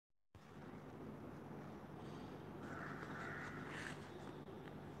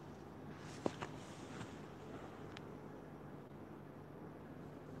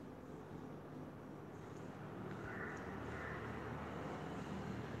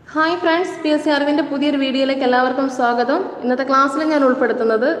Hi friends, PSC അറിവിൻ്റെ പുതിയൊരു വീഡിയോയിലേക്ക് എല്ലാവർക്കും സ്വാഗതം. ഇന്നത്തെ ക്ലാസ്സിൽ ഞാൻ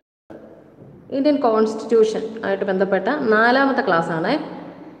ഉൾപ്പെടുത്തുന്നത് ഇന്ത്യൻ കോൺസ്റ്റിറ്റ്യൂഷൻ ആയിട്ട് ബന്ധപ്പെട്ട 4ാമത്തെ ക്ലാസ്സാണ്.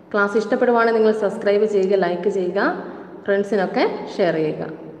 ക്ലാസ് ഇഷ്ടപ്പെടുവാണെങ്കിൽ നിങ്ങൾ സബ്സ്ക്രൈബ് ചെയ്യുക, ലൈക്ക് ചെയ്യുക, ഫ്രണ്ട്സിനൊക്കെ ഷെയർ ചെയ്യുക.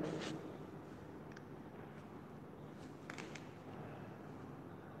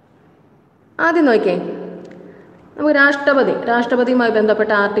 ആദ്യം നോക്കിയേ, നമുക്ക് രാഷ്ട്രപതിയുമായി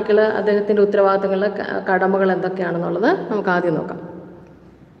ബന്ധപ്പെട്ട ആർട്ടിക്കിൾ, അദ്ദേഹത്തിൻ്റെ ഉത്തരവാദിത്തങ്ങൾ, കടമകൾ എന്തൊക്കെയാണെന്നുള്ളത് നമുക്ക് ആദ്യം നോക്കാം.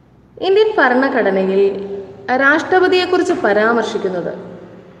 ഇന്ത്യൻ ഭരണഘടനയിൽ രാഷ്ട്രപതിയെക്കുറിച്ച് പരാമർശിക്കുന്നത്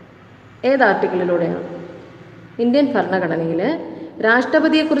ഏത് ആർട്ടിക്കിളിലൂടെയാണ്? ഇന്ത്യൻ ഭരണഘടനയിൽ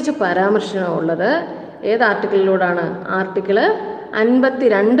രാഷ്ട്രപതിയെക്കുറിച്ച് പരാമർശനമുള്ളത് ഏത് ആർട്ടിക്കിളിലൂടെയാണ്? ആർട്ടിക്കിൾ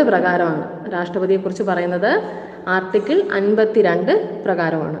 52 പ്രകാരമാണ്. രാഷ്ട്രപതിയെക്കുറിച്ച് പറയുന്നത് ആർട്ടിക്കിൾ 52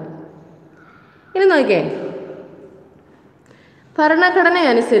 പ്രകാരമാണ്. ഇനി നോക്കിയേ, ഭരണഘടന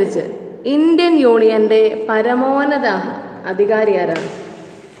അനുസരിച്ച് ഇന്ത്യൻ യൂണിയൻ്റെ പരമോന്നത അധികാരി ആരാണ്?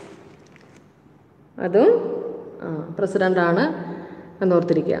 അതും പ്രസിഡൻ്റാണ്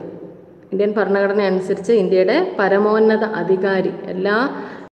എന്നോർത്തിരിക്കുക. ഇന്ത്യൻ ഭരണഘടന അനുസരിച്ച് ഇന്ത്യയുടെ പരമോന്നത അധികാരി, എല്ലാ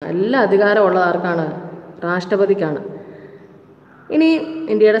അധികാരമുള്ള ആർക്കാണ്? രാഷ്ട്രപതിക്കാണ്. ഇനി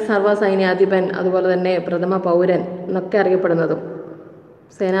ഇന്ത്യയുടെ സർവ്വസൈന്യാധിപൻ, അതുപോലെ തന്നെ പ്രഥമ പൗരൻ എന്നൊക്കെ അറിയപ്പെടുന്നതും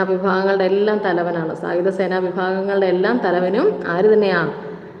സേനാ വിഭാഗങ്ങളുടെ എല്ലാം തലവനാണ്. സായുധ സേനാ വിഭാഗങ്ങളുടെ എല്ലാം തലവനും ആര് തന്നെയാണ്?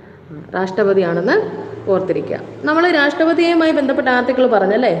 രാഷ്ട്രപതിയാണെന്ന് ഓർത്തിരിക്കുക. നമ്മൾ രാഷ്ട്രപതിയുമായി ബന്ധപ്പെട്ട ആർട്ടിക്കിൾ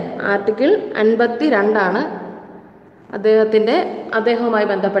പറഞ്ഞല്ലേ, ആർട്ടിക്കിൾ 52 അദ്ദേഹവുമായി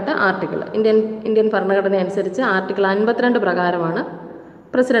ബന്ധപ്പെട്ട ആർട്ടിക്കിൾ. ഇന്ത്യൻ ഭരണഘടന അനുസരിച്ച് ആർട്ടിക്കിൾ 52 പ്രകാരമാണ്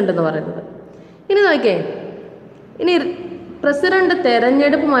പ്രസിഡന്റ് എന്ന് പറയുന്നത്. ഇനി നോക്കിയേ, ഇനി പ്രസിഡന്റ്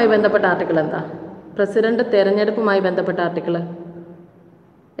തെരഞ്ഞെടുപ്പുമായി ബന്ധപ്പെട്ട ആർട്ടിക്കിൾ എന്താ? പ്രസിഡന്റ് തെരഞ്ഞെടുപ്പുമായി ബന്ധപ്പെട്ട ആർട്ടിക്കിൾ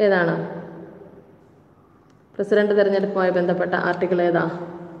ഏതാണ്? പ്രസിഡന്റ് തെരഞ്ഞെടുപ്പുമായി ബന്ധപ്പെട്ട ആർട്ടിക്കിൾ ഏത്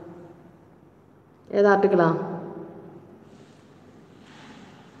ആർട്ടിക്കിളാ?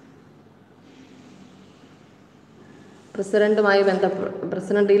 പ്രസിഡന്റ്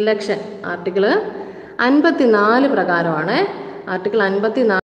ഇലക്ഷൻ ആർട്ടിക്കിൾ 54 പ്രകാരമാണ്. ആർട്ടിക്കിൾ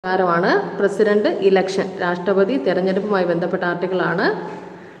 54 പ്രകാരമാണ് പ്രസിഡന്റ് ഇലക്ഷൻ, രാഷ്ട്രപതി തെരഞ്ഞെടുപ്പുമായി ബന്ധപ്പെട്ട ആർട്ടിക്കിളാണ്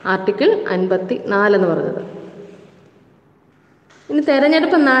ആർട്ടിക്കിൾ 54 എന്ന് പറഞ്ഞത്. ഇനി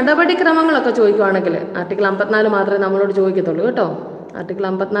തെരഞ്ഞെടുപ്പ് നടപടിക്രമങ്ങളൊക്കെ ചോദിക്കുവാണെങ്കിൽ ആർട്ടിക്കിൾ 54 മാത്രമേ നമ്മളോട് ചോദിക്കത്തുള്ളൂ കേട്ടോ. ആർട്ടിക്കിൾ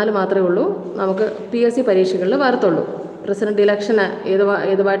 54 മാത്രമേ ഉള്ളൂ നമുക്ക് PSC പരീക്ഷകളിൽ വരത്തുള്ളൂ. പ്രസിഡന്റ് ഇലക്ഷന്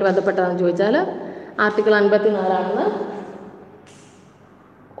ഏതുമായിട്ട് ബന്ധപ്പെട്ടതാണെന്ന് ചോദിച്ചാൽ ആർട്ടിക്കിൾ 54 ആണെന്ന്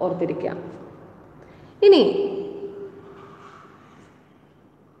ഓർത്തിരിക്കുക. ഇനി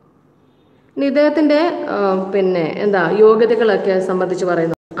ഇദ്ദേഹത്തിൻ്റെ യോഗ്യതകളൊക്കെ സംബന്ധിച്ച്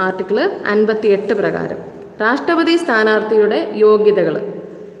പറയുന്നു. ആർട്ടിക്കിൾ 58 പ്രകാരം രാഷ്ട്രപതി സ്ഥാനാർത്ഥിയുടെ യോഗ്യതകൾ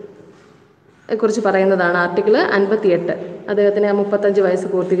കുറിച്ച് പറയുന്നതാണ് ആർട്ടിക്കിൾ 58. അദ്ദേഹത്തിന് 35 വയസ്സ്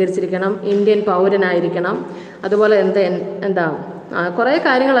പൂർത്തീകരിച്ചിരിക്കണം, ഇന്ത്യൻ പൗരനായിരിക്കണം, അതുപോലെ കുറേ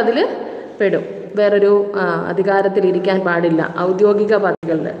കാര്യങ്ങൾ അതിൽ പെടും. വേറൊരു അധികാരത്തിൽ ഇരിക്കാൻ പാടില്ല. ഔദ്യോഗിക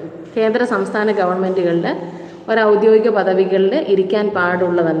പദവികളിൽ, കേന്ദ്ര സംസ്ഥാന ഗവൺമെൻറ്റുകളിൽ ഒരൗദ്യോഗിക പദവികളിൽ ഇരിക്കാൻ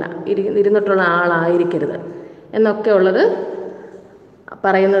പാടുള്ളതല്ല, ഇരുന്നിട്ടുള്ള ആളായിരിക്കരുത് എന്നൊക്കെ ഉള്ളത്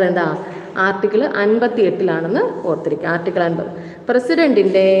പറയുന്നത് ആർട്ടിക്കിൾ 58 ഓർത്തിരിക്കുക. ആർട്ടിക്കിൾ 50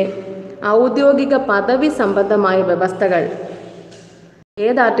 പ്രസിഡന്റിൻ്റെ ഔദ്യോഗിക പദവി സംബന്ധമായ വ്യവസ്ഥകൾ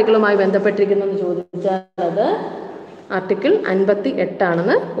ഏത് ആർട്ടിക്കിളുമായി ബന്ധപ്പെട്ടിരിക്കുന്നു എന്ന് ചോദിച്ചാൽ അത് ആർട്ടിക്കിൾ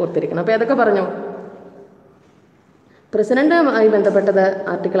 58 ഓർത്തിരിക്കണം. അപ്പോൾ ഏതൊക്കെ പറഞ്ഞു? പ്രസിഡന്റുമായി ബന്ധപ്പെട്ടത്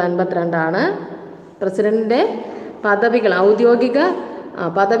ആർട്ടിക്കിൾ 52. പ്രസിഡന്റിൻ്റെ പദവികൾ, ഔദ്യോഗിക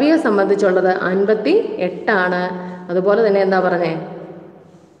പദവിയെ സംബന്ധിച്ചുള്ളത് 58. അതുപോലെ തന്നെ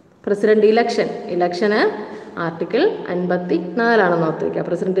പ്രസിഡന്റ് ഇലക്ഷന് ആർട്ടിക്കിൾ 54 ഓർത്തിരിക്കുക.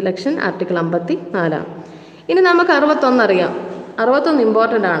 President election article 54. ഇനി നമുക്ക് 61 അറിയാം. 61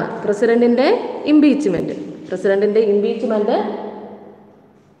 ഇമ്പോർട്ടൻ്റ് ആണ്. പ്രസിഡന്റിൻ്റെ ഇംപീച്ച്മെൻറ്റ് 61.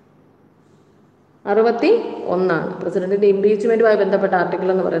 പ്രസിഡന്റിൻ്റെ ഇംപീച്ച്മെൻറ്റുമായി ബന്ധപ്പെട്ട ആർട്ടിക്കിൾ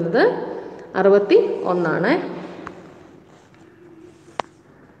എന്ന് പറയുന്നത് 61.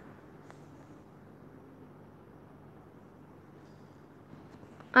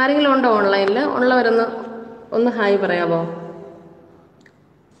 ആരെങ്കിലും ഉണ്ടോ ഓൺലൈനിൽ? ഒന്ന് ഹായ് പറയാമോ?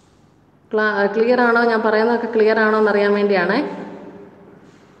 ക്ലിയർ ആണോ? ഞാൻ പറയുന്നതൊക്കെ ക്ലിയർ ആണോ എന്നറിയാൻ വേണ്ടിയാണേ.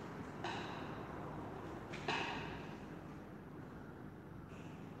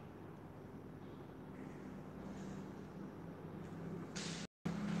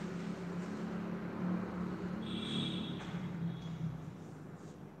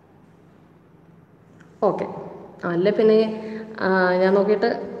 ഓക്കെ. അല്ലേ പിന്നെ ഞാൻ നോക്കിയിട്ട്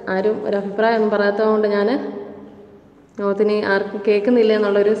ആരും ഒരു അഭിപ്രായം ഒന്നും പറയാത്തത് കൊണ്ട് ഞാൻ നോത്തിന് ആർക്കും കേൾക്കുന്നില്ല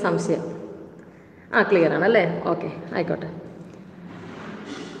എന്നുള്ളൊരു സംശയം. ക്ലിയർ ആണല്ലേ? ഓക്കെ, ആയിക്കോട്ടെ.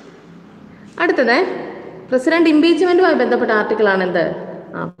 അടുത്തത് പ്രസിഡന്റ് ഇംപീച്ച്മെൻറ്റുമായി ബന്ധപ്പെട്ട ആർട്ടിക്കിളാണ് എന്ത്?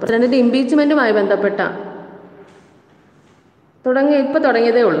 പ്രസിഡന്റിന്റെ ഇംപീച്ച്മെന്റുമായി ബന്ധപ്പെട്ട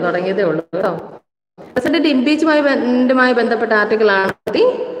തുടങ്ങിയതേ ഉള്ളൂ കേട്ടോ. പ്രസിഡന്റ് ഇംപീച്ച്മെന്റുമായി ബന്ധപ്പെട്ട ആർട്ടിക്കിളാണ്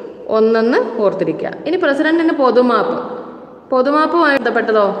 1 ഓർത്തിരിക്കുക. ഇനി പ്രസിഡന്റിന് പൊതുമാപ്പുമായി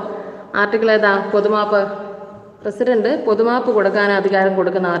ബന്ധപ്പെട്ടതോ ആർട്ടിക്കിൾ ഏതാ? പൊതുമാപ്പ്. പ്രസിഡന്റ് പൊതുമാപ്പ് കൊടുക്കാൻ അധികാരം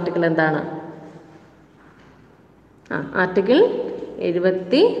കൊടുക്കുന്ന ആർട്ടിക്കിൾ എന്താണ്? ആർട്ടിക്കിൾ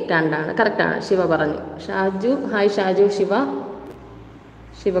 72 കറക്റ്റാണ്. ശിവ പറഞ്ഞു. ഷാജു, ഹായ് ഷാജു,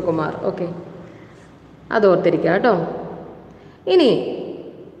 ശിവകുമാർ. ഓക്കെ, അത് ഓർത്തിരിക്കുക കേട്ടോ.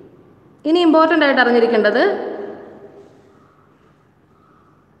 ഇനി ഇമ്പോർട്ടൻ്റ് ആയിട്ട് അറിഞ്ഞിരിക്കേണ്ടത്,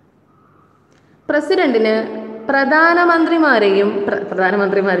 പ്രസിഡന്റിന് പ്രധാനമന്ത്രിയെയും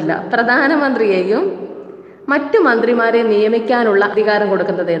മറ്റു മന്ത്രിമാരെ നിയമിക്കാനുള്ള അധികാരം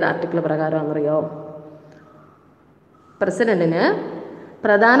കൊടുക്കുന്നത് ഏത് ആർട്ടിക്കിൾ പ്രകാരമാണെന്നറിയോ? പ്രസിഡന്റിന്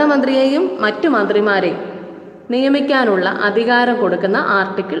പ്രധാനമന്ത്രിയെയും മറ്റു മന്ത്രിമാരെയും നിയമിക്കാനുള്ള അധികാരം കൊടുക്കുന്ന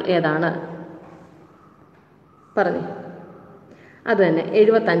ആർട്ടിക്കിൾ ഏതാണ്? പറഞ്ഞു. അത് തന്നെ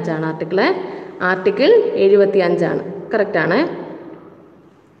 75 ആർട്ടിക്കിൾ 75 കറക്റ്റാണ്.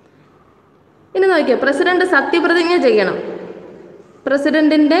 ഇനി നോക്കിയാൽ പ്രസിഡന്റ് സത്യപ്രതിജ്ഞ ചെയ്യണം.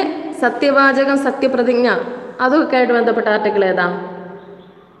 പ്രസിഡന്റിന്റെ സത്യവാചകം, സത്യപ്രതിജ്ഞ, അതൊക്കെ ആയിട്ട് ബന്ധപ്പെട്ട ആർട്ടിക്കിൾ ഏതാ?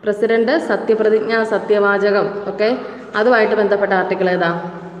 പ്രസിഡന്റ് സത്യപ്രതിജ്ഞ, സത്യവാചകം ഒക്കെ അതുമായിട്ട് ബന്ധപ്പെട്ട ആർട്ടിക്കിൾ ഏതാ?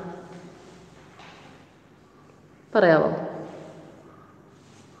 പറയാവോ?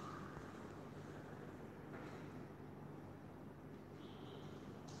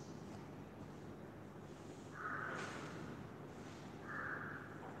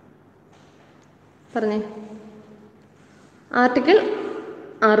 പറഞ്ഞേ. ആർട്ടിക്കിൾ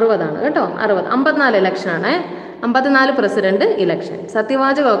 60 കേട്ടോ. 54 ഇലക്ഷനാണ്. 54 പ്രസിഡന്റ് ഇലക്ഷൻ.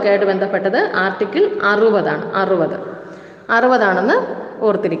 സത്യവാചകമൊക്കെ ആയിട്ട് ബന്ധപ്പെട്ടത് ആർട്ടിക്കിൾ 60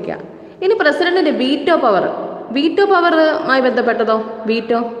 ഓർത്തിരിക്കുക. ഇനി പ്രസിഡന്റിന്റെ വീറ്റോ പവറുമായി ബന്ധപ്പെട്ടതോ?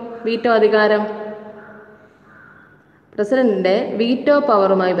 വീറ്റോ അധികാരം. പ്രസിഡന്റിന്റെ വീറ്റോ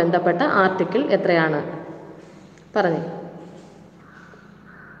പവറുമായി ബന്ധപ്പെട്ട ആർട്ടിക്കിൾ എത്രയാണ്? പറഞ്ഞേ.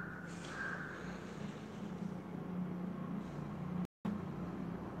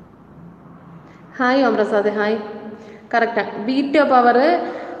 ഹായ് ഓം പ്രസാദ്, ഹായ്. കറക്റ്റാണ്. വീറ്റോ പവർ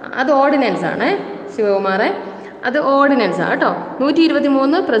അത് ഓർഡിനൻസ് ആണ് ശിവകുമാറെ, അത് ഓർഡിനൻസ് ആണ് കേട്ടോ.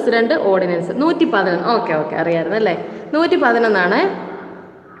 123 പ്രസിഡന്റ് ഓർഡിനൻസ്. 111 ഓക്കെ അറിയാമായിരുന്നു അല്ലേ? 111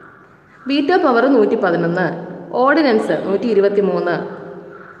 വീറ്റോ പവർ. 111 ഓർഡിനൻസ് 123.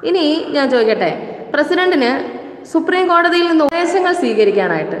 ഇനി ഞാൻ ചോദിക്കട്ടെ, പ്രസിഡന്റിന് സുപ്രീം കോടതിയിൽ നിന്ന് ഉപദേശങ്ങൾ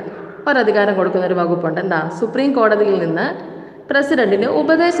സ്വീകരിക്കാനായിട്ട് ഒരധികാരം കൊടുക്കുന്ന ഒരു വകുപ്പുണ്ട്. എന്താ? സുപ്രീം കോടതിയിൽ നിന്ന് പ്രസിഡന്റിന്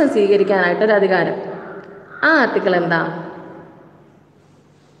ഉപദേശം സ്വീകരിക്കാനായിട്ടൊരു അധികാരം. ആ ആർട്ടിക്കിൾ എന്താ?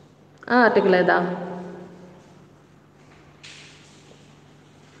 ആ ആർട്ടിക്കിൾ ഏതാ?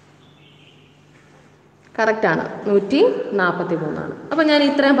 കറക്റ്റാണ്, 143. അപ്പോൾ ഞാൻ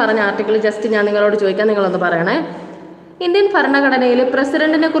ഇത്രയും പറഞ്ഞ ആർട്ടിക്കിൾ ജസ്റ്റ് ഞാൻ നിങ്ങളോട് ചോദിക്കാം, നിങ്ങളൊന്ന് പറയണേ. ഇന്ത്യൻ ഭരണഘടനയിൽ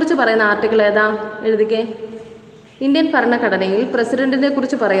പ്രസിഡന്റിനെ കുറിച്ച് പറയുന്ന ആർട്ടിക്കിൾ ഏതാ? എഴുതിക്കേ. ഇന്ത്യൻ ഭരണഘടനയിൽ പ്രസിഡന്റിനെ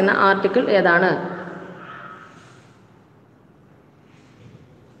കുറിച്ച് പറയുന്ന ആർട്ടിക്കിൾ ഏതാണ്?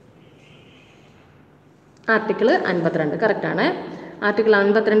 ആർട്ടിക്കിൾ 52 കറക്റ്റാണ്. ആർട്ടിക്കിൾ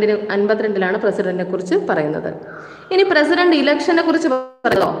 52 പ്രസിഡന്റിനെ കുറിച്ച് പറയുന്നത്. ഇനി പ്രസിഡന്റ് ഇലക്ഷനെ കുറിച്ച്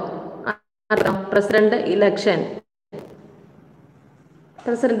പറയുമോ? പ്രസിഡന്റ്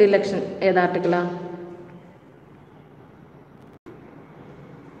ഇലക്ഷൻ ഏത് ആർട്ടിക്കിളാ?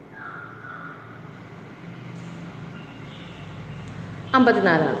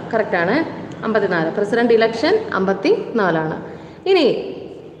 54 കറക്റ്റാണ്. 54 പ്രസിഡന്റ് ഇലക്ഷൻ 54. ഇനി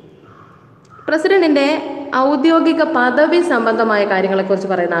പ്രസിഡന്റിന്റെ ഔദ്യോഗിക പദവി സംബന്ധമായ കാര്യങ്ങളെക്കുറിച്ച്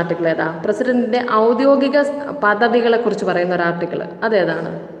പറയുന്ന ആർട്ടിക്കിൾ ഏതാ? പ്രസിഡന്റിന്റെ ഔദ്യോഗിക പദവികളെ കുറിച്ച് പറയുന്ന ഒരു ആർട്ടിക്കിൾ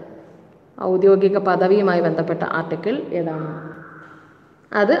അതേതാണ്? ഔദ്യോഗിക പദവിയുമായി ബന്ധപ്പെട്ട ആർട്ടിക്കിൾ ഏതാണ്?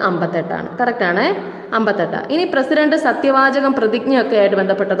 അത് 58 കറക്റ്റാണ്. 58. ഇനി പ്രസിഡന്റ് സത്യവാചകം, പ്രതിജ്ഞയൊക്കെ ആയിട്ട്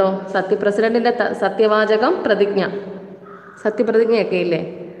ബന്ധപ്പെട്ടതോ? പ്രസിഡന്റിന്റെ സത്യവാചകം, സത്യപ്രതിജ്ഞയൊക്കെ ഇല്ലേ?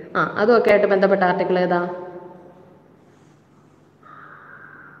 അതുമൊക്കെ ആയിട്ട് ബന്ധപ്പെട്ട ആർട്ടിക്കിൾ ഏതാ?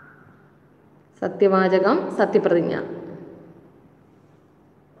 സത്യവാചകം, സത്യപ്രതിജ്ഞ.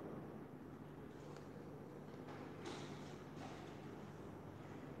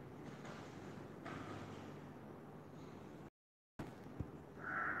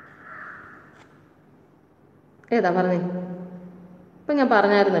 ഏതാ പറഞ്ഞേ? ഇപ്പം ഞാൻ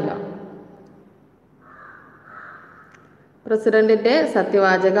പറഞ്ഞായിരുന്നല്ലോ, പ്രസിഡന്റിന്റെ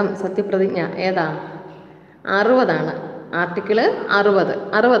സത്യവാചകം, സത്യപ്രതിജ്ഞ ഏതാ? 60. ആർട്ടിക്കിള് 60.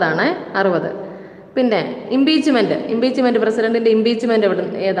 60. പിന്നെ ഇംപീച്ച്മെന്റ് പ്രസിഡന്റിന്റെ ഇംപീച്ച്മെന്റ്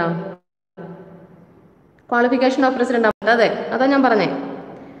ഏതാ? Qualification of president. അതെ, അതാ ഞാൻ പറഞ്ഞേ.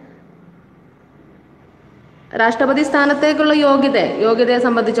 രാഷ്ട്രപതി സ്ഥാനത്തേക്കുള്ള യോഗ്യതയെ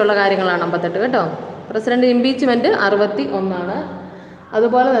സംബന്ധിച്ചുള്ള കാര്യങ്ങളാണ് 58 കേട്ടോ. President impeachment 61.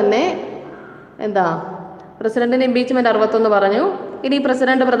 അതുപോലെ തന്നെ പ്രസിഡന്റിന്റെ ഇംപീച്ച്മെന്റ് 61 പറഞ്ഞു. ഇനി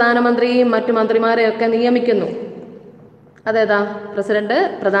പ്രസിഡന്റ് പ്രധാനമന്ത്രിയെയും മറ്റു മന്ത്രിമാരെയൊക്കെ നിയമിക്കുന്നു. അതേതാ? പ്രസിഡന്റ്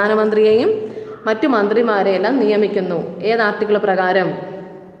പ്രധാനമന്ത്രിയെയും മറ്റു മന്ത്രിമാരെയെല്ലാം നിയമിക്കുന്നു. ഏത് ആർട്ടിക്കിൾ പ്രകാരം?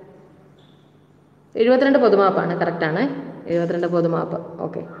 72 പൊതുമാപ്പാണ്. കറക്റ്റാണ്. 72 പൊതുമാപ്പ്.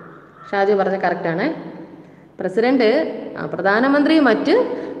 ഓക്കെ, ഷാജി പറഞ്ഞ കറക്റ്റാണ്. പ്രസിഡന്റ് പ്രധാനമന്ത്രി മറ്റ്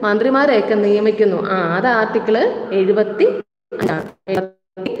മന്ത്രിമാരെയൊക്കെ നിയമിക്കുന്നു. അത് article 70.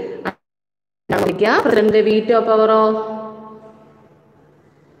 President veto പവറോ?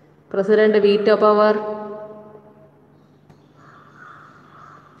 President veto power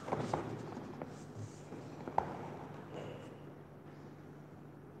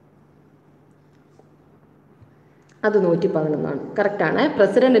അത് 111. കറക്റ്റാണ്.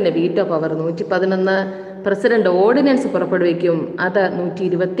 പ്രസിഡന്റിന്റെ വീറ്റോ പവർ 111. പ്രസിഡന്റ് ഓർഡിനൻസ് പുറപ്പെടുവിക്കും. അത്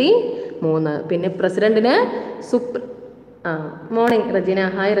 123. പിന്നെ പ്രസിഡന്റിന് morning Regina.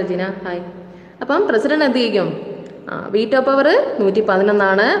 Hi Regina, hi. അപ്പം പ്രസിഡന്റ് എന്ത് ചെയ്യും? Veto power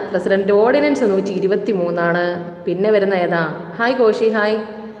 111. President ordinance 123. പിന്നെ വരുന്ന ഏതാ? Hi Koshy, hi.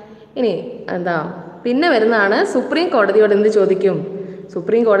 ഇനി പിന്നെ വരുന്നതാണ് സുപ്രീം കോടതിയോട് എന്ത് ചോദിക്കും?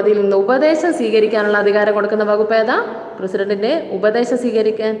 സുപ്രീം കോടതിയിൽ നിന്ന് ഉപദേശം സ്വീകരിക്കാനുള്ള അധികാരം കൊടുക്കുന്ന വകുപ്പ് ഏതാ? പ്രസിഡന്റിന്റെ ഉപദേശം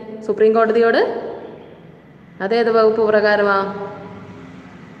സ്വീകരിക്കാൻ സുപ്രീം കോടതിയോട് അതേത് വകുപ്പ് പ്രകാരമാ?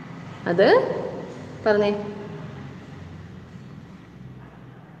 അത് പറഞ്ഞേ.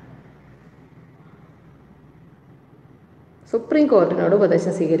 സുപ്രീം കോടതിയോട്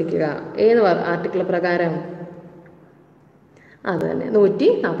ഉപദേശം സ്വീകരിക്കുക. ഏത് ആർട്ടിക്കിൾ പ്രകാരം? അത് തന്നെ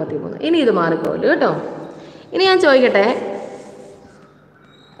 143. ഇനി ഇത് മാറിപ്പോലും കേട്ടോ. ഇനി ഞാൻ ചോദിക്കട്ടെ,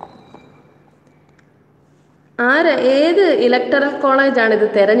 ഏത് ഇലക്ടറൽ കോളേജാണ് ഇത്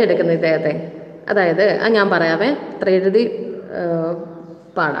തിരഞ്ഞെടുക്കുന്നത് ഇദ്ദേഹത്തെ? അതായത് ഞാൻ പറയാവേ, ഇത്ര എഴുതി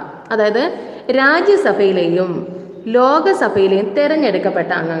പാടാം. അതായത് രാജ്യസഭയിലെയും ലോകസഭയിലെയും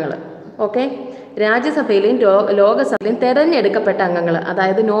തിരഞ്ഞെടുക്കപ്പെട്ട അംഗങ്ങൾ. ഓക്കെ, രാജ്യസഭയിലെയും ലോകസഭയിലെയും തിരഞ്ഞെടുക്കപ്പെട്ട അംഗങ്ങൾ,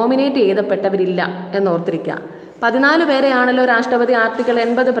 അതായത് നോമിനേറ്റ് ചെയ്യപ്പെട്ടവരില്ല എന്നോർത്തിരിക്കുക. 14 പേരെയാണല്ലോ രാഷ്ട്രപതി ആർട്ടിക്കിൾ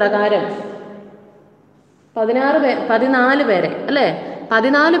 80 പ്രകാരം 14 പേരെ അല്ലേ?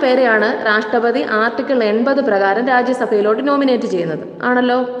 14 പേരെയാണ് രാഷ്ട്രപതി ആർട്ടിക്കിൾ 80 പ്രകാരം രാജ്യസഭയിലോട്ട് നോമിനേറ്റ് ചെയ്യുന്നത്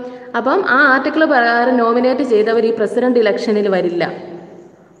ആണല്ലോ. അപ്പം ആ ആർട്ടിക്കിൾ പ്രകാരം നോമിനേറ്റ് ചെയ്തവർ ഈ പ്രസിഡന്റ് ഇലക്ഷനിൽ വരില്ല.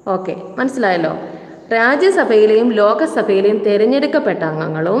 ഓക്കെ, മനസ്സിലായല്ലോ. രാജ്യസഭയിലെയും ലോകസഭയിലെയും തിരഞ്ഞെടുക്കപ്പെട്ട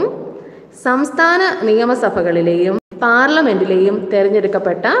അംഗങ്ങളും സംസ്ഥാന നിയമസഭകളിലെയും പാർലമെന്റിലെയും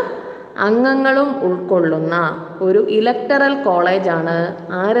തിരഞ്ഞെടുക്കപ്പെട്ട അംഗങ്ങളും ഉൾക്കൊള്ളുന്ന ഒരു ഇലക്ടറൽ കോളേജാണ്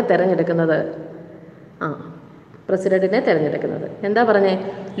ആരെ തിരഞ്ഞെടുക്കുന്നത്? പ്രസിഡന്റിനെ തിരഞ്ഞെടുക്കുന്നത്. എന്താ പറഞ്ഞേ?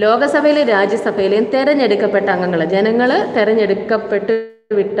 ലോകസഭയിലെയും രാജ്യസഭയിലെയും തിരഞ്ഞെടുക്കപ്പെട്ട അംഗങ്ങൾ, ജനങ്ങൾ തിരഞ്ഞെടുക്കപ്പെട്ട്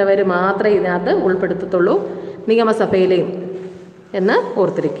വിട്ടവർ മാത്രമേ ഇതിനകത്ത് ഉൾപ്പെടുത്തത്തുള്ളൂ, നിയമസഭയിലെയും എന്ന്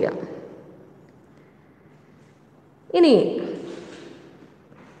ഓർത്തിരിക്കുക. ഇനി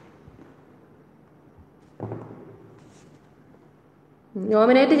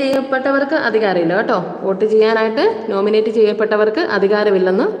നോമിനേറ്റ് ചെയ്യപ്പെട്ടവർക്ക് അധികാരമില്ല കേട്ടോ. വോട്ട് ചെയ്യാനായിട്ട് നോമിനേറ്റ് ചെയ്യപ്പെട്ടവർക്ക്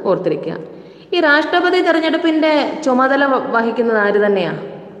അധികാരമില്ലെന്ന് ഓർത്തിരിക്കുക. ഈ രാഷ്ട്രപതി തെരഞ്ഞെടുപ്പിന്റെ ചുമതല വഹിക്കുന്നത് ആര് തന്നെയാ?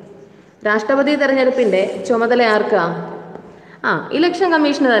 രാഷ്ട്രപതി തെരഞ്ഞെടുപ്പിന്റെ ചുമതല ആർക്കാ? ഇലക്ഷൻ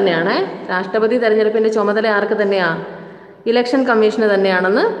കമ്മീഷന് തന്നെയാണ്. രാഷ്ട്രപതി തെരഞ്ഞെടുപ്പിന്റെ ചുമതല ആർക്ക് തന്നെയാ? ഇലക്ഷൻ കമ്മീഷന്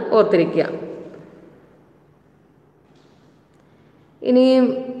തന്നെയാണെന്ന് ഓർത്തിരിക്കുക.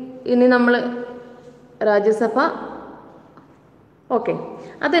 ഇനി നമ്മൾ രാജ്യസഭ. ഓക്കെ,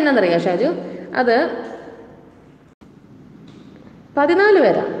 അതെന്നറിയാം ഷാജു? അത് 14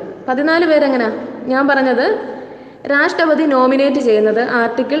 പേരാണ്. 14 പേരെങ്ങനാ? ഞാൻ പറഞ്ഞത് രാഷ്ട്രപതി നോമിനേറ്റ് ചെയ്യുന്നത്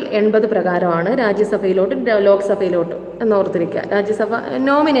ആർട്ടിക്കിൾ 80 പ്രകാരമാണ് രാജ്യസഭയിലോട്ട് ലോക്സഭയിലോട്ട് എന്നോർത്തിരിക്കുക. രാജ്യസഭ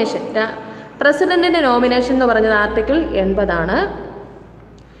നോമിനേഷൻ, പ്രസിഡന്റിന്റെ നോമിനേഷൻ എന്ന് പറഞ്ഞത് ആർട്ടിക്കിൾ 80 ആണ്.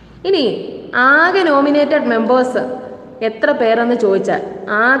 ഇനി ആകെ നോമിനേറ്റഡ് മെമ്പേഴ്സ് എത്ര പേരെന്ന് ചോദിച്ചാൽ,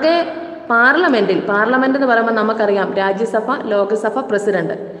 ആകെ പാർലമെന്റ് എന്ന് പറയുമ്പോൾ നമുക്കറിയാം രാജ്യസഭ, ലോകസഭ,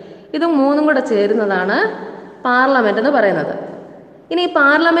 പ്രസിഡന്റ്, ഇത് മൂന്നും കൂടെ ചേരുന്നതാണ് പാർലമെന്റ് എന്ന് പറയുന്നത്. ഇനി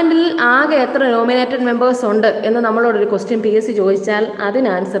പാർലമെന്റിൽ ആകെ എത്ര നോമിനേറ്റഡ് മെമ്പേഴ്സ് ഉണ്ട് എന്ന് നമ്മളോടൊരു ക്വസ്റ്റ്യൻ PSC ചോദിച്ചാൽ അതിന്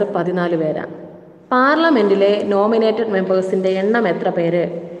ആൻസർ 14 പേരാണ്. പാർലമെന്റിലെ നോമിനേറ്റഡ് മെമ്പേഴ്സിന്റെ എണ്ണം എത്ര പേര്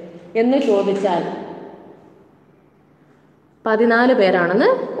എന്ന് ചോദിച്ചാൽ 14 പേരാണെന്ന്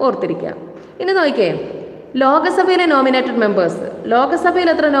ഓർത്തിരിക്കുക. ഇനി നോക്കിക്കേ, ലോകസഭയിലെ നോമിനേറ്റഡ് മെമ്പേഴ്സ്. ലോകസഭയിൽ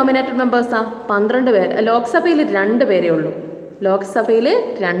എത്ര നോമിനേറ്റഡ് മെമ്പേഴ്സാ? 12 പേര്. ലോക്സഭയിൽ 2 പേരേ ഉള്ളൂ. ലോക്സഭയിൽ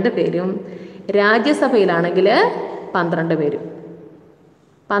 2 പേരും രാജ്യസഭയിലാണെങ്കിൽ 12 പേരും.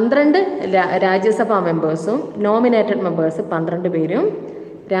 12 രാജ്യസഭാ മെമ്പേഴ്സും നോമിനേറ്റഡ് മെമ്പേഴ്സ് 12 പേരും.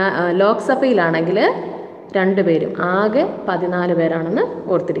 ലോക്സഭയിലാണെങ്കിൽ 2 പേരും. ആകെ 14 പേരാണെന്ന്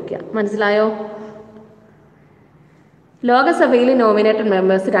ഓർത്തിരിക്കുക. മനസ്സിലായോ? ലോകസഭയിൽ നോമിനേറ്റഡ്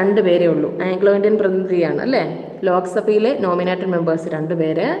മെമ്പേഴ്സ് 2 പേരേ ഉള്ളൂ. ആംഗ്ലോ ഇന്ത്യൻ പ്രതിനിധിയാണ് അല്ലേ. ലോക്സഭയിലെ നോമിനേറ്റഡ് മെമ്പേഴ്സ് 2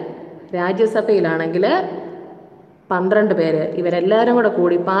 പേര്, രാജ്യസഭയിലാണെങ്കിൽ 12 പേര്. ഇവരെല്ലാവരും കൂടെ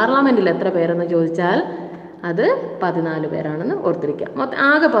കൂടി പാർലമെൻറ്റിൽ എത്ര പേരെന്ന് ചോദിച്ചാൽ അത് 14 പേരാണെന്ന് ഓർത്തിരിക്കുക. മൊത്തം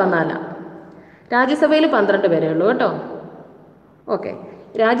ആകെ 14. രാജ്യസഭയിൽ 12 പേരേ ഉള്ളൂ കേട്ടോ. ഓക്കെ,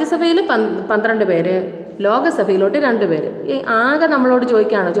 രാജ്യസഭയിൽ 12 പേര്, ലോകസഭയിലോട്ട് 2 പേര്. ഈ ആകെ നമ്മളോട്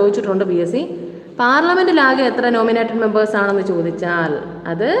ചോദിച്ചിട്ടുണ്ട് PSC. പാർലമെൻറ്റിലാകെ എത്ര നോമിനേറ്റഡ് മെമ്പേഴ്സ് ആണെന്ന് ചോദിച്ചാൽ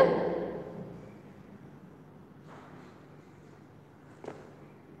അത്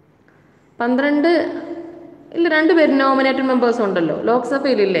 12 ഇല്ല, 2 പേര് നോമിനേറ്റഡ് മെമ്പേഴ്സ് ഉണ്ടല്ലോ.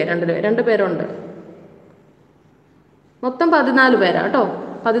 ലോക്സഭയിലില്ലേ 2 പേരുണ്ട്. മൊത്തം 14 പേരാ കേട്ടോ.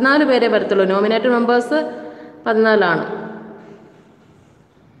 14 പേരെ വരത്തുള്ളൂ. നോമിനേറ്റഡ് മെമ്പേഴ്സ് 14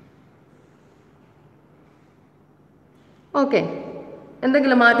 ഓക്കെ,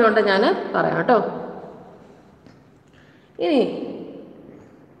 എന്തെങ്കിലും മാറ്റം ഉണ്ടോ ഞാൻ പറയാം കേട്ടോ. ഇനി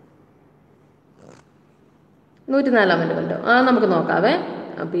 104 അമെൻഡ്മെൻറ്റോ നമുക്ക് നോക്കാവേ.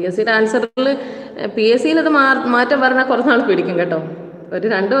 PSCയുടെ ആൻസറിൽ PSCയിൽ അത് മാറ്റം പറഞ്ഞാൽ കുറച്ച് നാൾ പിടിക്കും കേട്ടോ. ഒരു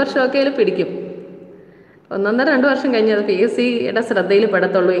 2 വർഷമൊക്കെ പിടിക്കും. 1.5-2 വർഷം കഴിഞ്ഞ് അത് PSCയുടെ ശ്രദ്ധയിൽ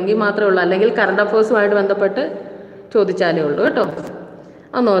പെടത്തുള്ളൂ. എങ്കിൽ മാത്രമേ ഉള്ളൂ. അല്ലെങ്കിൽ കറണ്ട് അഫേഴ്സുമായിട്ട് ബന്ധപ്പെട്ട് ചോദിച്ചാലേ ഉള്ളൂ കേട്ടോ.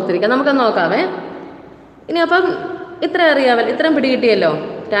 ഒന്ന് ഓർത്തിരിക്കാം. നമുക്കൊന്ന് നോക്കാവേ. ഇനി അപ്പം ഇത്രയും പിടികിട്ടിയല്ലോ.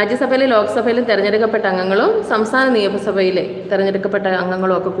 രാജ്യസഭയിലും ലോക്സഭയിലും തിരഞ്ഞെടുക്കപ്പെട്ട അംഗങ്ങളും സംസ്ഥാന നിയമസഭയിലെ തിരഞ്ഞെടുക്കപ്പെട്ട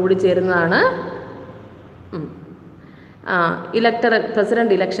അംഗങ്ങളും ഒക്കെ കൂടി ചേരുന്നതാണ്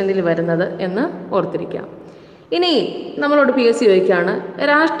പ്രസിഡന്റ് ഇലക്ഷനിൽ വരുന്നത് എന്ന് ഓർത്തിരിക്കാം. ഇനി നമ്മളോട് PSC ചോദിക്കുകയാണ്,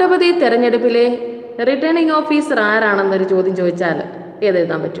 രാഷ്ട്രപതി തെരഞ്ഞെടുപ്പിലെ റിട്ടേണിംഗ് ഓഫീസർ ആരാണെന്നൊരു ചോദ്യം ചോദിച്ചാൽ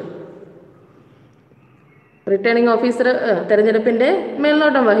ഏതെഴുതാൻ പറ്റും? റിട്ടേണിംഗ് ഓഫീസർ തെരഞ്ഞെടുപ്പിൻ്റെ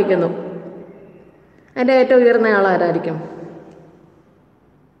മേൽനോട്ടം വഹിക്കുന്നു. അതിൻ്റെ ഏറ്റവും ഉയർന്ന ആളാരായിരിക്കും?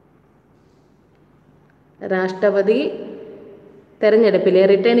 രാഷ്ട്രപതി തെരഞ്ഞെടുപ്പിലെ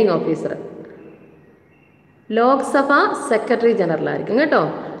returning officer Lok Sabha secretary general ആയിരിക്കും കേട്ടോ.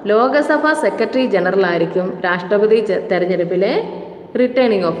 ലോകസഭ സെക്രട്ടറി ജനറൽ ആയിരിക്കും രാഷ്ട്രപതി തെരഞ്ഞെടുപ്പിലെ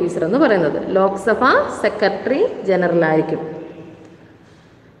റിട്ടേണിംഗ് ഓഫീസർ എന്ന് പറയുന്നത്. ലോക്സഭ സെക്രട്ടറി ജനറൽ ആയിരിക്കും.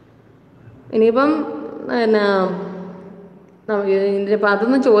 ഇനിയിപ്പം ഇതിപ്പോൾ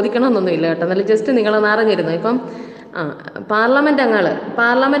അതൊന്നും ചോദിക്കണമെന്നൊന്നുമില്ല കേട്ടോ. എന്നാലും ജസ്റ്റ് നിങ്ങളൊന്ന് അറിഞ്ഞിരുന്നു. ഇപ്പം പാർലമെൻറ്റ്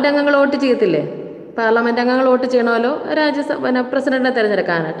അംഗങ്ങൾ വോട്ട് ചെയ്യത്തില്ലേ? പാർലമെൻറ്റ് അംഗങ്ങൾ വോട്ട് ചെയ്യണമല്ലോ പ്രസിഡന്റിനെ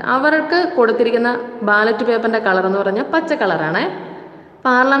തിരഞ്ഞെടുക്കാനായിട്ട്. അവർക്ക് കൊടുത്തിരിക്കുന്ന ബാലറ്റ് പേപ്പറിൻ്റെ കളർ എന്ന് പറഞ്ഞാൽ പച്ച കളറാണേ.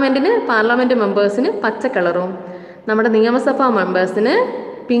 പാർലമെൻറ്റ് മെമ്പേഴ്സിന് പച്ച കളറും നമ്മുടെ നിയമസഭാ മെമ്പേഴ്സിന്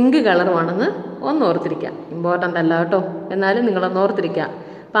പിങ്ക് കളറുമാണെന്ന് ഒന്ന് ഓർത്തിരിക്കുക. ഇമ്പോർട്ടൻ്റ് അല്ല കേട്ടോ, എന്നാലും നിങ്ങളൊന്ന് ഓർത്തിരിക്കുക.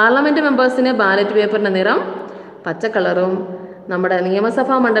 പാർലമെൻറ്റ് മെമ്പേഴ്സിന് ബാലറ്റ് പേപ്പറിൻ്റെ നിറം പച്ച കളറും നമ്മുടെ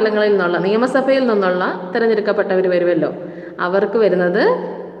നിയമസഭയിൽ നിന്നുള്ള തിരഞ്ഞെടുക്കപ്പെട്ടവർ വരുമല്ലോ, അവർക്ക് വരുന്നത്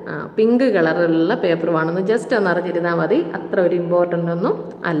പിങ്ക് കളറിലുള്ള പേപ്പറുമാണെന്ന് ജസ്റ്റ് ഒന്ന് അറിഞ്ഞിരുന്നാൽ മതി. അത്ര ഒരു ഇമ്പോർട്ടൻ്റ് ഒന്നും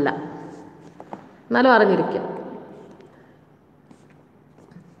അല്ല, എന്നാലും അറിഞ്ഞിരിക്കുക.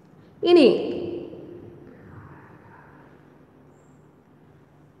 ഇനി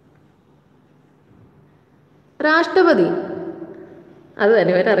രാഷ്ട്രപതി, അത്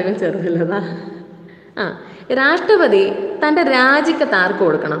തന്നെ ഒരറിവും ചെറുതല്ലതാ. രാഷ്ട്രപതി തൻ്റെ രാജിക്കത്ത് ആർക്ക്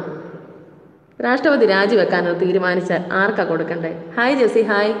കൊടുക്കണം? രാഷ്ട്രപതി രാജിവെക്കാനോ തീരുമാനിച്ചാൽ ആർക്കാ കൊടുക്കണ്ടേ? Hi Jessy,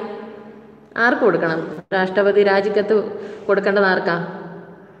 hi. ആർക്ക് കൊടുക്കണം? രാഷ്ട്രപതി രാജിക്കത്ത് കൊടുക്കേണ്ടത് ആർക്കാ?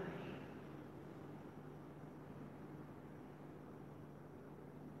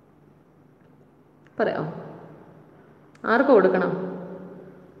 പറയാമോ? ആർക്ക് കൊടുക്കണം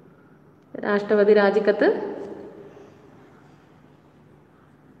രാഷ്ട്രപതി രാജിക്കത്ത്?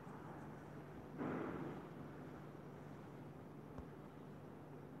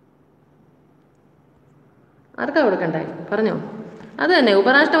 ആർക്കാ കൊടുക്കണ്ടേ? പറഞ്ഞോ. അത് തന്നെ,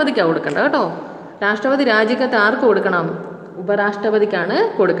 ഉപരാഷ്ട്രപതിക്കാണ് കൊടുക്കേണ്ടത് കേട്ടോ. രാഷ്ട്രപതി രാജിക്കത്ത് ആർക്ക് കൊടുക്കണം? ഉപരാഷ്ട്രപതിക്കാണ്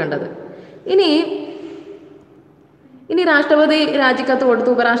കൊടുക്കേണ്ടത്. ഇനി രാഷ്ട്രപതി രാജിക്കത്ത് കൊടുത്തു,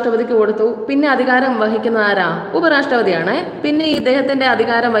 ഉപരാഷ്ട്രപതിക്ക് കൊടുത്തു. പിന്നെ അധികാരം വഹിക്കുന്ന ആരാ? ഉപരാഷ്ട്രപതിയാണ്. പിന്നെ ഇദ്ദേഹത്തിന്റെ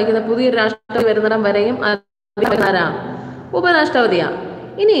അധികാരം വഹിക്കുന്ന പുതിയൊരു രാഷ്ട്രപതി വരുന്നിടം വരെയും ആരാ? ഉപരാഷ്ട്രപതിയാ.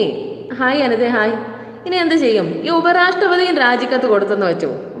 ഇനി ഹായ് അനിതേ, ഹായ്. ഇനി എന്ത് ചെയ്യും? ഈ ഉപരാഷ്ട്രപതിയും രാജിക്കത്ത് കൊടുത്തെന്ന് വെച്ചു.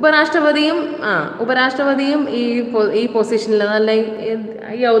 ഉപരാഷ്ട്രപതിയും ഈ പൊസിഷനിൽ അല്ലെങ്കിൽ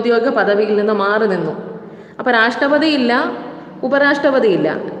ഈ ഔദ്യോഗിക പദവിയിൽ നിന്ന് മാറി നിന്നു. അപ്പം രാഷ്ട്രപതി ഇല്ല, ഉപരാഷ്ട്രപതി ഇല്ല.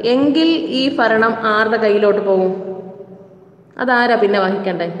 എങ്കിൽ ഈ ഭരണം ആരുടെ കയ്യിലോട്ട് പോകും? അതാരാ പിന്നെ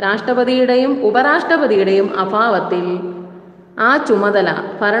വഹിക്കണ്ടേ? രാഷ്ട്രപതിയുടെയും ഉപരാഷ്ട്രപതിയുടെയും അഭാവത്തിൽ ആ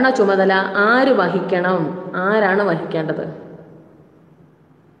ഭരണ ചുമതല ആര് വഹിക്കണം? ആരാണ് വഹിക്കേണ്ടത്?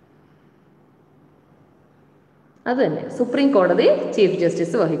 അത് തന്നെ, സുപ്രീം കോടതി ചീഫ്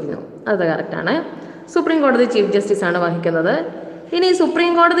ജസ്റ്റിസ് വഹിക്കുന്നു. അത് കറക്റ്റാണ്. സുപ്രീം കോടതി ചീഫ് ജസ്റ്റിസ് ആണ് വഹിക്കുന്നത്. ഇനി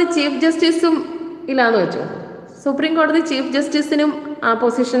സുപ്രീം കോടതി ചീഫ് ജസ്റ്റിസും ഇല്ലാന്ന് വെച്ചു. സുപ്രീം കോടതി ചീഫ് ജസ്റ്റിസിനും ആ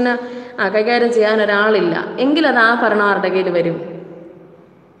പൊസിഷന് കൈകാര്യം ചെയ്യാൻ ഒരാളില്ല എങ്കിൽ അത് ആ ഭരണം ആരുടെ കയ്യിൽ വരും?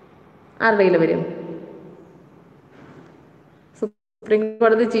 ആരുടെ കയ്യിൽ വരും? സുപ്രീം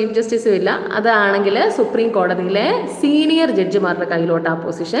കോടതി ചീഫ് ജസ്റ്റിസും ഇല്ല. അതാണെങ്കിൽ സുപ്രീം കോടതിയിലെ സീനിയർ ജഡ്ജിമാരുടെ കയ്യിലോട്ട് ആ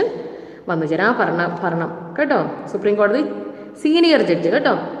പൊസിഷൻ വന്നു ചേരാം. ആ ഭരണം കേട്ടോ, സുപ്രീം കോടതി സീനിയർ ജഡ്ജ്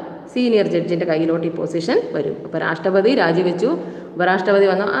കേട്ടോ, സീനിയർ ജഡ്ജിൻ്റെ കയ്യിലോട്ട് ഈ പൊസിഷൻ വരും. ഇപ്പോൾ രാഷ്ട്രപതി രാജിവെച്ചു, ഉപരാഷ്ട്രപതി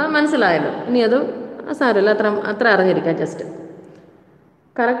വന്നു, മനസ്സിലായല്ലോ. ഇനി അത് സാരമില്ല, അത്ര അറിഞ്ഞിരിക്കാം. ജസ്റ്റ്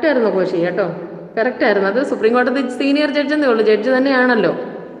കറക്റ്റായിരുന്നു കോശി കേട്ടോ, കറക്റ്റായിരുന്നു. അത് സുപ്രീം കോടതി സീനിയർ ജഡ്ജ് എന്നേ ഉള്ളൂ, ജഡ്ജ് തന്നെയാണല്ലോ.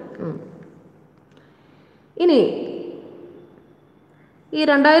 ഇനി ഈ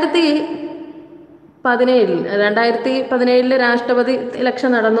 2017 രാഷ്ട്രപതി ഇലക്ഷൻ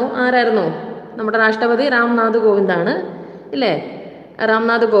നടന്നു. ആരായിരുന്നു? നമ്മുടെ രാഷ്ട്രപതി രാംനാഥ് കോവിന്ദാണ്, ഇല്ലേ?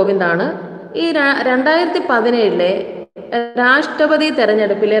 രാംനാഥ് കോവിന്ദാണ്. ഈ 2017 രാഷ്ട്രപതി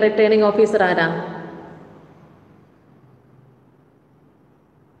തെരഞ്ഞെടുപ്പിലെ റിട്ടേണിംഗ് ഓഫീസർ ആരാ?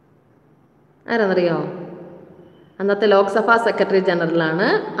 ആരാന്നറിയോ? അന്നത്തെ ലോക്സഭാ സെക്രട്ടറി ജനറലാണ്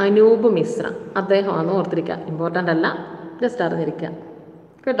അനൂപ് മിശ്ര. അദ്ദേഹമാണെന്ന് ഓർത്തിരിക്കുക, ഇമ്പോർട്ടൻ്റ് അല്ല, ജസ്റ്റ് അറിഞ്ഞിരിക്കുക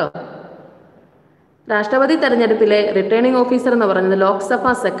കേട്ടോ. രാഷ്ട്രപതി തെരഞ്ഞെടുപ്പിലെ റിട്ടേണിംഗ് ഓഫീസർ എന്ന് പറയുന്നത്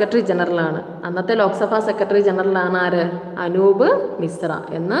ലോക്സഭാ സെക്രട്ടറി ജനറലാണ്. അന്നത്തെ ലോക്സഭാ സെക്രട്ടറി ജനറലാണ് ആര്? അനൂപ് മിശ്ര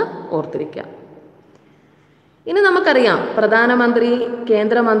എന്ന് ഓർത്തിരിക്കുക. ഇനി നമുക്കറിയാം, പ്രധാനമന്ത്രി,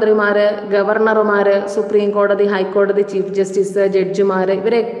 കേന്ദ്രമന്ത്രിമാര്, ഗവർണർമാര്, സുപ്രീം കോടതി, ഹൈക്കോടതി ചീഫ് ജസ്റ്റിസ്, ജഡ്ജിമാര്,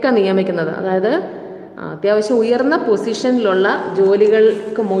 ഇവരെയൊക്കെ നിയമിക്കുന്നത്, അതായത് അത്യാവശ്യം ഉയർന്ന പൊസിഷനിലുള്ള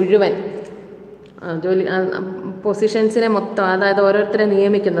ജോലികൾക്ക് മുഴുവൻ പൊസിഷൻസിനെ മൊത്തം, അതായത് ഓരോരുത്തരെ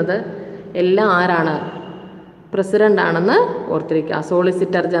നിയമിക്കുന്നത് എല്ലാം ആരാണ്? പ്രസിഡന്റ് ആണെന്ന് ഓർത്തിരിക്കുക.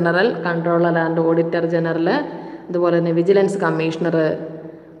 Solicitor general, controller and auditor general, അതുപോലെ തന്നെ വിജിലൻസ് കമ്മീഷണർ,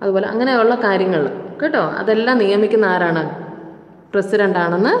 അതുപോലെ അങ്ങനെയുള്ള കാര്യങ്ങൾ കേട്ടോ, അതെല്ലാം നിയമിക്കുന്ന ആരാണ്? പ്രസിഡന്റ്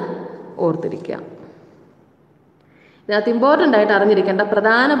ആണെന്ന് ഓർത്തിരിക്കുക. ഇതിനകത്ത് ഇമ്പോർട്ടൻ്റ് ആയിട്ട് അറിഞ്ഞിരിക്കേണ്ട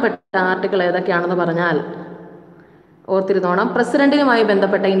പ്രധാനപ്പെട്ട ആർട്ടിക്കിൾ ഏതൊക്കെയാണെന്ന് പറഞ്ഞാൽ ഓർത്തിരുന്നോണം. പ്രസിഡന്റിനുമായി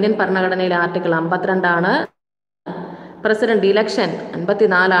ബന്ധപ്പെട്ട ഇന്ത്യൻ ഭരണഘടനയിലെ ആർട്ടിക്കിൾ 52 പ്രസിഡന്റ് ഇലക്ഷൻ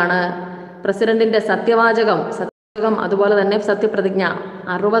 54 പ്രസിഡന്റിന്റെ സത്യവാചകം അതുപോലെ തന്നെ സത്യപ്രതിജ്ഞ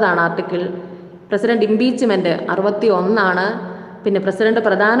 60 ആർട്ടിക്കിൾ. പ്രസിഡന്റ് ഇംപീച്ച്മെന്റ് 61 പിന്നെ പ്രസിഡന്റ്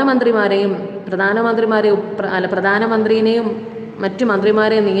പ്രധാനമന്ത്രിനെയും മറ്റു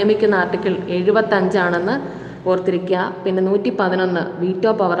മന്ത്രിമാരെയും നിയമിക്കുന്ന ആർട്ടിക്കിൾ 75 ഓർത്തിരിക്കുക. പിന്നെ 111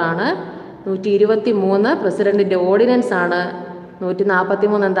 വീറ്റോ പവറാണ്. 123 പ്രസിഡന്റിന്റെ ഓർഡിനൻസ് ആണ്.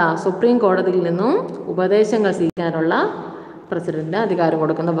 143 എന്താ? സുപ്രീം കോടതിയിൽ നിന്നും ഉപദേശങ്ങൾ സ്വീകരിക്കാനുള്ള പ്രസിഡന്റിന് അധികാരം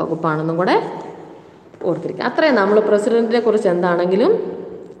കൊടുക്കുന്ന വകുപ്പാണെന്നും കൂടെ ഓർത്തിരിക്കുക. അത്രയും നമ്മൾ പ്രസിഡന്റിനെ കുറിച്ച് എന്താണെങ്കിലും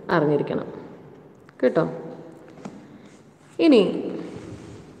അറിഞ്ഞിരിക്കണം കേട്ടോ. ഇനി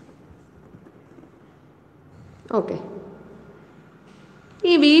ഓക്കെ,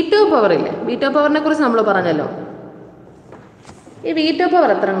 ഈ വീറ്റോ പവർ ഇല്ലേ, വീറ്റോ പവറിനെ കുറിച്ച് നമ്മൾ പറഞ്ഞല്ലോ. ഈ വീറ്റോ പവർ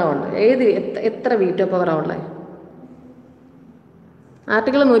എത്ര എണ്ണം ഉണ്ട്? എത്ര വീറ്റോ പവറാണ് ഉള്ളത്?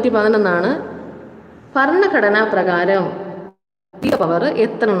 ആർട്ടിക്കിൾ 111 ഭരണഘടനാ പ്രകാരം വീറ്റോ പവർ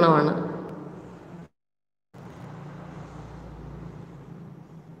എത്ര എണ്ണമാണ്?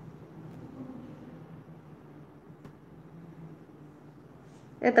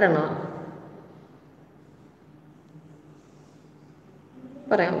 എത്ര എണ്ണമാണ്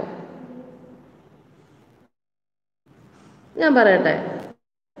പറയാമോ? ഞാൻ പറയട്ടെ,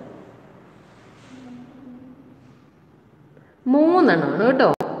 3 എണ്ണമാണ് കേട്ടോ.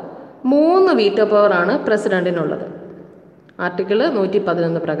 3 വീറ്റോ പവറാണ് പ്രസിഡന്റിനുള്ളത്. ആർട്ടിക്കിൾ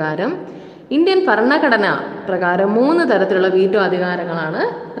 111 പ്രകാരം ഇന്ത്യൻ ഭരണഘടന പ്രകാരം 3 തരത്തിലുള്ള വീറ്റോ അധികാരങ്ങളാണ്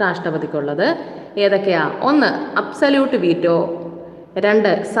രാഷ്ട്രപതിക്കുള്ളത്. ഏതൊക്കെയാ? 1 absolute veto,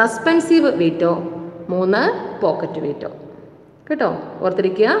 2 suspensive veto, 3 pocket veto കേട്ടോ.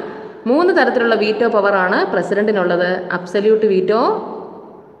 ഓർത്തിരിക്കുക, 3 തരത്തിലുള്ള വീറ്റോ പവറാണ് പ്രസിഡന്റിനുള്ളത്. അബ്സല്യൂട്ട് വീറ്റോ,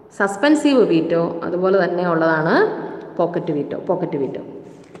 സസ്പെൻസീവ് വീറ്റോ, അതുപോലെ തന്നെ ഉള്ളതാണ് പോക്കറ്റ് വീറ്റോ.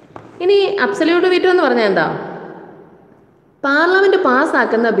 ഇനി അബ്സല്യൂട്ട് വീറ്റോ എന്ന് പറഞ്ഞാൽ എന്താ? പാർലമെന്റ്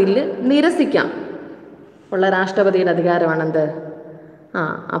പാസ്സാക്കുന്ന ബില്ല് നിരസിക്കാം ഉള്ള രാഷ്ട്രപതിയുടെ അധികാരമാണെന്ത്?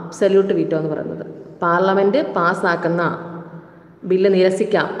 അബ്സല്യൂട്ട് വീറ്റോ എന്ന് പറയുന്നത്. പാർലമെന്റ് പാസ്സാക്കുന്ന ബില്ല്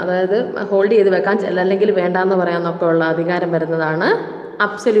നിരസിക്കാം, അതായത് ഹോൾഡ് ചെയ്ത് വെക്കാൻ, അല്ലെങ്കിൽ വേണ്ടാന്ന് പറയാനൊക്കെ ഉള്ള അധികാരം വരുന്നതാണ്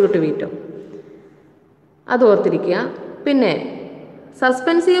അബ്സല്യൂട്ട് വീറ്റോ. അത് ഓർത്തിരിക്കുക. പിന്നെ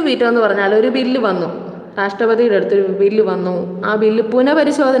സസ്പെൻസീവ് വീറ്റോ എന്ന് പറഞ്ഞാൽ ഒരു ബില്ല് വന്നു, രാഷ്ട്രപതിയുടെ അടുത്തൊരു ബില്ല് വന്നു, ആ ബില്ല്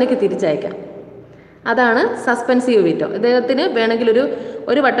പുനഃപരിശോധനയ്ക്ക് തിരിച്ചയക്കാം. അതാണ് സസ്പെൻസീവ് വീറ്റോ. ഇദ്ദേഹത്തിന് വേണമെങ്കിൽ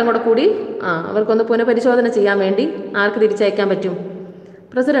ഒരു വട്ടം കൂടി അവർക്കൊന്ന് പുനഃപരിശോധന ചെയ്യാൻ വേണ്ടി ആർക്ക് തിരിച്ചയക്കാൻ പറ്റും?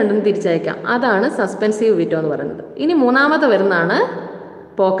 പ്രസിഡന്റിന് തിരിച്ചയക്കാം. അതാണ് സസ്പെൻസീവ് വീറ്റോ എന്ന് പറയുന്നത്. ഇനി 3ാമത്തെ വരുന്നതാണ്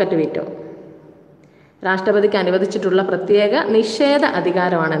പോക്കറ്റ് വീറ്റോ. രാഷ്ട്രപതിക്ക് അനുവദിച്ചിട്ടുള്ള പ്രത്യേക നിഷേധ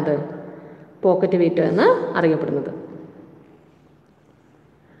അധികാരമാണെന്ത്? പോക്കറ്റ് വീറ്റോ എന്ന് അറിയപ്പെടുന്നത്.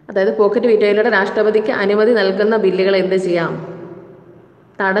 അതായത് പോക്കറ്റ് വീറ്റോയിലൂടെ രാഷ്ട്രപതിക്ക് അനുമതി നൽകുന്ന ബില്ലുകൾ എന്ത് ചെയ്യാം?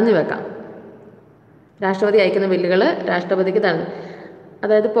 തടഞ്ഞു വെക്കാം. രാഷ്ട്രപതി അയക്കുന്ന ബില്ലുകൾ രാഷ്ട്രപതിക്ക്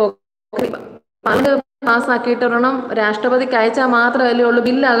അതായത് പാസ്സാക്കിയിട്ട് ഒരെണ്ണം രാഷ്ട്രപതിക്ക് അയച്ചാൽ മാത്രമല്ലേ ഉള്ളൂ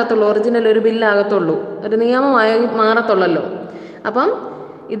ബില്ലാകത്തുള്ളൂ, ഒറിജിനൽ ഒരു ബില്ലാകത്തുള്ളൂ, ഒരു നിയമമായി മാറത്തുള്ളല്ലോ. അപ്പം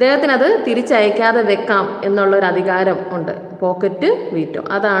ഇദ്ദേഹത്തിന് അത് തിരിച്ചയക്കാതെ വെക്കാം എന്നുള്ളൊരു അധികാരം ഉണ്ട്, പോക്കറ്റ് വീറ്റോ.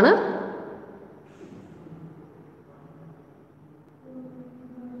 അതാണ്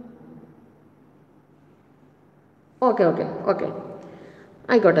ഓക്കെ ഓക്കെ ഓക്കെ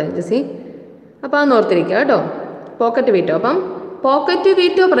ആയിക്കോട്ടെ ജെസ്സി. അപ്പോൾ അത് ഓർത്തിരിക്കുക കേട്ടോ, പോക്കറ്റ് വീറ്റോ. അപ്പം പോക്കറ്റ്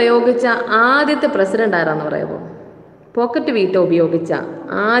വീറ്റോ പ്രയോഗിച്ച ആദ്യത്തെ പ്രസിഡന്റ് ആരാന്ന് പറയുമോ? പോക്കറ്റ് വീറ്റോ ഉപയോഗിച്ച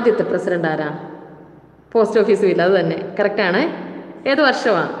ആദ്യത്തെ പ്രസിഡന്റ് ആരാ? Post office bill. അത് തന്നെ, കറക്റ്റാണ്. ഏത്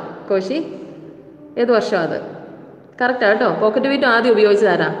വർഷമാണ് കോശി? ഏത് വർഷമാണ് അത്? കറക്റ്റാ കേട്ടോ. പോക്കറ്റ് വീറ്റോ ആദ്യം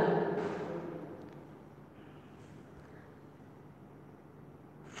ഉപയോഗിച്ചത് ആരാ?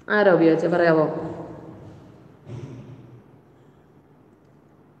 ആരാ ഉപയോഗിച്ചത് പറയാവോ?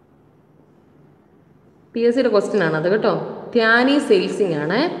 PSCയുടെ ക്വസ്റ്റ്യൻ ആണ് അത് കേട്ടോ. ധ്യാനി സെയിൽ സിംഗ്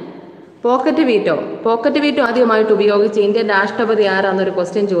ആണ് പോക്കറ്റ് വീറ്റോ ആദ്യമായിട്ട് ഉപയോഗിച്ച് ഇന്ത്യൻ രാഷ്ട്രപതി ആരാന്നൊരു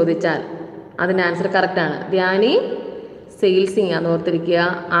ക്വസ്റ്റ്യൻ ചോദിച്ചാൽ അതിൻ്റെ ആൻസർ കറക്റ്റാണ്, ധ്യാനി സെയിൽ സിംഗ് ആണെന്ന് ഓർത്തിരിക്കുക.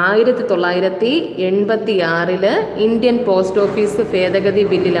 1986 ഇന്ത്യൻ പോസ്റ്റ് ഓഫീസ് ഭേദഗതി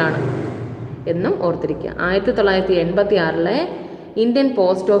ബില്ലിലാണ് എന്നും ഓർത്തിരിക്കുക. 1986 ഇന്ത്യൻ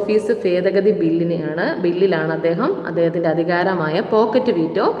പോസ്റ്റ് ഓഫീസ് ഭേദഗതി ബില്ലിലാണ് അദ്ദേഹത്തിൻ്റെ അധികാരമായ പോക്കറ്റ്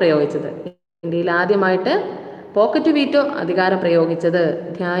വീറ്റോ പ്രയോഗിച്ചത്. ഇന്ത്യയിൽ ആദ്യമായിട്ട് പോക്കറ്റ് വീറ്റോ അധികാരം പ്രയോഗിച്ചത്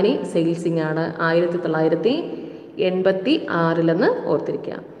ധ്യാനി സെയിൽ സിംഗ് ആണ് 1986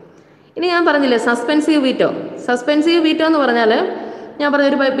 ഓർത്തിരിക്കുക. ഇനി ഞാൻ പറഞ്ഞില്ലേ സസ്പെൻസീവ് വീറ്റോ എന്ന് പറഞ്ഞാൽ ഞാൻ പറഞ്ഞ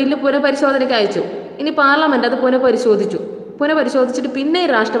ഒരു ബില്ല് പുനഃപരിശോധനയ്ക്ക് അയച്ചു. ഇനി പാർലമെൻറ്റ് അത് പുനഃപരിശോധിച്ചിട്ട് പിന്നെ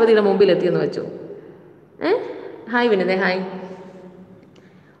രാഷ്ട്രപതിയുടെ മുമ്പിൽ എത്തിയെന്ന് വെച്ചു. Hi വിനിതേ, hi.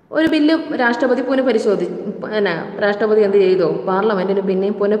 ഒരു ബില്ല് രാഷ്ട്രപതി രാഷ്ട്രപതി എന്ത് ചെയ്തു? പാർലമെൻറ്റിന്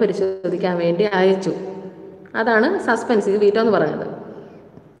പിന്നെയും പുനഃപരിശോധിക്കാൻ വേണ്ടി അയച്ചു. അതാണ് സസ്പെൻസീവ് വീറ്റോ എന്ന് പറഞ്ഞത്.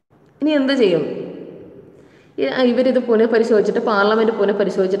 ഇനി എന്ത് ചെയ്യും? ഇവരിത് പാർലമെൻറ്റ്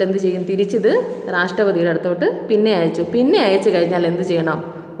പുനഃപരിശോധിച്ചിട്ട് എന്ത് ചെയ്യും? തിരിച്ചിത് രാഷ്ട്രപതിയുടെ അടുത്തോട്ട് പിന്നെ അയച്ചു കഴിഞ്ഞാൽ എന്ത് ചെയ്യണം?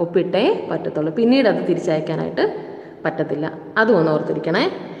 ഒപ്പിട്ടേ പറ്റത്തുള്ളൂ. പിന്നീട് അത് തിരിച്ചയക്കാനായിട്ട് പറ്റത്തില്ല. അതും ഒന്ന് ഓർത്തിരിക്കണേ.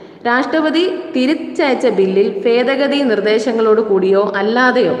 രാഷ്ട്രപതി തിരിച്ചയച്ച ബില്ലിൽ ഭേദഗതി നിർദ്ദേശങ്ങളോട് കൂടിയോ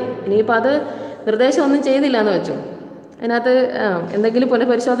അല്ലാതെയോ, ഇനിയിപ്പോൾ അത് നിർദ്ദേശമൊന്നും ചെയ്തില്ല എന്ന് വെച്ചു, അതിനകത്ത് എന്തെങ്കിലും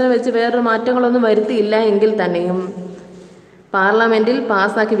പുനഃപരിശോധന വെച്ച് വേറൊരു മാറ്റങ്ങളൊന്നും വരുത്തിയില്ല എങ്കിൽ തന്നെയും പാർലമെൻറ്റിൽ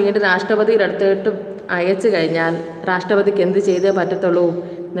പാസ്സാക്കി വീണ്ടും രാഷ്ട്രപതിയുടെ അടുത്തോട്ട് അയച്ചു കഴിഞ്ഞാൽ രാഷ്ട്രപതിക്ക് എന്ത് ചെയ്തേ പറ്റത്തുള്ളൂ?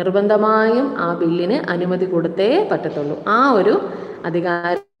 നിർബന്ധമായും ആ ബില്ലിന് അനുമതി കൊടുത്തേ പറ്റത്തുള്ളൂ. ആ ഒരു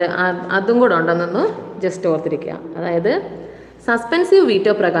അധികാരം അതും കൂടെ ഉണ്ടെന്നൊന്ന് ജസ്റ്റ് ഓർത്തിരിക്കുക. അതായത് സസ്പെൻസീവ്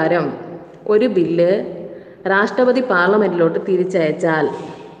വീറ്റോ പ്രകാരം ഒരു ബില്ല് രാഷ്ട്രപതി പാർലമെൻറ്റിലോട്ട് തിരിച്ചയച്ചാൽ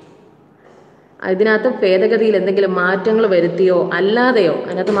ഇതിനകത്ത് ഭേദഗതിയിൽ എന്തെങ്കിലും മാറ്റങ്ങൾ വരുത്തിയോ അല്ലാതെയോ,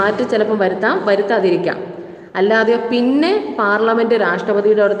 അതിനകത്ത് മാറ്റം ചിലപ്പം വരുത്താതിരിക്കാം, അല്ലാതെയോ പിന്നെ പാർലമെൻറ്റ്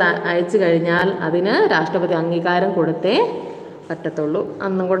രാഷ്ട്രപതിയുടെ അടുത്ത് അയച്ചു കഴിഞ്ഞാൽ അതിന് രാഷ്ട്രപതി അംഗീകാരം കൊടുത്തേ പറ്റത്തുള്ളൂ.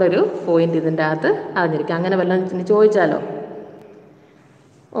 അന്നും കൂടെ ഒരു പോയിന്റ് ഇതിൻ്റെ അകത്ത് അറിഞ്ഞിരിക്കുക. അങ്ങനെ വല്ലതും ചോദിച്ചാലോ?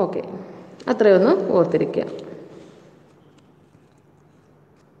 ഓക്കെ, അത്രയൊന്നും ഓർത്തിരിക്കുക.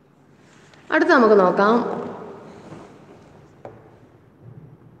 അടുത്ത നമുക്ക് നോക്കാം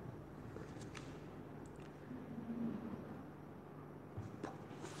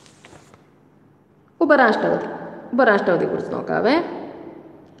ഉപരാഷ്ട്രപതിയെക്കുറിച്ച് നോക്കാവേ.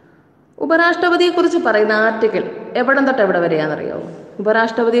 ഉപരാഷ്ട്രപതിയെക്കുറിച്ച് പറയുന്ന ആർട്ടിക്കിൾ എവിടം തൊട്ട് എവിടെ വരെയാണെന്നറിയാമോ?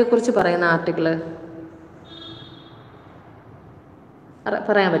 ഉപരാഷ്ട്രപതിയെക്കുറിച്ച് പറയുന്ന ആർട്ടിക്കിൾ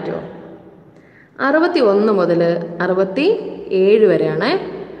പറയാൻ പറ്റുമോ? 61 മുതൽ 67 വരെയാണ്.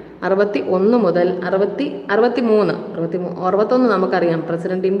 61 മുതൽ 61 നമുക്കറിയാം,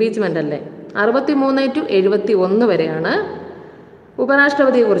 പ്രസിഡന്റ് ഇംപീച്ച്മെൻ്റ് അല്ലേ. 63 to 71 വരെയാണ്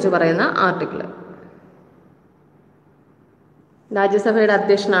ഉപരാഷ്ട്രപതിയെക്കുറിച്ച് പറയുന്ന ആർട്ടിക്കിൾ. രാജ്യസഭയുടെ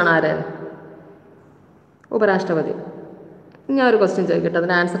അധ്യക്ഷനാണ് ആര്? ഉപരാഷ്ട്രപതി. ഞാൻ ഒരു ക്വസ്റ്റ്യൻ ചോദിക്കട്ടെ,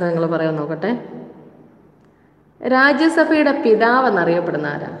 അതിൻ്റെ ആൻസർ നിങ്ങൾ പറയാൻ നോക്കട്ടെ. രാജ്യസഭയുടെ പിതാവ് എന്നറിയപ്പെടുന്ന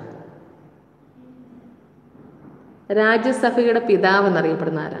ആരാ? രാജ്യസഭയുടെ പിതാവ്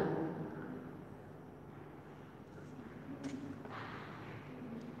എന്നറിയപ്പെടുന്ന ആരാ?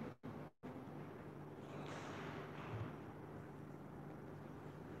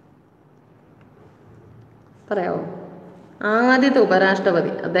 പറയാമോ? ആദ്യത്തെ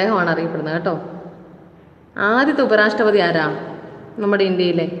ഉപരാഷ്ട്രപതി അദ്ദേഹമാണ് അറിയപ്പെടുന്നത് കേട്ടോ. ആദ്യത്തെ ഉപരാഷ്ട്രപതി ആരാ നമ്മുടെ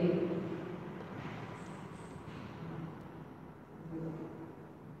ഇന്ത്യയിലെ?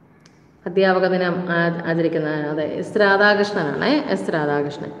 അധ്യാപക ദിനം ആചരിക്കുന്ന, അതെ, എസ് രാധാകൃഷ്ണനാണ്. എസ്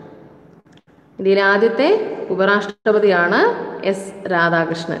രാധാകൃഷ്ണൻ. ഇന്ത്യയിലെ ആദ്യത്തെ ഉപരാഷ്ട്രപതിയാണ് S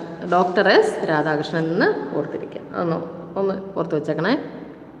Radhakrishnan, doctor S Radhakrishnan എന്ന് ഓർത്തിരിക്കുക. ഒന്ന് ഓർത്ത് വെച്ചേക്കണേ.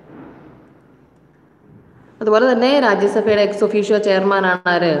 അതുപോലെ തന്നെ രാജ്യസഭയുടെ എക്സ് ഒഫീഷ്യോ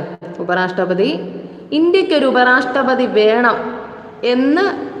ചെയർമാനാണ് ആര്? ഉപരാഷ്ട്രപതി. ഇന്ത്യക്കൊരു ഉപരാഷ്ട്രപതി വേണം എന്ന്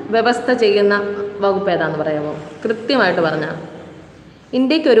വ്യവസ്ഥ ചെയ്യുന്ന വകുപ്പ് ഏതാന്ന് പറയാമോ? കൃത്യമായിട്ട് പറഞ്ഞാൽ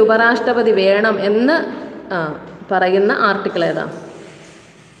ഇന്ത്യക്കൊരു ഉപരാഷ്ട്രപതി വേണം എന്ന് പറയുന്ന ആർട്ടിക്കിൾ ഏതാ?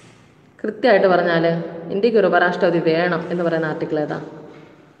 കൃത്യമായിട്ട് പറഞ്ഞാൽ ഇന്ത്യക്കൊരു ഉപരാഷ്ട്രപതി വേണം എന്ന് പറയുന്ന ആർട്ടിക്കിൾ ഏതാ?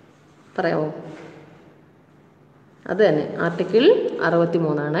 പറയാമോ? അത് തന്നെ ആർട്ടിക്കിൾ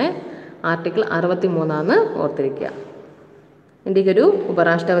 63. ആർട്ടിക്കിൾ 63 ഓർത്തിരിക്കുക. ഇന്ത്യക്കൊരു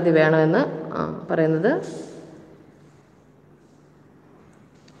ഉപരാഷ്ട്രപതി വേണമെന്ന് പറയുന്നത്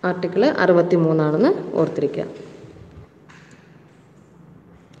ആർട്ടിക്കിൾ 63 ഓർത്തിരിക്കുക.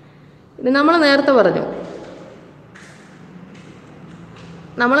 ഇത് നമ്മൾ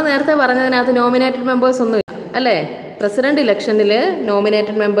നേരത്തെ പറഞ്ഞതിനകത്ത് നോമിനേറ്റഡ് മെമ്പേഴ്സ് ഒന്നുമില്ല അല്ലേ? പ്രസിഡന്റ് ഇലക്ഷനിൽ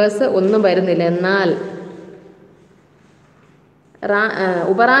നോമിനേറ്റഡ് മെമ്പേഴ്സ് ഒന്നും വരുന്നില്ല. എന്നാൽ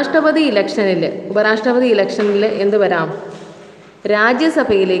ഉപരാഷ്ട്രപതി ഇലക്ഷനിൽ എന്ത് വരാം?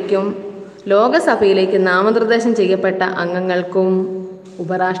 രാജ്യസഭയിലേക്കും ലോകസഭയിലേക്കും നാമനിർദ്ദേശം ചെയ്യപ്പെട്ട അംഗങ്ങൾക്കും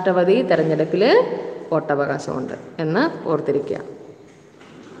ഉപരാഷ്ട്രപതി തെരഞ്ഞെടുപ്പിൽ വോട്ടവകാശമുണ്ട് എന്ന് ഓർത്തിരിക്കുക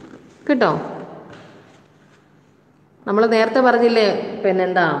കേട്ടോ. നമ്മൾ നേരത്തെ പറഞ്ഞില്ലേ,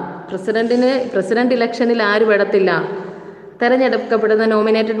 പിന്നെന്താ, പ്രസിഡന്റ് ഇലക്ഷനിൽ ആര് പെടത്തില്ല? തിരഞ്ഞെടുക്കപ്പെടുന്ന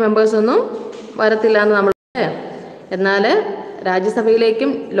നോമിനേറ്റഡ് മെമ്പേഴ്സ് ഒന്നും വരത്തില്ല എന്ന് നമ്മൾ. എന്നാൽ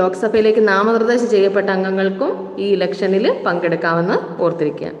രാജ്യസഭയിലേക്കും ലോക്സഭയിലേക്കും നാമനിർദ്ദേശം ചെയ്യപ്പെട്ട അംഗങ്ങൾക്കും ഈ ഇലക്ഷനിൽ പങ്കെടുക്കാമെന്ന്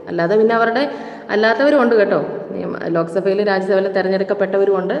ഓർത്തിരിക്കുക. അല്ലാതെ പിന്നെ അല്ലാത്തവരും ഉണ്ട് കേട്ടോ. ലോക്സഭയിലും രാജ്യസഭയിലും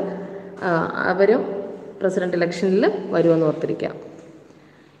തിരഞ്ഞെടുക്കപ്പെട്ടവരും ഉണ്ട്. അവരും പ്രസിഡന്റ് ഇലക്ഷനിൽ വരുമെന്ന് ഓർത്തിരിക്കുക.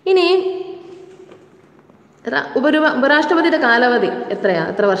 ഇനി ഉപരാഷ്ട്രപതിയുടെ കാലാവധി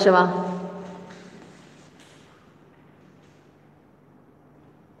എത്ര വർഷമാ?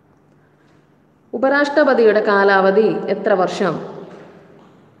 ഉപരാഷ്ട്രപതിയുടെ കാലാവധി എത്ര വർഷം?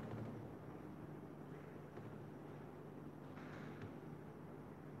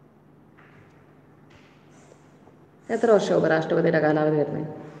 എത്ര വർഷം ഉപരാഷ്ട്രപതിയുടെ കാലാവധി വരുന്നത്?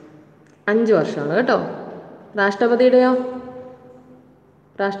 5 വർഷമാണ് കേട്ടോ.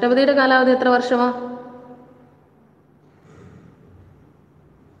 രാഷ്ട്രപതിയുടെ കാലാവധി എത്ര വർഷമാ?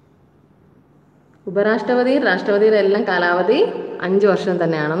 രാഷ്ട്രപതിയുടെ എല്ലാം കാലാവധി 5 വർഷം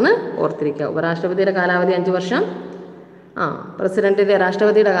തന്നെയാണെന്ന് ഓർത്തിരിക്കുക. ഉപരാഷ്ട്രപതിയുടെ കാലാവധി 5 വർഷം,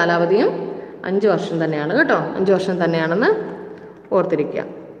 രാഷ്ട്രപതിയുടെ കാലാവധിയും 5 വർഷം തന്നെയാണ് കേട്ടോ. 5 വർഷം തന്നെയാണെന്ന് ഓർത്തിരിക്കുക.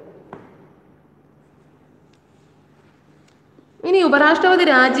 ഇനി ഉപരാഷ്ട്രപതി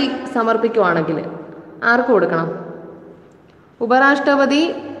രാജി സമർപ്പിക്കുവാണെങ്കിൽ ആർക്ക് കൊടുക്കണം? ഉപരാഷ്ട്രപതി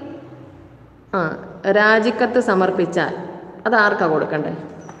രാജിക്കത്ത് സമർപ്പിച്ചാൽ അത് ആർക്കാ കൊടുക്കണ്ടേ?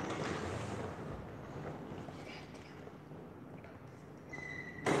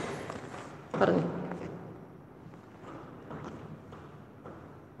 പറഞ്ഞു.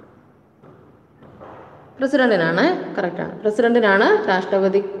 പ്രസിഡന്റിനാണ്. കറക്റ്റാണ്. പ്രസിഡന്റിനാണ്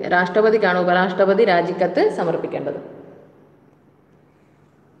രാഷ്ട്രപതിക്കാണ് ഉപരാഷ്ട്രപതി രാജിക്കത്ത് സമർപ്പിക്കേണ്ടത്.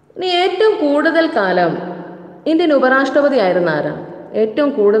 ഇനി ഏറ്റവും കൂടുതൽ കാലം ഇന്ത്യൻ ഉപരാഷ്ട്രപതി ആയിരുന്ന ആരാണ്?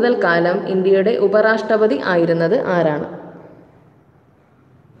 ഏറ്റവും കൂടുതൽ കാലം ഇന്ത്യയുടെ ഉപരാഷ്ട്രപതി ആയിരുന്നത് ആരാണ്?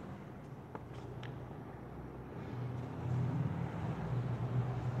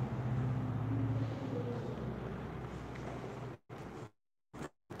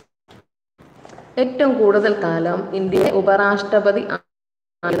 ഏറ്റവും കൂടുതൽ കാലം ഇന്ത്യയുടെ ഉപരാഷ്ട്രപതി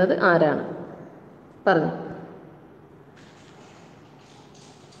ആയിരുന്നത് ആരാണ്? പറഞ്ഞു.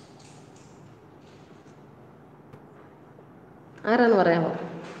 ആരാന്ന് പറയാമോ?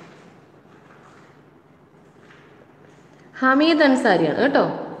 ഹമീദ് അൻസാരിയാണ് കേട്ടോ.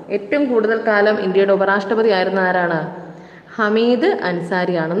 ഏറ്റവും കൂടുതൽ കാലം ഇന്ത്യയുടെ ഉപരാഷ്ട്രപതി ആയിരുന്ന ആരാണ്? ഹമീദ്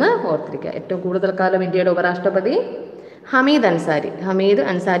അൻസാരിയാണെന്ന് ഓർത്തിരിക്കുക. ഏറ്റവും കൂടുതൽ കാലം ഇന്ത്യയുടെ ഉപരാഷ്ട്രപതി ഹമീദ്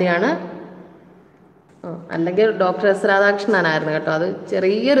അൻസാരിയാണ്. അല്ലെങ്കിൽ ഡോക്ടർ എസ് രാധാകൃഷ്ണനായിരുന്നു കേട്ടോ. അത്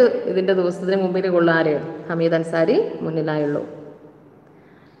ചെറിയൊരു ദിവസത്തിന് മുമ്പിൽ കൊള്ളാരെ ഹമീദ് അൻസാരി മുന്നിലായുള്ളൂ.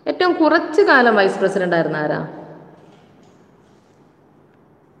 ഏറ്റവും കുറച്ചു കാലം വൈസ് പ്രസിഡന്റ് ആയിരുന്ന ആരാ?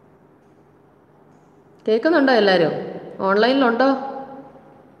 കേൾക്കുന്നുണ്ടോ എല്ലാവരും? ഓൺലൈനിലുണ്ടോ?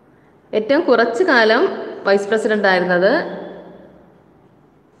 ഏറ്റവും കുറച്ചു കാലം വൈസ് പ്രസിഡന്റ് ആയിരുന്നത്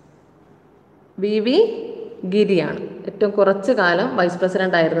VV ഗിരിയാണ്. ഏറ്റവും കുറച്ചു കാലം വൈസ്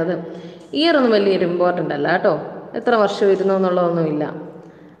പ്രസിഡന്റ് ആയിരുന്നത്. ഇയർ ഒന്നും വലിയൊരു ഇമ്പോർട്ടൻ്റ് അല്ല കേട്ടോ. എത്ര വർഷം ഇരുന്നു എന്നുള്ളതൊന്നുമില്ല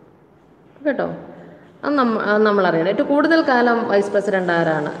കേട്ടോ. അത് നമ്മൾ അറിയണം. ഏറ്റവും കൂടുതൽ കാലം വൈസ് പ്രസിഡന്റ്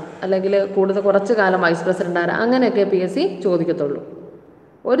ആരാണ്, അല്ലെങ്കിൽ കുറച്ചു കാലം വൈസ് പ്രസിഡന്റ് ആരാ, അങ്ങനെയൊക്കെ PSC ചോദിക്കത്തുള്ളൂ.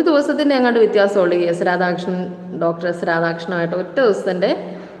 ഒരു ദിവസത്തിൻ്റെ അങ്ങോട്ട് വ്യത്യാസമുള്ളൂ. ഡോക്ടർ എസ് രാധാകൃഷ്ണനായിട്ട് ഒറ്റ ദിവസത്തിൻ്റെ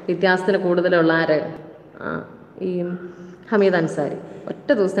വ്യത്യാസത്തിന് കൂടുതലുള്ള ആര്? ഈ ഹമീദ് അൻസാരി. ഒറ്റ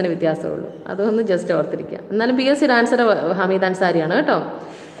ദിവസത്തിന് വ്യത്യാസമേ ഉള്ളൂ. അതൊന്ന് ജസ്റ്റ് ഓർത്തിരിക്കുക. എന്നാലും PSCയുടെ ആൻസർ ഹമീദ് അൻസാരിയാണ് കേട്ടോ.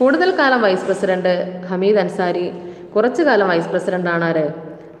 കൂടുതൽ കാലം വൈസ് പ്രസിഡന്റ് ഹമീദ് അൻസാരി, കുറച്ചു കാലം വൈസ് പ്രസിഡന്റാണ് ആര്?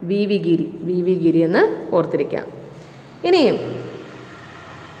 VV ഗിരി എന്ന് ഓർത്തിരിക്കുക. ഇനിയും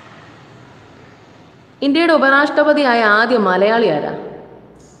ഇന്ത്യയുടെ ഉപരാഷ്ട്രപതിയായ ആദ്യ മലയാളി ആരാ?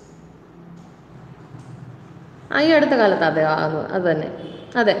 ഈ അടുത്ത കാലത്ത് അത് തന്നെ.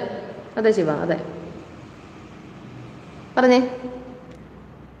 അതെ ശിവ, അതെ പറഞ്ഞേ.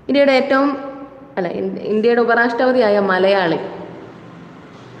 ഇന്ത്യയുടെ ഉപരാഷ്ട്രപതിയായ മലയാളി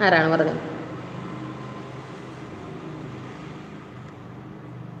ആരാണ്? പറഞ്ഞേ.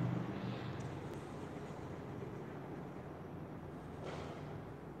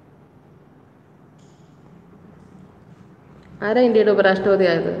 ആരാ ഇന്ത്യയുടെ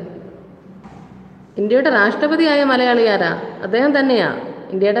ഉപരാഷ്ട്രപതിയായത്? ഇന്ത്യയുടെ രാഷ്ട്രപതിയായ മലയാളി ആരാ? അദ്ദേഹം തന്നെയാ.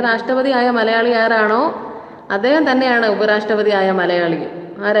 ഇന്ത്യയുടെ രാഷ്ട്രപതിയായ മലയാളി ആരാണോ അദ്ദേഹം തന്നെയാണ് ഉപരാഷ്ട്രപതിയായ മലയാളി.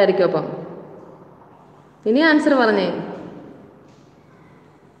 ആരായിരിക്കും അപ്പം? ഇനി ആൻസർ പറഞ്ഞേ.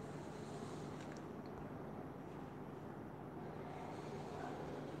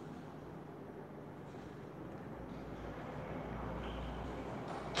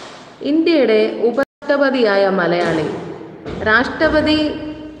 ഇന്ത്യയുടെ ഉപരാഷ്ട്രപതിയായ മലയാളി, രാഷ്ട്രപതി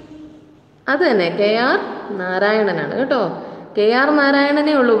അത് തന്നെ KR നാരായണനാണ് കേട്ടോ. KR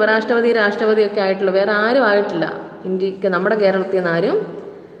നാരായണനേ ഉള്ളൂ ഉപരാഷ്ട്രപതി രാഷ്ട്രപതിയൊക്കെ ആയിട്ടുള്ളൂ. വേറെ ആരും ആയിട്ടില്ല. ഇന്ത്യക്ക് നമ്മുടെ കേരളത്തിൽ നിന്ന് ആരും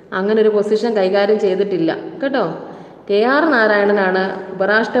അങ്ങനെ ഒരു പൊസിഷൻ കൈകാര്യം ചെയ്തിട്ടില്ല കേട്ടോ. KR നാരായണനാണ്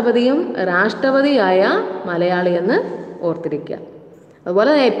ഉപരാഷ്ട്രപതിയും രാഷ്ട്രപതിയായ മലയാളി എന്ന് ഓർത്തിരിക്കുക.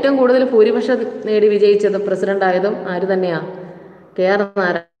 അതുപോലെ ഏറ്റവും കൂടുതൽ ഭൂരിപക്ഷം നേടി വിജയിച്ചത് പ്രസിഡൻ്റായതും ആര് തന്നെയാണ്? KR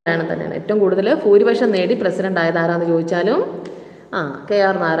നാരായണൻ തന്നെയാണ്. ഏറ്റവും കൂടുതൽ ഭൂരിപക്ഷം നേടി പ്രസിഡന്റ് ആയത് ആരാന്ന് ചോദിച്ചാലും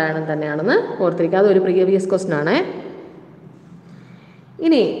KR നാരായണൻ തന്നെയാണെന്ന് ഓർത്തിരിക്കുക. അതൊരു പ്രീവിയസ് ക്വസ്റ്റ്യൻ ആണേ.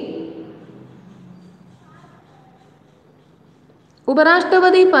 ഇനി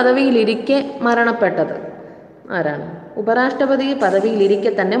ഉപരാഷ്ട്രപതി പദവിയിലിരിക്കെ മരണപ്പെട്ടത് ആരാണ്? ഉപരാഷ്ട്രപതി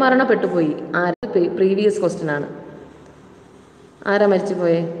പദവിയിലിരിക്കെ തന്നെ മരണപ്പെട്ടു പോയി. പ്രീവിയസ് ക്വസ്റ്റ്യൻ ആണ്. ആരാ മരിച്ചു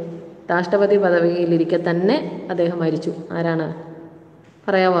പോയേ? രാഷ്ട്രപതി പദവിയിലിരിക്കെ തന്നെ അദ്ദേഹം മരിച്ചു. ആരാണ്?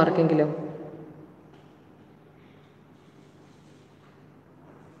 പറയാമോ ആർക്കെങ്കിലും?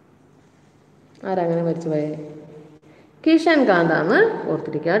 ആരങ്ങനെ മരിച്ചു പോയേ? കിഷൻ കാന്താന്ന്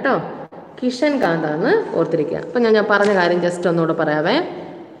ഓർത്തിരിക്കുക കേട്ടോ. കിഷൻ കാന്താന്ന് ഓർത്തിരിക്കുക. അപ്പം ഞാൻ പറഞ്ഞ കാര്യം ജസ്റ്റ് ഒന്നുകൂടെ പറയാവേ.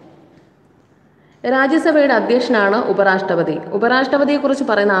 രാജ്യസഭയുടെ അധ്യക്ഷനാണ് ഉപരാഷ്ട്രപതി. ഉപരാഷ്ട്രപതിയെക്കുറിച്ച്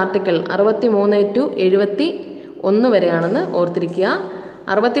പറയുന്ന ആർട്ടിക്കിൾ 63 to 71 വരെയാണെന്ന് ഓർത്തിരിക്കുക.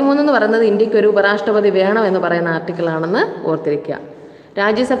 63 എന്ന് പറയുന്നത് ഇന്ത്യക്ക് ഒരു ഉപരാഷ്ട്രപതി വേണമെന്ന് പറയുന്ന ആർട്ടിക്കിളാണെന്ന് ഓർത്തിരിക്കുക.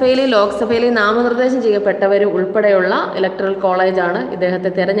 രാജ്യസഭയിലെയും ലോക്സഭയിലെയും നാമനിർദ്ദേശം ചെയ്യപ്പെട്ടവർ ഉൾപ്പെടെയുള്ള ഇലക്ടറൽ കോളേജാണ് ഇദ്ദേഹത്തെ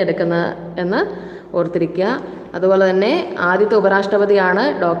തിരഞ്ഞെടുക്കുന്നത് എന്ന് ഓർത്തിരിക്കുക. അതുപോലെ തന്നെ ആദ്യത്തെ ഉപരാഷ്ട്രപതിയാണ്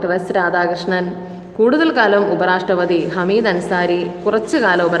ഡോക്ടർ S രാധാകൃഷ്ണൻ. കൂടുതൽ കാലം ഉപരാഷ്ട്രപതി ഹമീദ് അൻസാരി. കുറച്ചു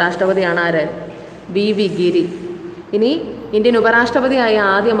കാലം ഉപരാഷ്ട്രപതിയാണ് ആര്? VV ഗിരി. ഇനി ഇന്ത്യൻ ഉപരാഷ്ട്രപതിയായ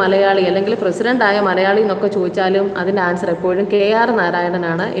ആദ്യ മലയാളി അല്ലെങ്കിൽ പ്രസിഡന്റായ മലയാളി എന്നൊക്കെ ചോദിച്ചാലും അതിൻ്റെ ആൻസർ എപ്പോഴും KR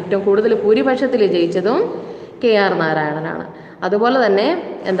നാരായണനാണ്. ഏറ്റവും കൂടുതൽ ഭൂരിപക്ഷത്തിൽ ജയിച്ചതും KR നാരായണനാണ്. അതുപോലെ തന്നെ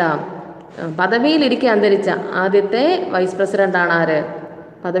പദവിയിലിരിക്കെ അന്തരിച്ച ആദ്യത്തെ വൈസ് പ്രസിഡന്റാണ് ആര്?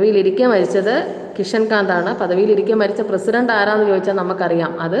 പദവിയിലിരിക്കെ മരിച്ചത് കിഷൻ കാന്താണ്. പദവിയിലിരിക്കെ മരിച്ച പ്രസിഡന്റ് ആരാന്ന് ചോദിച്ചാൽ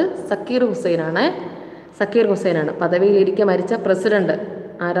നമുക്കറിയാം, അത് സക്കീർ ഹുസൈനാണ്. പദവിയിലിരിക്കെ മരിച്ച പ്രസിഡന്റ്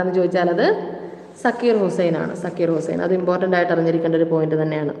ആരാന്ന് ചോദിച്ചാൽ അത് സക്കീർ ഹുസൈൻ. അത് ഇമ്പോർട്ടൻ്റ് ആയിട്ട് അറിഞ്ഞിരിക്കേണ്ട ഒരു പോയിന്റ്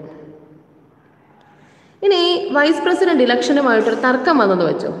തന്നെയാണ്. ഇനി വൈസ് പ്രസിഡന്റ് ഇലക്ഷനുമായിട്ടൊരു തർക്കം വന്നെന്ന്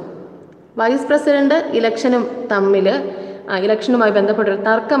വെച്ചോ. വൈസ് പ്രസിഡന്റ് ഇലക്ഷനുമായി ബന്ധപ്പെട്ടൊരു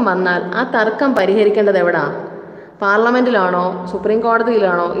തർക്കം വന്നാൽ ആ തർക്കം പരിഹരിക്കേണ്ടത് എവിടാ? പാർലമെന്റിലാണോ, സുപ്രീം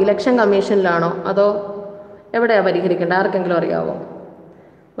കോടതിയിലാണോ, ഇലക്ഷൻ കമ്മീഷനിലാണോ, അതോ എവിടെയാണ് പരിഹരിക്കേണ്ടത്? ആർക്കെങ്കിലും അറിയാവോ?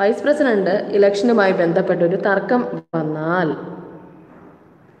 വൈസ് പ്രസിഡന്റ് ഇലക്ഷനുമായി ബന്ധപ്പെട്ടൊരു തർക്കം വന്നാൽ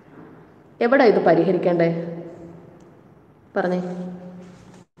എവിടെ ഇത് പരിഹരിക്കേണ്ടേ? പറഞ്ഞേ.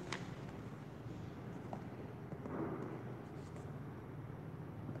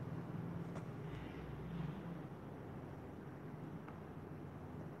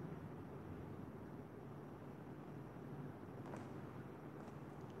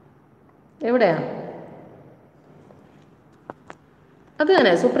 എവിടെയാ? അത്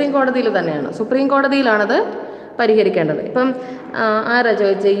തന്നെ സുപ്രീം കോടതിയിൽ തന്നെയാണ്. സുപ്രീം കോടതിയിലാണത് പരിഹരിക്കേണ്ടത്. ഇപ്പം ആരാ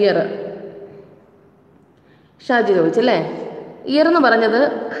ചോദിച്ച ഇയർ? ഷാജി ചോദിച്ചല്ലേ. ഇയർ എന്ന് പറഞ്ഞത്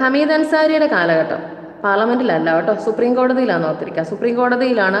ഹമീദ് അൻസാരിയുടെ കാലഘട്ടം. പാർലമെന്റിലല്ല കേട്ടോ, സുപ്രീം കോടതിയിലാണെന്ന് ഓർത്തിരിക്കുക. സുപ്രീം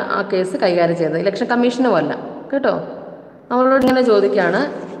കോടതിയിലാണ് ആ കേസ് കൈകാര്യം ചെയ്തത്, ഇലക്ഷൻ കമ്മീഷനും അല്ല കേട്ടോ. അവളോട് ഇങ്ങനെ ചോദിക്കുകയാണ്,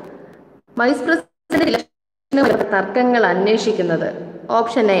 വൈസ് പ്രസിഡന്റ് ഇലക്ഷന് തർക്കങ്ങൾ അന്വേഷിക്കുന്നത്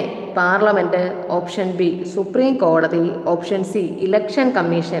option A parliament, option B supreme കോടതി, option C election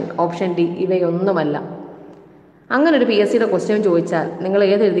commission, option D ഇവയൊന്നുമല്ല. അങ്ങനെ ഒരു PSC ക്വസ്റ്റ്യൻ ചോദിച്ചാൽ നിങ്ങൾ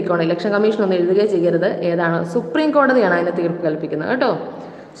ഏത് എഴുതിക്കോണം? ഇലക്ഷൻ കമ്മീഷൻ ഒന്നും എഴുതുകയോ ചെയ്യരുത്. ഏതാണ്? സുപ്രീം കോടതിയാണ് അതിന് തീർപ്പ് കൽപ്പിക്കുന്നത് കേട്ടോ.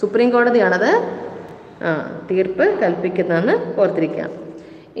 സുപ്രീം കോടതിയാണത് തീർപ്പ് കൽപ്പിക്കുന്നതെന്ന് ഓർത്തിരിക്കുക.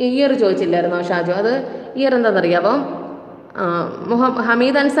 ഇയർ ചോദിച്ചില്ലായിരുന്നോ ഷാജു? അത് ഇയർ എന്താണെന്നറിയാമോ?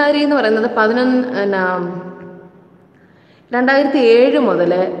 ഹമീദ് അൻസാരി എന്ന് പറയുന്നത് 2007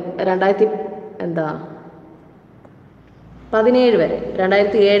 മുതൽ 2017 വരെ,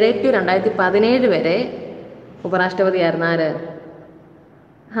 2007 to 2017 വരെ ഉപരാഷ്ട്രപതിയായിരുന്നു ആര്?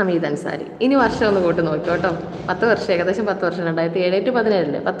 ഹമീദ് അൻസാരി. ഇനി വർഷം ഒന്ന് കൂട്ടി നോക്കിക്കോ കേട്ടോ. 10 വർഷം, ഏകദേശം 10 വർഷം. 2007 to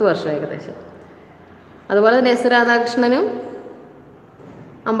 2017 10 വർഷം ഏകദേശം. അതുപോലെ തന്നെ S രാധാകൃഷ്ണനും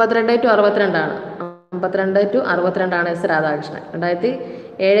 52 to 62 52 to 62 S Radhakrishnan.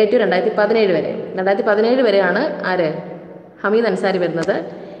 2007 to 2017 വരെ. 2017 വരെയാണ് ആര്? ഹമീദ് അൻസാരി വരുന്നത്.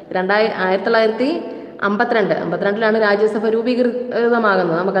 1952 രാജ്യസഭ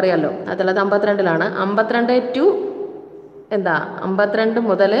രൂപീകൃതമാകുന്നത് നമുക്കറിയാമല്ലോ. 1952 52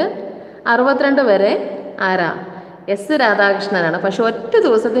 മുതൽ 62 വരെ ആരാ? എസ് രാധാകൃഷ്ണനാണ്. പക്ഷെ ഒറ്റ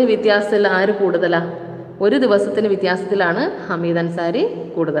ദിവസത്തിന് വ്യത്യാസത്തിൽ ആര് കൂടുതലാ? ഒരു ദിവസത്തിന് വ്യത്യാസത്തിലാണ് ഹമീദ് അൻസാരി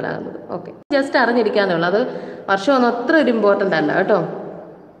കൂടുതലാകുന്നത്. ഓക്കെ, ജസ്റ്റ് അറിഞ്ഞിരിക്കാന്നേ ഉള്ളൂ. അത് വർഷമൊന്നും അത്ര ഒരു ഇമ്പോർട്ടൻ്റ് അല്ല കേട്ടോ.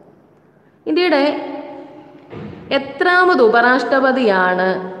 ഇന്ത്യയുടെ എത്രാമത് ഉപരാഷ്ട്രപതിയാണ്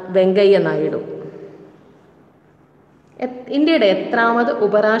വെങ്കയ്യ നായിഡു? ഇന്ത്യയുടെ എത്രാമത്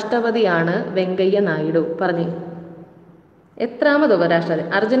ഉപരാഷ്ട്രപതിയാണ് വെങ്കയ്യ നായിഡു? പറഞ്ഞേ, എത്രാമത് ഉപരാഷ്ട്രപതി?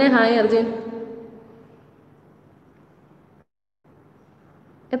 അർജുനെ ഹായ് അർജുൻ.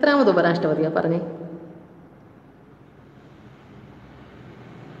 എത്രാമത് ഉപരാഷ്ട്രപതിയാ? പറഞ്ഞേ.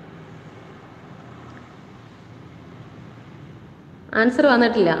 ആൻസർ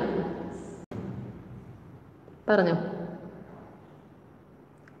വന്നിട്ടില്ല, പറഞ്ഞോ.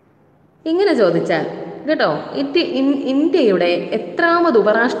 ഇങ്ങനെ ചോദിച്ചാൽ കേട്ടോ, ഇന്ത്യയുടെ എത്രാമത്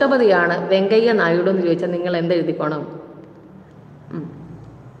ഉപരാഷ്ട്രപതിയാണ് വെങ്കയ്യ നായിഡു എന്ന് ചോദിച്ചാൽ നിങ്ങൾ എന്തെഴുതിക്കോണം?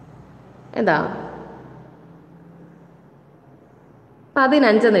 എന്താ?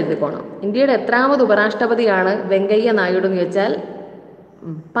 15 എന്ന് എഴുതിക്കോണം. ഇന്ത്യയുടെ എത്രാമത് ഉപരാഷ്ട്രപതിയാണ് വെങ്കയ്യ നായിഡു എന്ന് ചോദിച്ചാൽ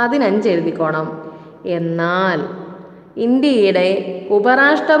 15 എഴുതിക്കോണം. എന്നാൽ ഇന്ത്യയുടെ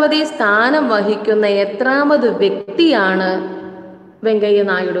ഉപരാഷ്ട്രപതി സ്ഥാനം വഹിക്കുന്ന എത്രാമത് വ്യക്തിയാണ് വെങ്കയ്യ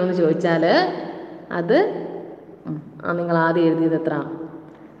നായിഡു എന്ന് ചോദിച്ചാൽ അത് നിങ്ങൾ ആദ്യം എഴുതിയത് എത്ര?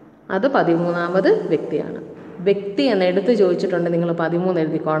 അത് 13ാമത് വ്യക്തിയാണ്. വ്യക്തി എന്ന് എടുത്ത് ചോദിച്ചിട്ടുണ്ട്, നിങ്ങൾ 13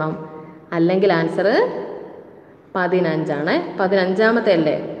 എഴുതിക്കോണം. അല്ലെങ്കിൽ ആൻസർ 15 ആണ്. 15ാമത്തെ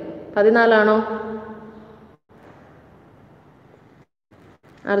അല്ലേ? 14ആണോ?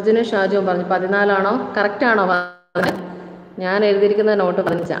 അർജുനും ഷാജുവും പറഞ്ഞു 14ആണോ? കറക്റ്റ് ആണോ? ഞാൻ എഴുതിയിരിക്കുന്ന നോട്ട്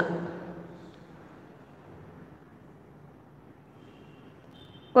പറഞ്ഞ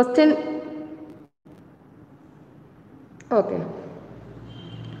ക്വസ്റ്റ്യൻ. ഓക്കെ,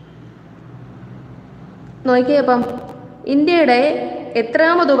 നോക്കിയേ. അപ്പം ഇന്ത്യയുടെ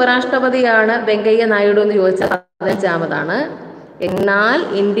എത്രാമത് ഉപരാഷ്ട്രപതിയാണ് വെങ്കയ്യ നായിഡു എന്ന് ചോദിച്ചാൽ 15ാമതാണ്. എന്നാൽ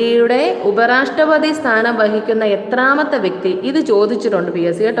ഇന്ത്യയുടെ ഉപരാഷ്ട്രപതി സ്ഥാനം വഹിക്കുന്ന എത്രാമത്തെ വ്യക്തി, ഇത് ചോദിച്ചിട്ടുണ്ട്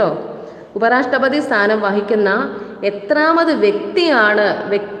PSC കേട്ടോ. ഉപരാഷ്ട്രപതി സ്ഥാനം വഹിക്കുന്ന എത്രാമത് വ്യക്തിയാണ്,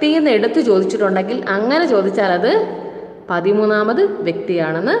 വ്യക്തി എന്ന് എടുത്ത് ചോദിച്ചിട്ടുണ്ടെങ്കിൽ അങ്ങനെ ചോദിച്ചാൽ അത് 13ാമത്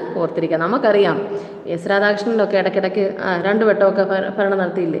വ്യക്തിയാണെന്ന് ഓർത്തിരിക്കുക. നമുക്കറിയാം എസ് രാധാകൃഷ്ണനൊക്കെ ഇടയ്ക്കിടയ്ക്ക് 2 വട്ടമൊക്കെ ഭരണം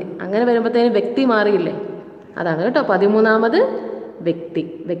നടത്തിയില്ലേ? അങ്ങനെ വരുമ്പോഴത്തേനും വ്യക്തി മാറിയില്ലേ? അതാണ് കേട്ടോ 13ാമത് വ്യക്തി.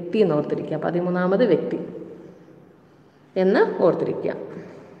 വ്യക്തി എന്ന് ഓർത്തിരിക്കുക, 13ാമത് വ്യക്തി എന്ന് ഓർത്തിരിക്കുക.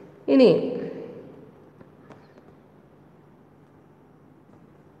 ഇനി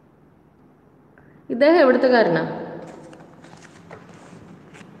ഇദ്ദേഹം എവിടുത്തുകാരനാണ്?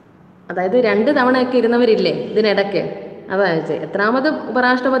 അതായത് 2 തവണയൊക്കെ ഇരുന്നവരില്ലേ ഇതിനിടയ്ക്ക്? അതായത് എത്രാമത്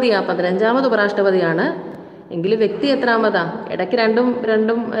ഉപരാഷ്ട്രപതിയാ? 15ാമത് ഉപരാഷ്ട്രപതിയാണ്. എങ്കിലും വ്യക്തി എത്രാമതാ? ഇടയ്ക്ക്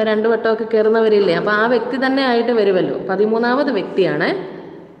രണ്ട് വട്ടമൊക്കെ കയറുന്നവരില്ലേ? അപ്പോൾ ആ വ്യക്തി തന്നെ ആയിട്ട് വരുമല്ലോ. 13ാമത് വ്യക്തിയാണ്.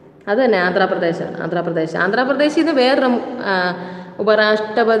 അത് തന്നെ ആന്ധ്രാപ്രദേശിൽ നിന്ന് വേറൊരു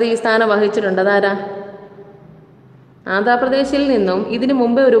ഉപരാഷ്ട്രപതി സ്ഥാനം വഹിച്ചിട്ടുണ്ട്. അതാരാ? ആന്ധ്രാപ്രദേശിൽ നിന്നും ഇതിനു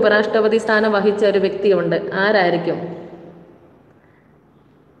മുമ്പേ ഒരു ഉപരാഷ്ട്രപതി സ്ഥാനം വഹിച്ച ഒരു വ്യക്തിയുണ്ട്. ആരായിരിക്കും?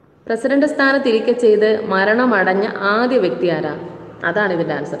 പ്രസിഡന്റ് സ്ഥാനത്ത് ഇരിക്കെ ചെയ്ത് മരണമടഞ്ഞ ആദ്യ വ്യക്തി ആരാ? അതാണ്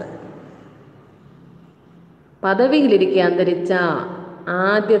ഇതിൻ്റെ ആൻസർ. പദവിയിലിരിക്കെ അന്തരിച്ച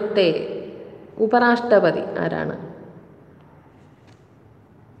ആദ്യത്തെ ഉപരാഷ്ട്രപതി ആരാണ്?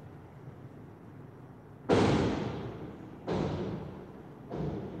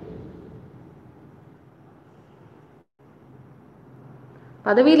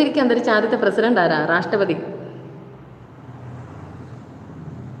 പദവിയിലിരിക്കെ അന്തരിച്ച ആദ്യത്തെ പ്രസിഡന്റ് ആരാ? രാഷ്ട്രപതി.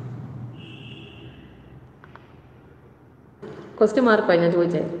 ക്വസ്റ്റ്യൻ മാർക്കായി ഞാൻ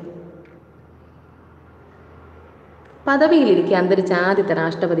ചോദിച്ചത്. പദവിയിലിരിക്കെ അന്തരിച്ച ആദ്യത്തെ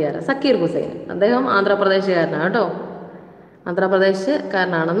രാഷ്ട്രപതി ആരാ? സക്കീർ ഹുസൈൻ. അദ്ദേഹം ആന്ധ്രാപ്രദേശുകാരനാണ് കേട്ടോ.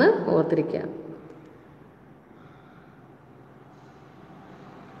 ആന്ധ്രാപ്രദേശുകാരനാണെന്ന് ഓർത്തിരിക്കുക.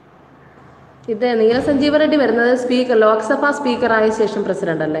 ഇത് നീലസഞ്ജീവ റെഡ്ഡി വരുന്നത് സ്പീക്കർ, ലോക്സഭാ സ്പീക്കറായ ശേഷം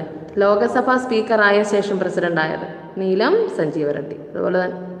പ്രസിഡന്റ് അല്ലേ? ലോകസഭാ സ്പീക്കറായ ശേഷം പ്രസിഡന്റ് ആയത് നീലം സഞ്ജീവ റെഡ്ഡി. അതുപോലെ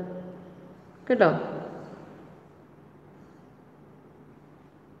തന്നെ കേട്ടോ.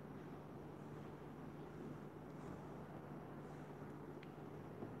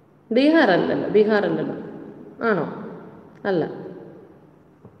 ബീഹാർ അല്ലല്ലോ. ആണോ? അല്ല.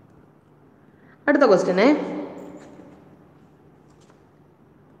 അടുത്ത ക്വസ്റ്റ്യനെ,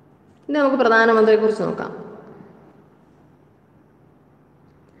 ഇനി നമുക്ക് പ്രധാനമന്ത്രിയെക്കുറിച്ച് നോക്കാം.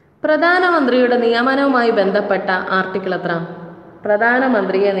 പ്രധാനമന്ത്രിയുടെ നിയമനവുമായി ബന്ധപ്പെട്ട ആർട്ടിക്കിൾ എത്ര?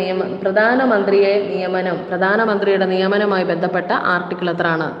 പ്രധാനമന്ത്രിയുടെ നിയമനവുമായി ബന്ധപ്പെട്ട ആർട്ടിക്കിൾ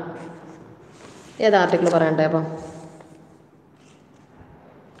എത്രയാണ്? ഏത് ആർട്ടിക്കിൾ പറയണ്ടേ? അപ്പം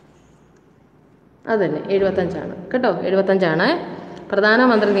അതന്നെ 75 കേട്ടോ. 75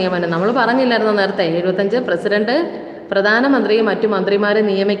 പ്രധാനമന്ത്രി നിയമനം. നമ്മൾ പറഞ്ഞില്ലായിരുന്നോ നേരത്തെ? 75 പ്രസിഡന്റ് പ്രധാനമന്ത്രിയെ മറ്റു മന്ത്രിമാരെ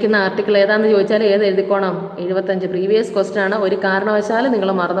നിയമിക്കുന്ന ആർട്ടിക്കിൾ ഏതാണെന്ന് ചോദിച്ചാൽ ഏത് എഴുതിക്കോണം? 75. പ്രീവിയസ് ക്വസ്റ്റ്യൻ ആണ്, ഒരു കാരണവശാലും നിങ്ങൾ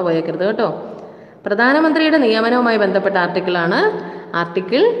മറന്നു പോയേക്കരുത് കേട്ടോ. പ്രധാനമന്ത്രിയുടെ നിയമനവുമായി ബന്ധപ്പെട്ട ആർട്ടിക്കിളാണ്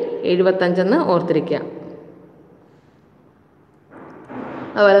ആർട്ടിക്കിൾ 75 ഓർത്തിരിക്കുക.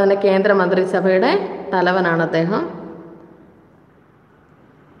 അതുപോലെ തന്നെ കേന്ദ്ര മന്ത്രിസഭയുടെ തലവനാണ് അദ്ദേഹം.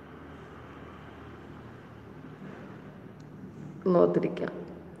 ഓർത്തിരിക്കുക.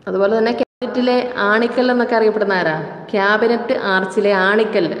 അതുപോലെ തന്നെ ക്യാബിനറ്റിലെ ആണിക്കൽ എന്നൊക്കെ അറിയപ്പെടുന്ന ആരാ? ക്യാബിനറ്റ് ആർച്ചിലെ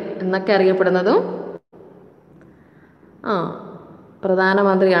ആണിക്കൽ എന്നൊക്കെ അറിയപ്പെടുന്നതും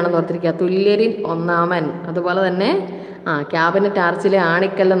പ്രധാനമന്ത്രിയാണെന്ന് ഓർത്തിരിക്കുക. തുല്യരിൽ ഒന്നാമൻ. അതുപോലെ തന്നെ ക്യാബിനറ്റ് ആർച്ചിലെ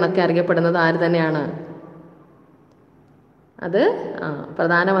ആണിക്കൽ എന്നൊക്കെ അറിയപ്പെടുന്നത് ആര് തന്നെയാണ്? അത്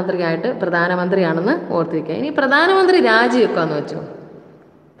പ്രധാനമന്ത്രിയാണെന്ന് ഓർത്തിരിക്കുക. ഇനി പ്രധാനമന്ത്രി രാജിവെക്കുവാന്ന് വെച്ചോ.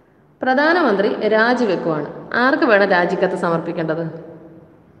 പ്രധാനമന്ത്രി രാജിവെക്കുവാണ്. ആർക്ക് വേണം രാജിക്കത്ത് സമർപ്പിക്കേണ്ടത്?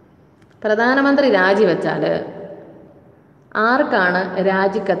 പ്രധാനമന്ത്രി രാജിവെച്ചാൽ ആർക്കാണ്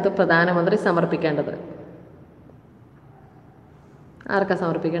രാജിക്കത്ത് പ്രധാനമന്ത്രി സമർപ്പിക്കേണ്ടത്? ആർക്കാ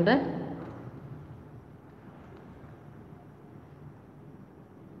സമർപ്പിക്കേണ്ടത്?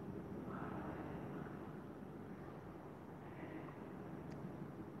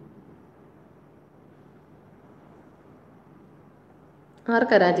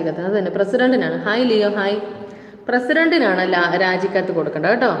 ആർക്കാ രാജിക്കത്ത്? അത് തന്നെ പ്രസിഡന്റിനാണ്. Hi Leo, hi. പ്രസിഡന്റിനാണ് രാജിക്കത്ത്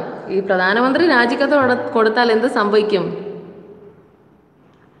കൊടുക്കേണ്ടത് കേട്ടോ. ഈ പ്രധാനമന്ത്രി രാജിക്കത്ത് കൊടുത്താൽ എന്ത് സംഭവിക്കും?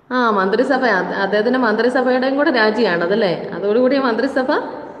 മന്ത്രിസഭ, അദ്ദേഹത്തിൻ്റെ മന്ത്രിസഭയുടെയും കൂടെ രാജിയാണ് അതല്ലേ? അതോടുകൂടി മന്ത്രിസഭ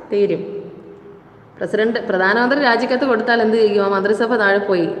തീരും. പ്രധാനമന്ത്രി രാജിക്കത്ത് കൊടുത്താൽ എന്ത് ചെയ്യും? മന്ത്രിസഭ താഴെ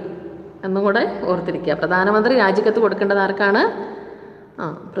പോയി എന്നും കൂടെ ഓർത്തിരിക്കുക. പ്രധാനമന്ത്രി രാജിക്കത്ത് കൊടുക്കേണ്ടത് ആർക്കാണ്?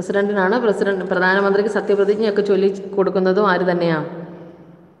 പ്രസിഡന്റിനാണ്. പ്രധാനമന്ത്രിക്ക് സത്യപ്രതിജ്ഞയൊക്കെ ചൊല്ലി കൊടുക്കുന്നതും ആര് തന്നെയാണ്?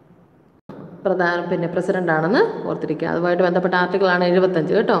 പ്രസിഡന്റാണെന്ന് ഓർത്തിരിക്കുക. അതുമായിട്ട് ബന്ധപ്പെട്ട ആർട്ടിക്കിളാണ്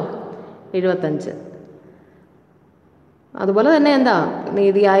 75 കേട്ടോ. 75. അതുപോലെ തന്നെ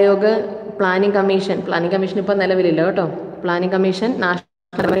നീതി ആയോഗ്, പ്ലാനിംഗ് കമ്മീഷൻ ഇപ്പം നിലവിലില്ല കേട്ടോ. പ്ലാനിംഗ് കമ്മീഷൻ,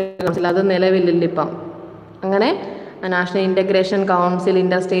 നാഷണൽ കൗൺസിൽ അത് നിലവിലില്ല ഇപ്പം. അങ്ങനെ നാഷണൽ ഇൻ്റഗ്രേഷൻ കൗൺസിൽ,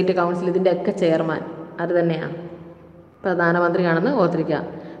 ഇൻ്റർ സ്റ്റേറ്റ് കൗൺസിൽ, ഇതിൻ്റെയൊക്കെ ചെയർമാൻ ആര് തന്നെയാണ്? പ്രധാനമന്ത്രിയാണെന്ന് ഓർത്തിരിക്കുക.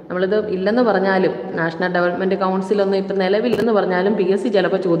 നമ്മളിത് ഇല്ലെന്ന് പറഞ്ഞാലും, നാഷണൽ ഡെവലപ്മെൻറ്റ് കൗൺസിലൊന്നും ഇപ്പം നിലവില്ലെന്ന് പറഞ്ഞാലും PSC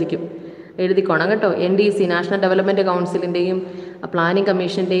ചിലപ്പോൾ ചോദിക്കും. എഴുതിക്കോണം കേട്ടോ. NDC, നാഷണൽ ഡെവലപ്മെൻറ്റ് കൗൺസിലിൻ്റെയും പ്ലാനിംഗ്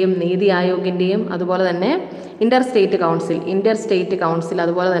കമ്മീഷൻ്റെയും നീതി ആയോഗിൻ്റെയും അതുപോലെ തന്നെ ഇൻ്റർ സ്റ്റേറ്റ് കൗൺസിൽ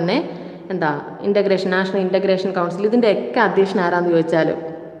അതുപോലെ തന്നെ നാഷണൽ ഇൻ്റഗ്രേഷൻ കൗൺസിൽ, ഇതിൻ്റെയൊക്കെ അധ്യക്ഷൻ ആരാന്ന് ചോദിച്ചാലും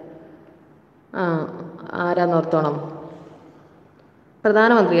ആരാന്ന് ഓർത്തോണം?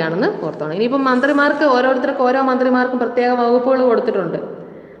 പ്രധാനമന്ത്രിയാണെന്ന് ഓർത്തോണം. ഇനിയിപ്പം ഓരോ മന്ത്രിമാർക്കും പ്രത്യേക വകുപ്പുകൾ കൊടുത്തിട്ടുണ്ട്.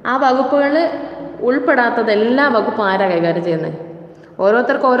 ആ വകുപ്പുകൾ ഉൾപ്പെടാത്തതെല്ലാ വകുപ്പും ആരാ കൈകാര്യം ചെയ്യുന്നത്?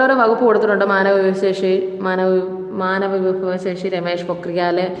 ഓരോരുത്തർക്കും ഓരോരോ വകുപ്പ് കൊടുത്തിട്ടുണ്ട്. മാനവ വിഭവശേഷി രമേശ്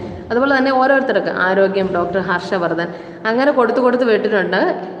പൊക്രിയാൽ, അതുപോലെ തന്നെ ഓരോരുത്തർക്ക് ആരോഗ്യം ഡോക്ടർ ഹർഷവർദ്ധൻ, അങ്ങനെ കൊടുത്ത് വിട്ടിട്ടുണ്ട്.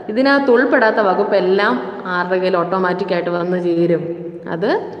 ഇതിനകത്ത് ഉൾപ്പെടാത്ത വകുപ്പ് എല്ലാം ആരുടെ കയ്യിൽ ഓട്ടോമാറ്റിക്കായിട്ട് വന്നു ചേരും? അത്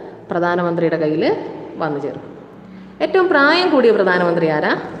പ്രധാനമന്ത്രിയുടെ കയ്യിൽ വന്നു ചേരും. ഏറ്റവും പ്രായം കൂടിയ പ്രധാനമന്ത്രി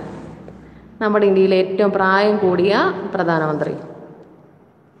ആരാ? നമ്മുടെ ഇന്ത്യയിലെ ഏറ്റവും പ്രായം കൂടിയ പ്രധാനമന്ത്രി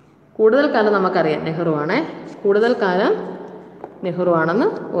കൂടുതൽ കാലം നമുക്കറിയാം നെഹ്റുവാണേ. കൂടുതൽ കാലം നെഹ്റുവാണെന്ന്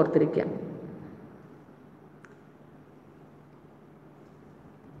ഓർത്തിരിക്കുക.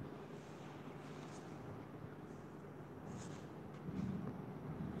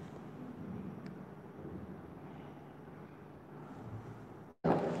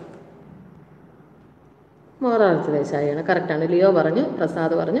 മൊറാർജി ദേശായിയാണ്. കറക്റ്റാണ്. ലിയോ പറഞ്ഞു,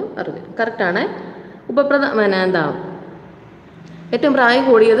 പ്രസാദ് പറഞ്ഞു, അറിഞ്ഞു. കറക്റ്റാണ്. ഏറ്റവും പ്രായം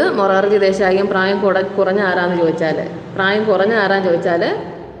കൂടിയത് മൊറാർജി ദേശായിയും പ്രായം കുറഞ്ഞ ആരാന്ന് ചോദിച്ചാൽ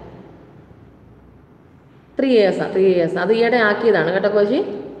 3 ഇയേഴ്സ്. അത് ഈയിടെ ആക്കിയതാണ് കേട്ടോ കോശി,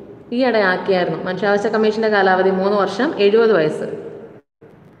 ഈയിടെ ആക്കിയായിരുന്നു. മനുഷ്യാവകാശ കമ്മീഷൻ്റെ കാലാവധി 3 വർഷം 70 വയസ്സ്.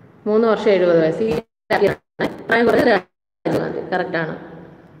 3 വർഷം 70 വയസ്സ്. ഈ പ്രായം കുറഞ്ഞ രാജീവ് ഗാന്ധി. കറക്റ്റാണ്.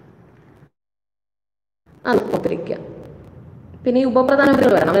 അത് ഓർത്തിരിക്കുക. പിന്നെ ഈ ഉപപ്രധാനമന്ത്രി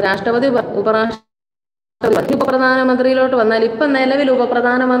വരണം. രാഷ്ട്രപതി ഉപപ്രധാനമന്ത്രിയിലോട്ട് വന്നാൽ ഇപ്പം നിലവിൽ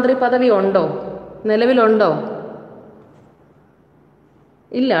ഉപപ്രധാനമന്ത്രി പദവി ഉണ്ടോ? നിലവിലുണ്ടോ?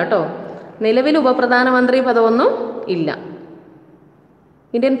 ഇല്ല കേട്ടോ. നിലവിൽ ഉപപ്രധാനമന്ത്രി പദമൊന്നും ഇല്ല.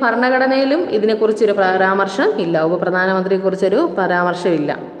 ഇന്ത്യൻ ഭരണഘടനയിലും ഇതിനെക്കുറിച്ചൊരു പരാമർശം ഇല്ല. ഉപപ്രധാനമന്ത്രിയെക്കുറിച്ചൊരു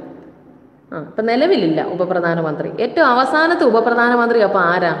പരാമർശമില്ല. അപ്പം നിലവിലില്ല ഉപപ്രധാനമന്ത്രി. ഏറ്റവും അവസാനത്തെ ഉപപ്രധാനമന്ത്രി അപ്പോൾ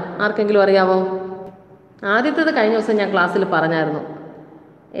ആരാ? ആർക്കെങ്കിലും അറിയാമോ? ആദ്യത്തേത് കഴിഞ്ഞ ദിവസം ഞാൻ ക്ലാസ്സിൽ പറഞ്ഞായിരുന്നു.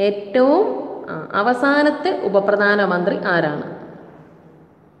 ഏറ്റവും അവസാനത്തെ ഉപപ്രധാനമന്ത്രി ആരാണ്?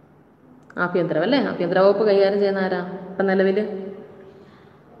 ആഭ്യന്തരം അല്ലേ? ആഭ്യന്തര വകുപ്പ് കൈകാര്യം ചെയ്യുന്ന ആരാ ഇപ്പം നിലവിൽ?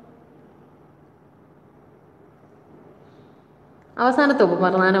 അവസാനത്തെ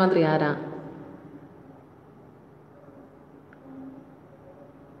ഉപപ്രധാനമന്ത്രി ആരാ?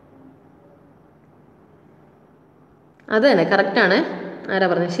 അത് തന്നെ, കറക്റ്റാണ്. ആരാ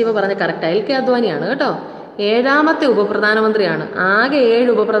പറഞ്ഞത്? ശിവ പറഞ്ഞ കറക്റ്റാണ്. LK അദ്വാനിയാണ് കേട്ടോ. 7ാമത്തെ ഉപപ്രധാനമന്ത്രിയാണ്. ആകെ 7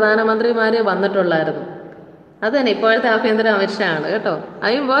 ഉപപ്രധാനമന്ത്രിമാർ വന്നിട്ടുള്ളായിരുന്നു. അത് തന്നെ, ഇപ്പോഴത്തെ ആഭ്യന്തര അമിത്ഷാ ആണ് കേട്ടോ.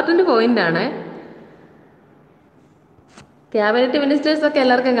 അത് ഇമ്പോർട്ടൻ്റ് പോയിൻ്റാണ്. ക്യാബിനറ്റ് മിനിസ്റ്റേഴ്സൊക്കെ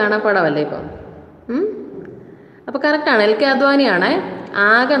എല്ലാവർക്കും കാണാപ്പാടാവല്ലേ ഇപ്പം? അപ്പോൾ കറക്റ്റാണ്, LK അദ്വാനിയാണ്.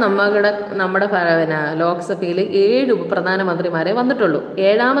 ആകെ നമ്മുടെ ലോക്സഭയിൽ 7 ഉപപ്രധാനമന്ത്രിമാരെ വന്നിട്ടുള്ളൂ.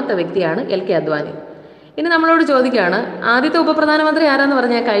 7ാമത്തെ വ്യക്തിയാണ് LK അദ്വാനി. ഇനി നമ്മളോട് ചോദിക്കുകയാണ്, ആദ്യത്തെ ഉപപ്രധാനമന്ത്രി ആരാന്ന്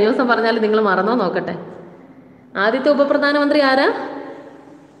പറഞ്ഞാൽ കഴിഞ്ഞ ദിവസം പറഞ്ഞാൽ നിങ്ങൾ മറന്നോ നോക്കട്ടെ. ആദ്യത്തെ ഉപപ്രധാനമന്ത്രി ആരാ?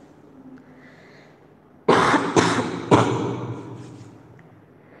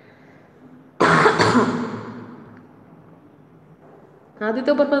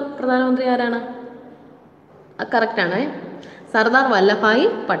 ആദ്യത്തെ ഉപപ്രധാനമന്ത്രി ആരാണ്? കറക്റ്റാണ്, സർദാർ വല്ലഭായ്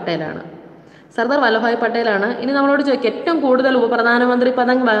പട്ടേലാണ്. സർദാർ വല്ലഭായ് പട്ടേലാണ്. ഇനി നമ്മളോട് ചോദിക്കുക, ഏറ്റവും കൂടുതൽ ഉപപ്രധാനമന്ത്രി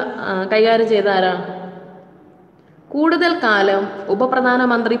പദം കൈകാര്യം ചെയ്ത ആരാണ്? കൂടുതൽ കാലം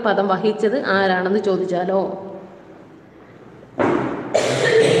ഉപപ്രധാനമന്ത്രി പദം വഹിച്ചത് ആരാണെന്ന് ചോദിച്ചാലോ?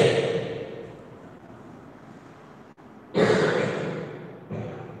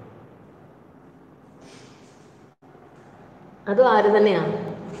 അതും ആര് തന്നെയാണ്?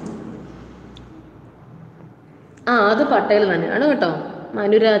 അത് പട്ടേൽ തന്നെയാണ് കേട്ടോ.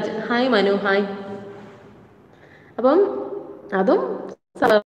 മനുരാജ്. Hi Manu, hi. അപ്പം അതും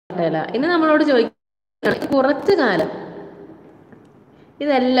പട്ടേല. ഇനി നമ്മളോട് ചോദിക്കുക, കുറച്ചു കാലം,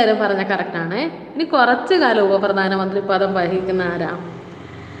 ഇതെല്ലാവരും പറഞ്ഞ കറക്റ്റാണ്. ഇനി കുറച്ചു കാലം ഉപപ്രധാനമന്ത്രി പദം വഹിക്കുന്ന ആരാ?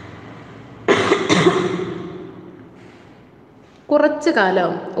 കുറച്ചു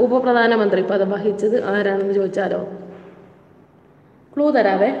കാലം ഉപപ്രധാനമന്ത്രി പദം വഹിച്ചത് ആരാണെന്ന് ചോദിച്ചാലോ? ക്ലൂ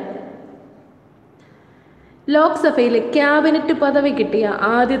തരാവേ. ലോക്സഭയിൽ ക്യാബിനറ്റ് പദവി കിട്ടിയ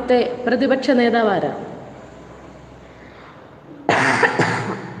ആദ്യത്തെ പ്രതിപക്ഷ നേതാവ് ആരാ?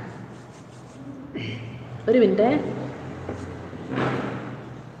 ഒരു മിനിറ്റ്.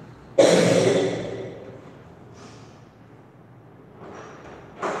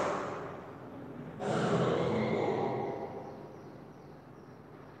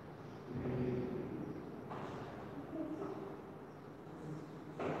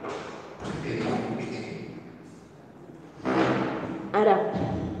 ആരാ?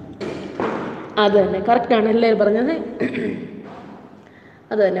 അത് തന്നെ, കറക്റ്റാണ്, എല്ലാവരും പറഞ്ഞത്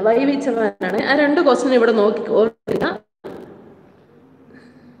അത് തന്നെ, YV ചവാനാണ്. ആ 2 ക്വസ്റ്റ്യൻ ഇവിടെ നോക്കി ഓർക്കുക.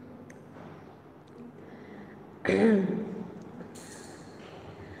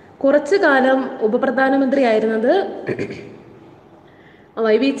 കുറച്ചു കാലം ഉപപ്രധാനമന്ത്രി ആയിരുന്നത്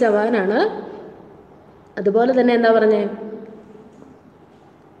YV ചവാനാണ്. അതുപോലെ തന്നെ എന്താ പറഞ്ഞേ,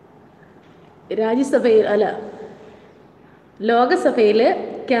 രാജ്യസഭയിൽ അല്ല ലോകസഭയിൽ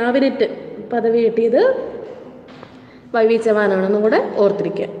ക്യാബിനറ്റ് പദവി കിട്ടിയത് YV ചവാനാണെന്നും കൂടെ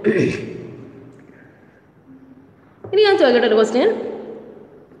ഓർത്തിരിക്കുക. ഇനി ഞാൻ ചോദിക്കട്ടെ ഒരു ക്വസ്റ്റ്യൻ.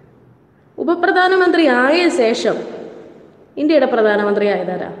 ഉപപ്രധാനമന്ത്രി ആയ ശേഷം ഇന്ത്യയുടെ പ്രധാനമന്ത്രി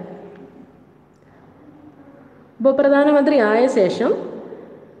ആയതാരാ? ഉപപ്രധാനമന്ത്രി ആയ ശേഷം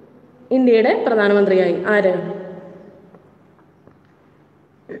ഇന്ത്യയുടെ പ്രധാനമന്ത്രിയായി ആര്?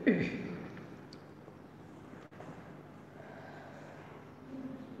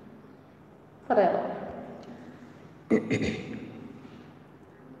 പറയാമോ?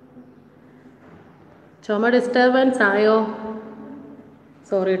 ചുമ ഡിസ്റ്റർബൻസ് ആയോ?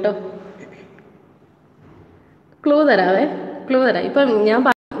 സോറി കേട്ടോ. ക്ലൂ തരാം. ഇപ്പം ഞാൻ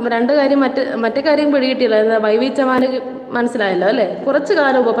രണ്ട് കാര്യം മറ്റേ കാര്യം പിടികിട്ടിയില്ല. വൈവി ചവാന് മനസ്സിലായല്ലോ അല്ലേ? കുറച്ചു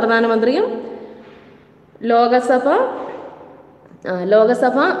കാലം ഉപപ്രധാനമന്ത്രിയും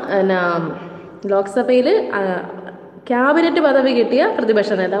ലോകസഭയിൽ ക്യാബിനറ്റ് പദവി കിട്ടിയ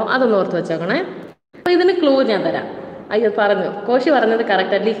പ്രതിപക്ഷ നേതാവ്. അതൊന്ന് ഓർത്ത് വെച്ചേക്കണേ. അപ്പോൾ ഇതിന് ക്ലൂ ഞാൻ തരാം. അയ്യോ പറഞ്ഞു, കോശി പറഞ്ഞത്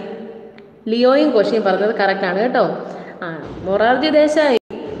കറക്റ്റ്. ലിയോയും കോശിയും പറഞ്ഞത് കറക്റ്റാണ് കേട്ടോ. മൊറാർജി ദേശായി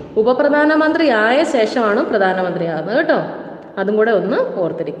ഉപപ്രധാനമന്ത്രി ആയ ശേഷമാണ് പ്രധാനമന്ത്രിയാകുന്നത് കേട്ടോ. അതും കൂടെ ഒന്ന്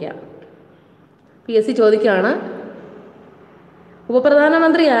ഓർത്തിരിക്കുക. PSC ചോദിക്കുകയാണ്,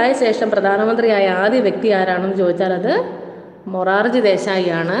 ഉപപ്രധാനമന്ത്രി ആയ ശേഷം പ്രധാനമന്ത്രിയായ ആദ്യ വ്യക്തി ആരാണെന്ന് ചോദിച്ചാൽ അത് മൊറാർജി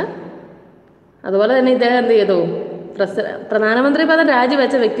ദേശായിയാണ്. അതുപോലെ തന്നെ ഇദ്ദേഹം എന്ത് ചെയ്തു? പ്രധാനമന്ത്രി പദം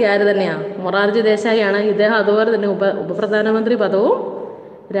രാജിവെച്ച വ്യക്തി ആര് തന്നെയാണ്? മൊറാർജി ദേശായിയാണ്. ഇദ്ദേഹം അതുപോലെ തന്നെ ഉപപ്രധാനമന്ത്രി പദവും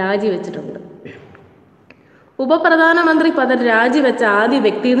രാജിവെച്ചിട്ടുണ്ട്. ഉപപ്രധാനമന്ത്രി പദം രാജിവെച്ച ആദ്യ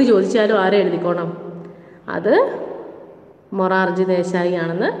വ്യക്തി എന്ന് ചോദിച്ചാലും ആരെ എഴുതിക്കോണം? അത് മൊറാർജി ദേശായി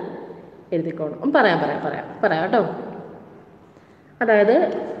ആണെന്ന് എഴുതിക്കോണം. പറയാം കേട്ടോ. അതായത്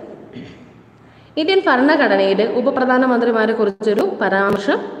ഇന്ത്യൻ ഭരണഘടനയിൽ ഉപപ്രധാനമന്ത്രിമാരെ കുറിച്ചൊരു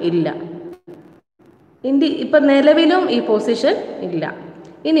പരാമർശം ഇല്ല. ഇപ്പം നിലവിലും ഈ പൊസിഷൻ ഇല്ല.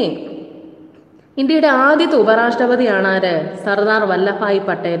 ഇനി ഇന്ത്യയുടെ ആദ്യത്തെ ഉപരാഷ്ട്രപതിയാണ് ആര്? സർദാർ വല്ലഭായ്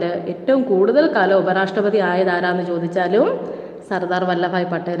പട്ടേൽ. ഏറ്റവും കൂടുതൽ കാലം ഉപരാഷ്ട്രപതി ആയതാരാന്ന് ചോദിച്ചാലും സർദാർ വല്ലഭായ്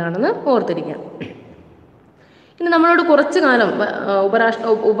പട്ടേലാണെന്ന് ഓർത്തിരിക്കാം. ഇനി നമ്മളോട് കുറച്ചു കാലം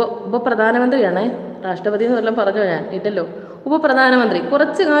ഉപപ്രധാനമന്ത്രിയാണേ, രാഷ്ട്രപതി എന്ന് വല്ലതും പറഞ്ഞോ? ഞാൻ ഇല്ലല്ലോ. ഉപപ്രധാനമന്ത്രി,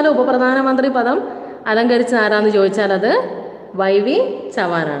 കുറച്ചു കാലം ഉപപ്രധാനമന്ത്രി പദം അലങ്കരിച്ച ആരാന്ന് ചോദിച്ചാൽ അത് YV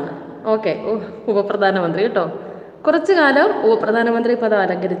ചവാനാണ്. ഓക്കെ, ഉപപ്രധാനമന്ത്രി കേട്ടോ. കുറച്ചു കാലം ഉപപ്രധാനമന്ത്രി പദം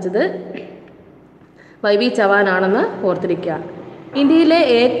അലങ്കരിച്ചത് YV ചവാനാണെന്ന് ഓർത്തിരിക്കുക. ഇന്ത്യയിലെ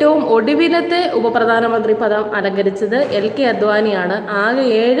ഏറ്റവും ഒടുവിലത്തെ ഉപപ്രധാനമന്ത്രി പദം അലങ്കരിച്ചത് LK അദ്വാനിയാണ്. ആകെ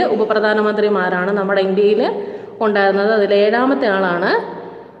 7 ഉപപ്രധാനമന്ത്രിമാരാണ് നമ്മുടെ ഇന്ത്യയിൽ ഉണ്ടായിരുന്നത്. അതിൽ 7ാമത്തെ ആളാണ്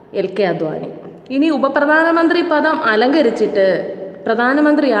LK അദ്വാനി. ഇനി ഉപപ്രധാനമന്ത്രി പദം അലങ്കരിച്ചിട്ട്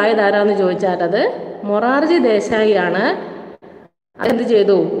പ്രധാനമന്ത്രി ആയതാരാന്ന് ചോദിച്ചാൽ അത് മൊറാർജി ദേശായി ആണ്. അതെന്ത്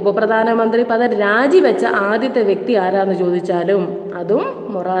ചെയ്തു? ഉപപ്രധാനമന്ത്രി പദം രാജിവെച്ച ആദ്യത്തെ വ്യക്തി ആരാന്ന് ചോദിച്ചാലും അതും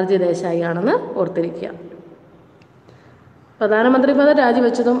മൊറാർജി ദേശായി ആണെന്ന് ഓർത്തിരിക്കുക. പ്രധാനമന്ത്രി പദം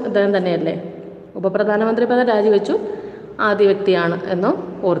രാജിവെച്ചതും ഇദ്ദേഹം തന്നെയല്ലേ? ഉപപ്രധാനമന്ത്രി പദം രാജിവെച്ചു ആദ്യ വ്യക്തിയാണ് എന്നും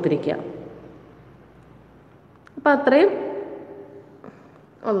ഓർത്തിരിക്കുക. അപ്പം അത്രയും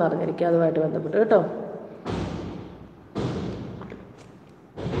ഒന്നറിഞ്ഞിരിക്കുക അതുമായിട്ട് ബന്ധപ്പെട്ട് കേട്ടോ.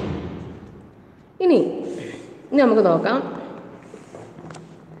 ഇനി നമുക്ക് നോക്കാം.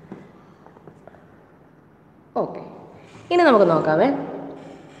 ഓക്കെ, ഇനി നമുക്ക് നോക്കാവേ.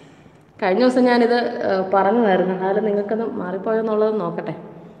 കഴിഞ്ഞ ദിവസം ഞാനിത് പറഞ്ഞതായിരുന്നു, എന്നാലും നിങ്ങൾക്കൊന്ന് മാറിപ്പോയെന്നുള്ളത് നോക്കട്ടെ.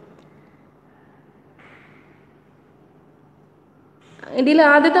 ഇന്ത്യയിലെ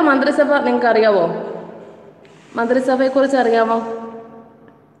ആദ്യത്തെ മന്ത്രിസഭ നിങ്ങൾക്ക് അറിയാവോ? മന്ത്രിസഭയെക്കുറിച്ച് അറിയാമോ?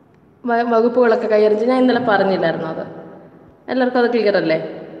 വകുപ്പുകളൊക്കെ കൈകാര്യം. ഞാൻ ഇന്നലെ പറഞ്ഞില്ലായിരുന്നു അത്. എല്ലാവർക്കും അത് ക്ലിയർ അല്ലേ?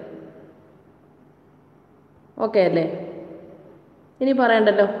 ഓക്കെ അല്ലേ? ഇനി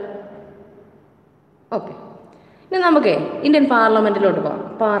പറയണ്ടല്ലോ. ഓക്കെ, ഇനി നമുക്ക് ഇന്ത്യൻ പാർലമെൻറ്റിലോട്ട് പോകാം.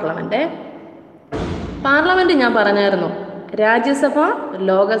 പാർലമെൻറ്റ് ഞാൻ പറഞ്ഞായിരുന്നു, രാജ്യസഭ,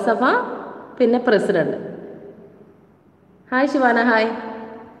 ലോകസഭ, പിന്നെ president. Hi Shivana, hi.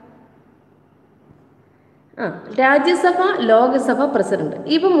 Rajya Sabha, Lok Sabha, president,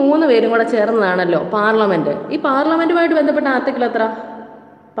 ഇവ 3 പേരും കൂടെ ചേർന്നതാണല്ലോ പാർലമെൻറ്റ്. ഈ പാർലമെൻറ്റുമായിട്ട് ബന്ധപ്പെട്ട ആർട്ടിക്കിൾ എത്ര?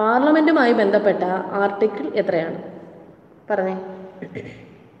 പാർലമെൻറ്റുമായി ബന്ധപ്പെട്ട ആർട്ടിക്കിൾ എത്രയാണ്? പറഞ്ഞേ,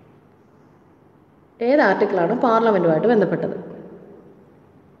 ഏത് ആർട്ടിക്കിളാണ് പാർലമെൻറ്റുമായിട്ട് ബന്ധപ്പെട്ടത്?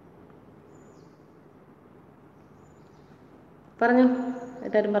 പറഞ്ഞു,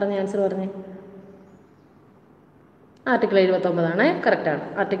 എല്ലാവരും പറഞ്ഞ ആൻസർ പറഞ്ഞേ. ആർട്ടിക്കിൾ 79 കറക്റ്റാണ്.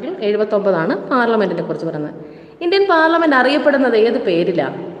 ആർട്ടിക്കിൾ 79 പാർലമെൻറ്റിനെ കുറിച്ച് പറയുന്നത്. ഇന്ത്യൻ പാർലമെൻറ്റ് അറിയപ്പെടുന്നത് ഏത്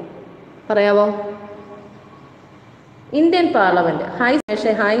പേരിലാണ് പറയാവോ? Indian parliament, hi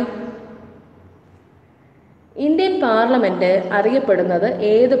ശേഷേ, hi. Indian parliament അറിയപ്പെടുന്നത്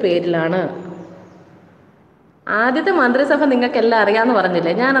ഏത് പേരിലാണ്? ആദ്യത്തെ മന്ത്രിസഭ നിങ്ങൾക്കെല്ലാം അറിയാമെന്ന്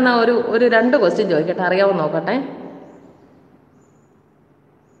പറഞ്ഞില്ലേ? ഞാനെന്നാൽ ഒരു 2 ക്വസ്റ്റ്യൻ ചോദിക്കട്ടെ, അറിയാമോ നോക്കട്ടെ.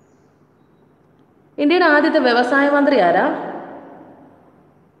 ഇന്ത്യയുടെ ആദ്യത്തെ വ്യവസായ മന്ത്രി ആരാ?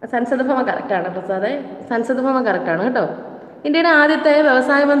 സൻസദ് ഭവൻ കറക്റ്റാണ് പ്രസാദേ, സൻസദ് ഭവൻ കറക്റ്റാണ് കേട്ടോ. ഇന്ത്യയുടെ ആദ്യത്തെ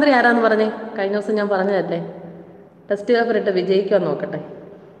വ്യവസായ മന്ത്രി ആരാന്ന് പറഞ്ഞേ? കഴിഞ്ഞ ദിവസം ഞാൻ പറഞ്ഞതല്ലേ. ടെസ്റ്റ് പേപ്പർ ഇട്ട് വിജയിക്കുമെന്ന് നോക്കട്ടെ.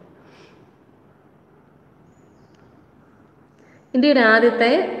 ഇന്ത്യയുടെ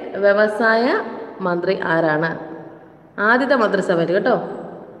ആദ്യത്തെ വ്യവസായ മന്ത്രി ആരാണ്? ആദ്യത്തെ മന്ത്രിസഭയിൽ കേട്ടോ.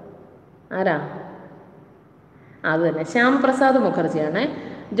 ആരാ? അത് തന്നെ, ശ്യാം പ്രസാദ് മുഖർജിയാണ്.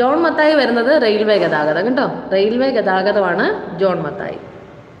 ജോൺ മത്തായി വരുന്നത് റെയിൽവേ ഗതാഗതം കേട്ടോ. Railway ഗതാഗതമാണ് John Mathai.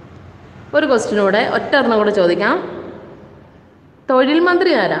 ഒരു ക്വസ്റ്റ്യനൂടെ, ഒറ്റ കൂടെ ചോദിക്കാം. തൊഴിൽ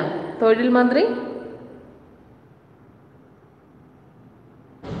മന്ത്രി ആരാ? തൊഴിൽ മന്ത്രി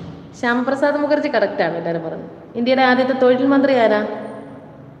ശ്യാമപ്രസാദ് മുഖർജി. കറക്റ്റാണ്, എല്ലാവരും പറഞ്ഞു. ഇന്ത്യയുടെ ആദ്യത്തെ തൊഴിൽ മന്ത്രി ആരാ?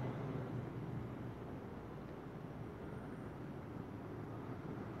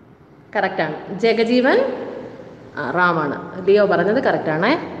 കറക്റ്റാണ്, ജഗജീവൻ റാമാണ്. ലിയോ പറഞ്ഞത്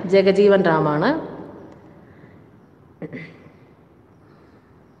കറക്റ്റാണ്, ജഗജീവൻ റാമാണ്.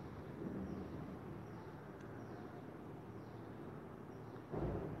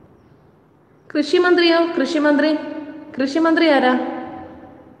 കൃഷിമന്ത്രിയോ? കൃഷിമന്ത്രി ആരാ?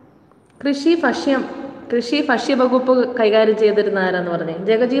 കൃഷി ഭക്ഷ്യ വകുപ്പ് കൈകാര്യം ചെയ്തിരുന്ന ആരാന്ന് പറഞ്ഞേ?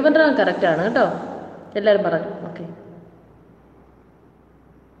 ജഗജീവൻ റാം. കറക്റ്റാണ് കേട്ടോ, എല്ലാവരും പറഞ്ഞു. ഓക്കെ,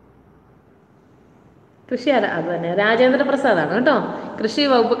 കൃഷി ആരാ? അത് തന്നെ, രാജേന്ദ്ര പ്രസാദാണ് കേട്ടോ. കൃഷി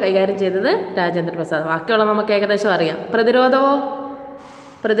വകുപ്പ് കൈകാര്യം ചെയ്തത് രാജേന്ദ്ര പ്രസാദ്. ബാക്കിയുള്ള നമുക്ക് ഏകദേശം അറിയാം.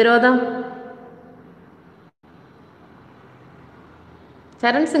 പ്രതിരോധം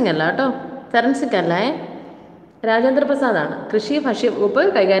ചരൺ സിംഗ് അല്ല കേട്ടോ, ചരൺ സിംഗ് അല്ലേ, രാജേന്ദ്ര പ്രസാദാണ്. കൃഷി ഭക്ഷ്യ വകുപ്പ്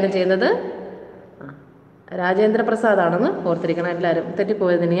കൈകാര്യം ചെയ്യുന്നത് രാജേന്ദ്ര പ്രസാദാണെന്ന് ഓർത്തിരിക്കണം എല്ലാവരും,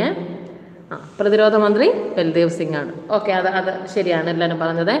 തെറ്റിപ്പോയതിനെ. പ്രതിരോധ മന്ത്രി ബൽദേവ് സിംഗ് ആണ്. ഓക്കെ, അത് ശരിയാണ്, എല്ലാവരും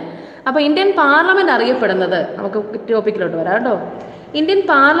പറഞ്ഞത്. അപ്പോൾ ഇന്ത്യൻ പാർലമെന്റ് അറിയപ്പെടുന്നത്, നമുക്ക് ടോപ്പിക്കിലോട്ട് വരാം കേട്ടോ. ഇന്ത്യൻ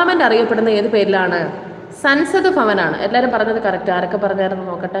പാർലമെന്റ് അറിയപ്പെടുന്ന ഏത് പേരിലാണ്? സൻസദ് ഭവനാണ്. എല്ലാവരും പറഞ്ഞത് കറക്റ്റ്. ആരൊക്കെ പറഞ്ഞായിരുന്നു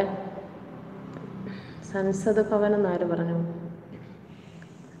നോക്കട്ടെ? സൻസദ് ഭവൻ എന്ന് ആര് പറഞ്ഞു?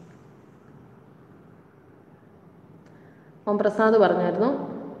 ഓം പ്രസാദ് പറഞ്ഞായിരുന്നു.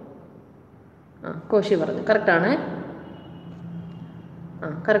 കോശി പറഞ്ഞു. കറക്റ്റാണ്,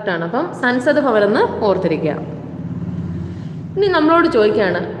 കറക്റ്റാണ്. അപ്പം സൻസദ് ഭവൻ എന്ന് ഓർത്തിരിക്കുക. ഇനി നമ്മളോട്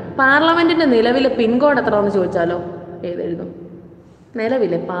ചോദിക്കുകയാണ്, പാർലമെന്റിന്റെ നിലവിലെ പിൻകോഡ് എത്രയാണെന്ന് ചോദിച്ചാലോ ഏതെഴുതും?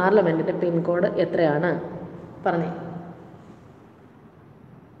 നിലവിലെ പാർലമെന്റിന്റെ പിൻകോഡ് എത്രയാണ്? പറഞ്ഞേ.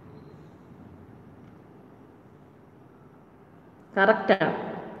 കറക്റ്റാണ്,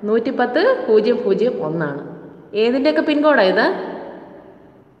 110,001. ഏതിൻ്റെയൊക്കെ പിൻകോഡാണ് ഇത്?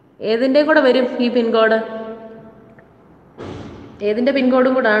 ഏതിൻ്റെ കൂടെ വരും ഈ പിൻകോഡ്? ഏതിൻ്റെ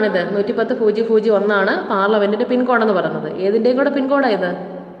പിൻകോഡും കൂടാണിത്? 110,001 പാർലമെന്റിന്റെ പിൻകോഡെന്ന് പറയുന്നത്. ഏതിൻ്റെയും കൂടെ പിൻകോഡാ ഇത്?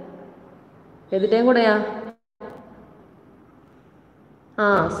 ഏതിൻ്റെയും കൂടെയാ?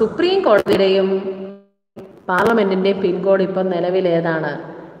 സുപ്രീം കോടതിയുടെയും പാർലമെന്റിന്റെയും പിൻകോഡ് ഇപ്പം നിലവിൽ ഏതാണ്?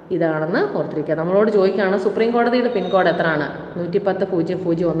 ഇതാണെന്ന് ഓർത്തിരിക്കുക. നമ്മളോട് ചോദിക്കുകയാണ് സുപ്രീം കോടതിയുടെ പിൻകോഡ് എത്രയാണ്?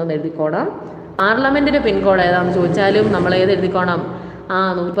 110,001 എഴുതിക്കോണം. പാർലമെന്റിന്റെ പിൻകോഡ് ഏതാണെന്ന് ചോദിച്ചാലും നമ്മൾ ഏത് എഴുതിക്കോണം?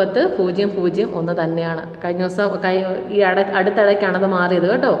 110,001 തന്നെയാണ്. കഴിഞ്ഞ ദിവസം ഈ അടുത്തിടയ്ക്കാണത് മാറിയത്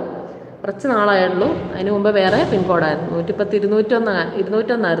കേട്ടോ, കുറച്ച് നാളായുള്ളൂ. അതിന് മുമ്പ് വേറെ പിൻകോഡായിരുന്നു.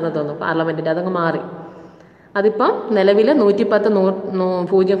 210,201 പാർലമെന്റിൻ്റെ, അതങ്ങ് മാറി. അതിപ്പം നിലവിൽ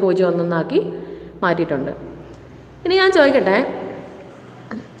 110,001 മാറ്റിയിട്ടുണ്ട്. ഇനി ഞാൻ ചോദിക്കട്ടെ,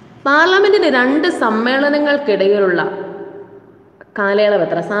 പാർലമെന്റിന് 2 സമ്മേളനങ്ങൾക്കിടയിലുള്ള കാലയളവ്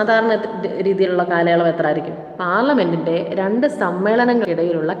എത്ര? സാധാരണ രീതിയിലുള്ള കാലയളവ് എത്ര ആയിരിക്കും? പാർലമെന്റിന്റെ 2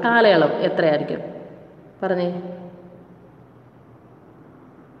 സമ്മേളനങ്ങൾക്കിടയിലുള്ള കാലയളവ് എത്രയായിരിക്കും? പറഞ്ഞേ.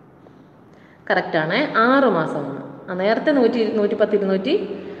 കറക്റ്റാണ്, 6 മാസമാണ്. നേരത്തെ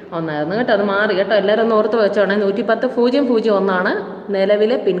 110,201 കേട്ടോ, അത് മാറി കേട്ടോ. എല്ലാവരും ഒന്ന് ഓർത്ത് വെച്ചോണേ. 110,001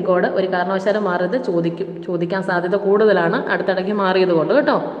 നിലവിലെ പിൻകോഡ്. ഒരു കാരണവശാലും മാറിയത് ചോദിക്കാൻ സാധ്യത കൂടുതലാണ്, അടുത്തിടയ്ക്ക് മാറിയത് കൊണ്ട്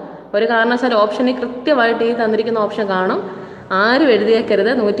കേട്ടോ. ഒരു കാരണവശാലും ഓപ്ഷനിൽ കൃത്യമായിട്ട് ഈ തന്നിരിക്കുന്ന ഓപ്ഷൻ കാണും. ആരും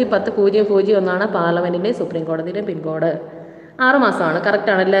എഴുതിയേക്കരുത്. 110,001 പാർലമെന്റിന്റെ സുപ്രീം കോടതിയുടെ പിൻകോഡ്. 6 മാസമാണ്.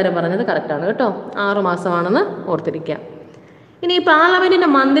 കറക്റ്റാണ്, എല്ലാവരും പറഞ്ഞത് കറക്റ്റാണ് കേട്ടോ. 6 മാസമാണെന്ന് ഓർത്തിരിക്കുക. ഇനി പാർലമെന്റിന്റെ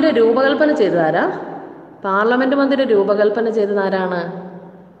മന്ദിരം രൂപകൽപ്പന ചെയ്തതാരാ? പാർലമെന്റ് മന്ദിരം രൂപകൽപ്പന ചെയ്തത് ആരാണ്?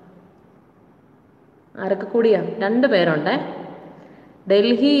 ആരൊക്കെ കൂടിയാ? 2 പേരുണ്ടേ.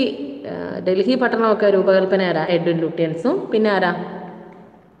 ഡൽഹി പട്ടണമൊക്കെ രൂപകൽപ്പന ആരാ? എഡ്വിൻ ലുട്യൻസും. പിന്നെ ആരാ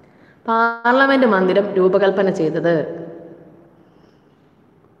പാർലമെന്റ് മന്ദിരം രൂപകൽപ്പന ചെയ്തത്?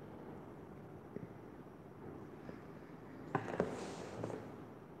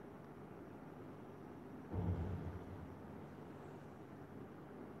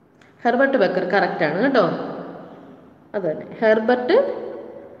 Herbert Baker. കറക്റ്റാണ് കേട്ടോ, അത് തന്നെ, ഹെർബർട്ട്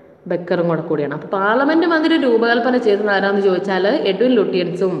ബെക്കറും കൂടിയാണ്. അപ്പോൾ പാർലമെന്റ് മന്ദിരം രൂപകൽപ്പന ചെയ്തത് ആരാന്ന് ചോദിച്ചാൽ എഡ്വിൻ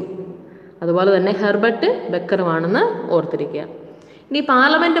ലുട്യൻസും അതുപോലെ തന്നെ ഹെർബർട്ട് ബെക്കറുമാണെന്ന് ഓർത്തിരിക്കുക. ഇനി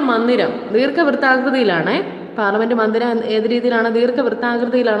പാർലമെന്റ് മന്ദിരം ദീർഘവൃത്താകൃതിയിലാണ്. പാർലമെന്റ് മന്ദിരം ഏത് രീതിയിലാണ്?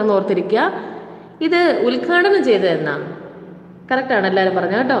 ദീർഘവൃത്താകൃതിയിലാണെന്ന് ഓർത്തിരിക്കുക. ഇത് ഉദ്ഘാടനം ചെയ്തത് എന്നാ? കറക്റ്റാണ്, എല്ലാവരും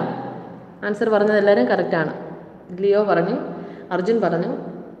പറഞ്ഞു കേട്ടോ. ആൻസർ പറഞ്ഞത് എല്ലാവരും കറക്റ്റാണ്. ലിയോ പറഞ്ഞു, അർജുൻ പറഞ്ഞു,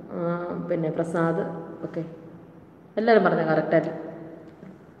 പിന്നെ പ്രസാദ്, ഓക്കെ, എല്ലാവരും പറഞ്ഞു കറക്റ്റായിട്ട്.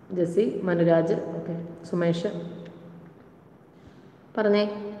 ജെസ്സി, മനുരാജ്, ഓക്കെ, സുമേഷ് പറഞ്ഞേ.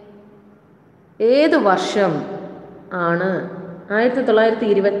 ഏത് വർഷം ആണ്?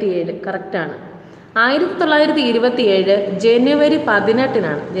 1927. കറക്റ്റാണ്. 1927 ജനുവരി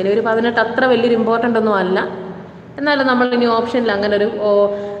 18-നാണ്. ജനുവരി 18 അത്ര വലിയൊരു ഇമ്പോർട്ടൻ്റ് ഒന്നും അല്ല. എന്നാലും നമ്മൾ ഇനി ഓപ്ഷനിൽ അങ്ങനെ ഒരു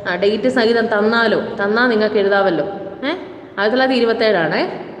ഡേറ്റ് സഹിതം തന്നാൽ നിങ്ങൾക്ക് എഴുതാമല്ലോ. 1927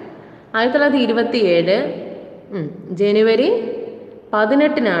 1927 ജനുവരി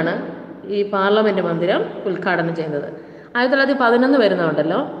 18-നാണ് ഈ പാർലമെൻറ്റ് മന്ദിരം ഉദ്ഘാടനം ചെയ്യുന്നത്. 1911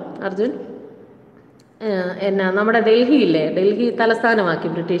 വരുന്നുണ്ടല്ലോ അർജുൻ. നമ്മുടെ ഡൽഹി തലസ്ഥാനമാക്കി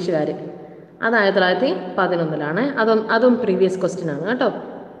ബ്രിട്ടീഷുകാർ. അത് 1911-ലാണ്. അതും പ്രീവിയസ് ക്വസ്റ്റ്യൻ ആണ് കേട്ടോ.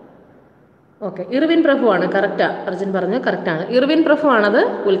 Okay, Irwin പ്രഭുവാണ്. കറക്റ്റാണ്, അർജുൻ പറഞ്ഞു, കറക്റ്റാണ്. ഇർവിൻ പ്രഭുവാണത്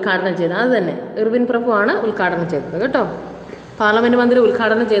ഉദ്ഘാടനം ചെയ്തത്. അത് തന്നെ, ഇർവിൻ പ്രഭുവാണ് ഉദ്ഘാടനം ചെയ്തത് കേട്ടോ. പാർലമെൻറ്റ് മന്ദിരം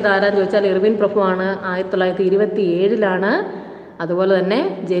ഉദ്ഘാടനം ചെയ്ത ആരാന്ന് ചോദിച്ചാൽ ഇർവിൻ പ്രഭുവാണ്. 1927-ലാണ്. അതുപോലെ തന്നെ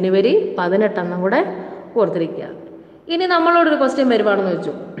ജനുവരി 18 കൂടെ ഓർത്തിരിക്കുക. ഇനി നമ്മളോടൊരു ക്വസ്റ്റ്യൻ വരുവാണെന്ന്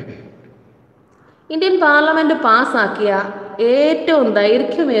വെച്ചു, ഇന്ത്യൻ പാർലമെൻറ്റ് പാസ്സാക്കിയ ഏറ്റവും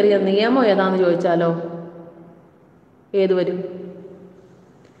ദൈർഘ്യമേറിയ നിയമം ഏതാണെന്ന് ചോദിച്ചാലോ ഏത് വരും?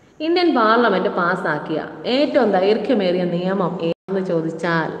 ഇന്ത്യൻ പാർലമെൻറ്റ് പാസ്സാക്കിയ ഏറ്റവും ദൈർഘ്യമേറിയ നിയമം ഏതെന്ന്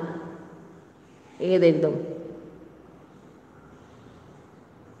ചോദിച്ചാൽ ഏതെഴുതും?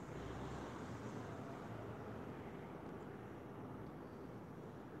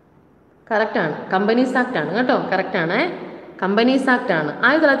 കറക്റ്റാണ്, കമ്പനീസ് ആക്ട് ആണ് കേട്ടോ. കറക്റ്റാണ്, കമ്പനീസ് ആക്ട് ആണ്.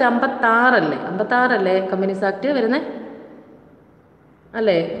 1956 അല്ലേ കമ്പനീസ് ആക്ട് വരുന്നത്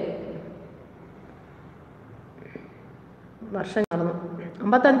അല്ലേ? വർഷം കാണുന്നു.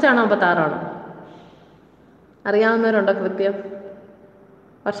 55ആണോ 56ആണോ അറിയാവുന്നവരുണ്ടോ?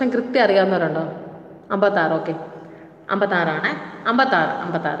 വർഷം കൃത്യം അറിയാവുന്നവരുണ്ടോ? 56. ഓക്കെ, 56ആണ്.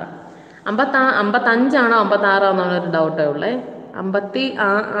 56 55ആണോ 56ആണോ ഒരു ഡൗട്ടേ ഉള്ളേ.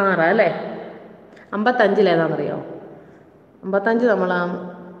 56 അല്ലേ? 55 ഏതാണെന്നറിയോ? 55 നമ്മൾ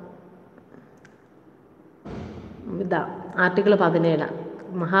ആർട്ടിക്കിൾ 17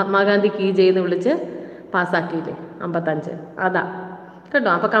 മഹാത്മാഗാന്ധി കീ ചെയ്ത് വിളിച്ച് പാസ്സാക്കിയില്ലേ 55, അതാ കേട്ടോ.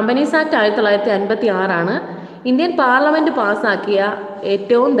 അപ്പോൾ കമ്പനീസ് ആക്ട് 1956 ഇന്ത്യൻ പാർലമെൻറ്റ് പാസ്സാക്കിയ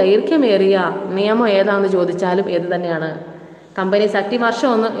ഏറ്റവും ദൈർഘ്യമേറിയ നിയമം ഏതാണെന്ന് ചോദിച്ചാലും ഏത് തന്നെയാണ്? Companies act. ഈ വർഷം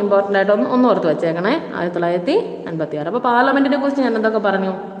ഒന്ന് ഇമ്പോർട്ടൻ്റ് ആയിട്ട് ഒന്ന് ഓർത്ത് വെച്ചേക്കണേ, 1956. അപ്പോൾ പാർലമെൻറ്റിനെ കുറിച്ച് ഞാൻ എന്തൊക്കെ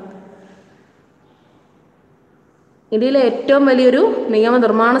പറഞ്ഞു? ഇന്ത്യയിലെ ഏറ്റവും വലിയൊരു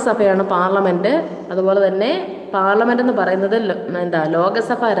നിയമനിർമ്മാണ സഭയാണ് പാർലമെൻറ്റ്. അതുപോലെ തന്നെ പാർലമെൻറ്റ് എന്ന് പറയുന്നത്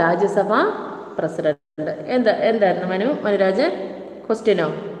ലോകസഭ, രാജ്യസഭ, പ്രസിഡന്റ്. എന്തായിരുന്നു മനുരാജ് ക്വസ്റ്റ്യൻ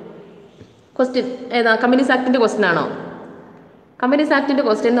ഏതാ? കമ്പനീസ് ആക്ടിൻ്റെ ക്വസ്റ്റ്യൻ ആണോ? കമ്പനീസ് ആക്ടിൻ്റെ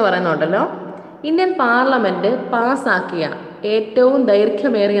ക്വസ്റ്റ്യൻ എന്ന് പറയുന്നുണ്ടല്ലോ, ഇന്ത്യൻ പാർലമെൻറ്റ് പാസ്സാക്കിയ ഏറ്റവും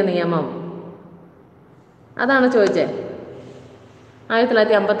ദൈർഘ്യമേറിയ നിയമം, അതാണ് ചോദിച്ചത്.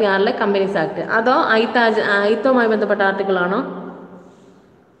 1956 കമ്പനീസ് ആക്ട്. അതോ അയിത്തവുമായി ബന്ധപ്പെട്ട ആർട്ടിക്കിളാണോ?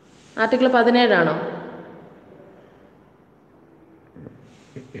 ആർട്ടിക്കിൾ 17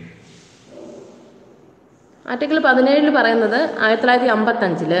 ആർട്ടിക്കിൾ 17 പറയുന്നത്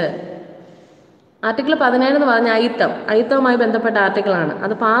 1955. ആർട്ടിക്കിൾ 17 എന്ന് പറഞ്ഞ അയിത്തവുമായി ബന്ധപ്പെട്ട ആർട്ടിക്കിളാണ്.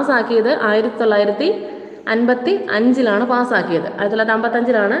 അത് പാസ്സാക്കിയത് 1955 പാസ്സാക്കിയത്.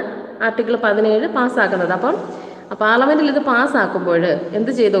 1955 ആർട്ടിക്കിൾ 17 പാസ്സാക്കുന്നത്. അപ്പം പാർലമെൻറ്റിൽ ഇത് പാസ്സാക്കുമ്പോൾ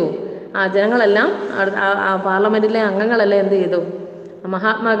എന്ത് ചെയ്തു? ജനങ്ങളെല്ലാം, പാർലമെൻറ്റിലെ അംഗങ്ങളെല്ലാം എന്ത് ചെയ്തു?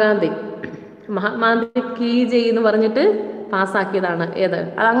 മഹാത്മാഗാന്ധി കീ എന്ന് പറഞ്ഞിട്ട് പാസ്സാക്കിയതാണ്. ഏത്?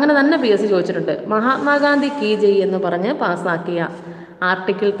 അതങ്ങനെ തന്നെ PSC ചോദിച്ചിട്ടുണ്ട്. മഹാത്മാഗാന്ധി കീ എന്ന് പറഞ്ഞ് പാസ്സാക്കിയ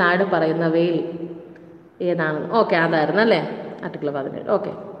ആർട്ടിക്കിൾ താഴെ പറയുന്നവയിൽ ഏതാണ്? ഓക്കെ, അതായിരുന്നു അല്ലേ ആർട്ടിക്കിൾ 17.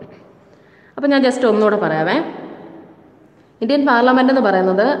 ഓക്കെ, അപ്പോൾ ഞാൻ ജസ്റ്റ് ഒന്നുകൂടെ പറയാവേ. ഇന്ത്യൻ പാർലമെൻറ്റ് എന്ന്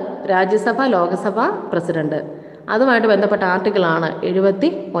പറയുന്നത് രാജ്യസഭ, ലോകസഭ, പ്രസിഡന്റ്. അതുമായിട്ട് ബന്ധപ്പെട്ട ആർട്ടിക്കിളാണ്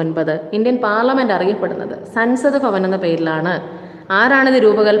 79. ഇന്ത്യൻ പാർലമെൻറ്റ് അറിയപ്പെടുന്നത് സൻസദ് ഭവൻ എന്ന പേരിലാണ്. ആരാണിത്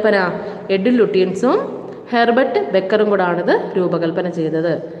രൂപകൽപ്പന? എഡ്വിൻ ലുട്യൻസും ഹെർബർട്ട് ബെക്കറും കൂടാണിത് രൂപകൽപ്പന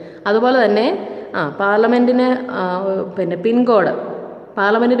ചെയ്തത്. അതുപോലെ തന്നെ പാർലമെൻറ്റിന്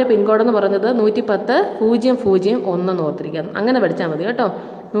പാർലമെൻറ്റിൻ്റെ പിൻകോഡ് എന്ന് പറയുന്നത് 110-001 ഓർത്തിരിക്കാം. അങ്ങനെ പഠിച്ചാൽ മതി കേട്ടോ.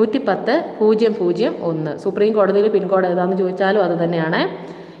 110-001. സുപ്രീം കോടതിയിൽ പിൻകോഡ് ഏതാണെന്ന് ചോദിച്ചാലും അത് തന്നെയാണ്.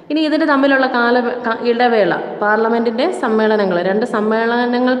 ഇനി ഇതിൻ്റെ തമ്മിലുള്ള ഇടവേള, പാർലമെൻറ്റിൻ്റെ സമ്മേളനങ്ങൾ, 2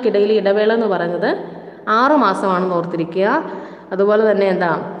 സമ്മേളനങ്ങൾക്കിടയിൽ ഇടവേള എന്ന് പറയുന്നത് 6 മാസമാണെന്ന് ഓർത്തിരിക്കുക. അതുപോലെ തന്നെ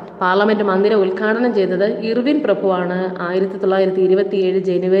പാർലമെൻറ്റ് മന്ദിരം ഉദ്ഘാടനം ചെയ്തത് ഇർവിൻ പ്രഭുവാണ്. 1927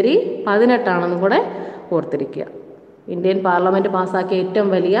 ജനുവരി 18 കൂടെ ഓർത്തിരിക്കുക. ഇന്ത്യൻ പാർലമെൻറ്റ് പാസ്സാക്കിയ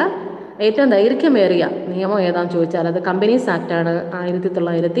ഏറ്റവും ദൈർഘ്യമേറിയ നിയമം ഏതാണെന്ന് ചോദിച്ചാൽ അത് കമ്പനീസ് ആക്ടാണ്.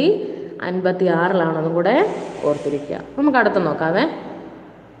 1956 കൂടെ ഓർത്തിരിക്കുക. നമുക്ക് അടുത്ത് നോക്കാവേ.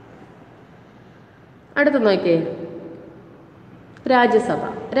 അടുത്ത് നോക്കിയേ,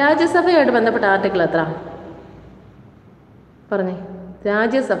 രാജ്യസഭയായിട്ട് ബന്ധപ്പെട്ട ആർട്ടിക്കിൾ എത്ര? പറഞ്ഞേ,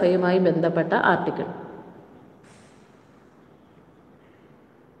 രാജ്യസഭയുമായി ബന്ധപ്പെട്ട ആർട്ടിക്കിൾ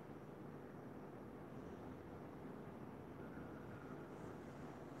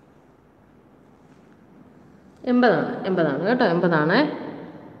എൺപതാണ് കേട്ടോ, 80.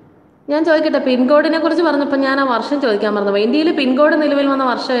 ഞാൻ ചോദിക്കട്ടെ, പിൻകോഡിനെ കുറിച്ച് പറഞ്ഞപ്പോൾ ഞാൻ ആ വർഷം ചോദിക്കാൻ മറന്നുപോയി. ഇന്ത്യയിൽ പിൻകോഡ് നിലവിൽ വന്ന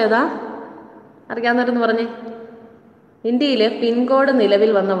വർഷം ഏതാ? അറിയാവുന്നവരെന്ന് പറഞ്ഞേ. ഇന്ത്യയിൽ പിൻകോഡ്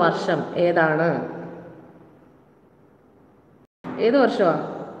നിലവിൽ വന്ന വർഷം ഏതാണ്? ഏത് വർഷമാണ്?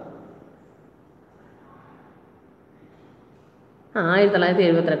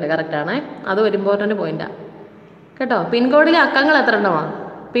 1972. കറക്റ്റാണേ. അതും ഒരു ഇമ്പോർട്ടൻ്റ് പോയിന്റാണ് കേട്ടോ. പിൻകോഡിലെ അക്കങ്ങൾ എത്ര എണ്ണമാണ്?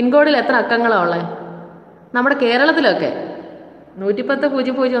 പിൻകോഡിൽ എത്ര അക്കങ്ങളാണ് ഉള്ളത് നമ്മുടെ കേരളത്തിലൊക്കെ?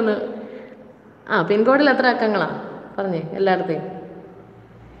 110,001. പിൻകോഡിൽ എത്ര അക്കങ്ങളാണ് പറഞ്ഞേ എല്ലായിടത്തെയും?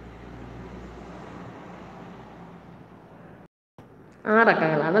 6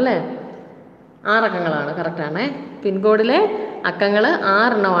 അക്കങ്ങളാണല്ലേ? 6 അക്കങ്ങളാണ്, കറക്റ്റാണേ. പിൻകോഡിലെ അക്കങ്ങൾ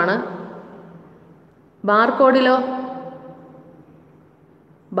 6 എണ്ണമാണ്. ബാർകോഡിലോ?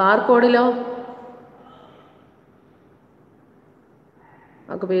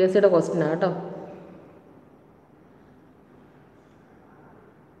 നമുക്ക് PSCയുടെ ക്വസ്റ്റ്യനാണ് കേട്ടോ.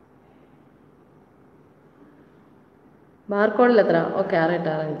 ബാർകോഡിൽ എത്ര? ഓക്കെ, 6, 8,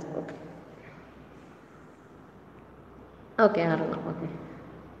 6, 5. ഓക്കെ 6 എണ്ണം. ഓക്കെ,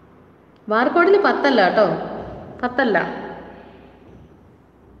 ബാർകോഡിൽ 10 അല്ല കേട്ടോ, 10 അല്ല.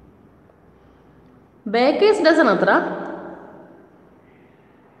 ബേക്കേഴ്സ് ഡസൺ എത്ര?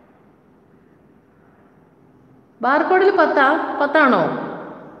 ബാർകോഡിൽ 10 ആണോ?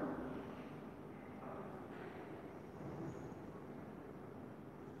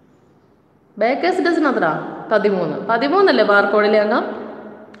 ബേക്കേഴ്സ് ഡസൺ എത്ര? 13 അല്ലേ ബാർകോഡിലെ അംഗം?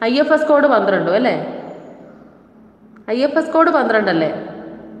 IFS കോഡ് 12 അല്ലേ? IFS കോഡ് 12 അല്ലേ?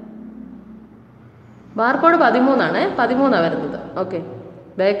 ബാർകോഡ് 13 13 വരുന്നത്. Okay,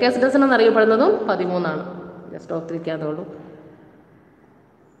 baker's dozen എന്നറിയപ്പെടുന്നതും 13. Just ഓർത്തിരിക്കാന്നുള്ളൂ.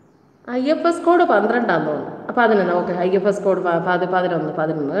 IFS code 12 തോന്നുന്നു. 11. ഓക്കെ, IFS കോഡ്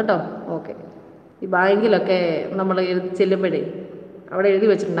 11 കേട്ടോ. ഓക്കെ, ഈ ബാങ്കിലൊക്കെ നമ്മൾ ചെല്ലുമ്പോഴേ അവിടെ എഴുതി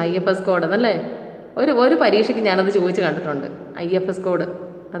വെച്ചിട്ടുണ്ട് IFS കോഡ് എന്നല്ലേ. ഒരു പരീക്ഷയ്ക്ക് ഞാനത് ചോദിച്ച് കണ്ടിട്ടുണ്ട്. IFS കോഡ്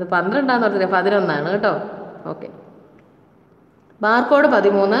അത് 12 പറഞ്ഞില്ല, 11 കേട്ടോ. ഓക്കെ, ബാർകോഡ്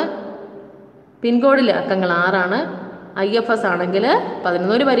 13, പിൻകോഡിലെ അക്കങ്ങൾ 6, IFS ആണെങ്കിൽ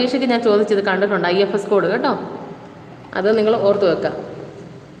 11. ഒരു പരീക്ഷയ്ക്ക് ഞാൻ ചോദിച്ചത് കണ്ടിട്ടുണ്ട് IFS കോഡ് കേട്ടോ. അത് നിങ്ങൾ ഓർത്ത് വെക്കുക.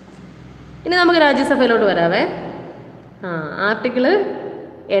 ഇനി നമുക്ക് രാജ്യസഭയിലോട്ട് വരാവേ. ആർട്ടിക്കിൾ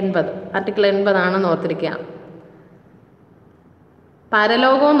 80 ആണെന്ന് ഓർത്തിരിക്കുക.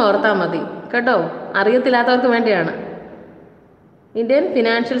 പരലോകമെന്ന് ഓർത്താൽ മതി കേട്ടോ, അറിയത്തില്ലാത്തവർക്ക് വേണ്ടിയാണ്. Indian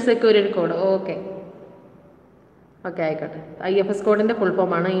financial security code. Okay ആയിക്കോട്ടെ. IFS കോഡിൻ്റെ ഫുൾ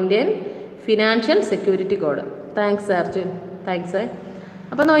ഫോമാണ് Indian financial security code. Thanks Arjun, thanks.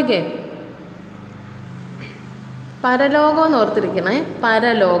 അപ്പം നോക്കിക്കേ, പരലോകം എന്ന് ഓർത്തിരിക്കണേ.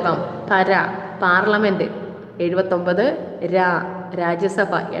 പരലോകം, പാർലമെൻറ്റ് 79,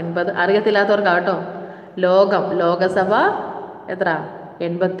 രാജ്യസഭ 80. അറിയത്തില്ലാത്തവർക്കാട്ടോ. ലോകസഭ എത്ര?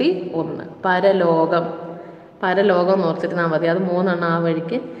 81. പരലോകം എന്ന് ഓർത്തിരുന്നാൽ മതി. അത് 3 എണ്ണം ആ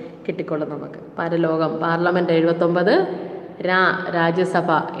വഴിക്ക് കിട്ടിക്കൊള്ളും നമുക്ക്. പരലോകം, പാർലമെൻറ്റ് 79, രാജ്യസഭ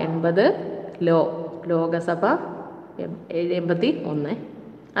 80, ലോകസഭ 81.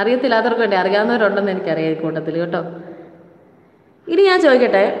 അറിയത്തില്ലാത്തവർക്ക് വേണ്ടി, അറിയാവുന്നവരുണ്ടെന്ന് എനിക്കറിയാം ഈ കൂട്ടത്തിൽ കേട്ടോ. ഇനി ഞാൻ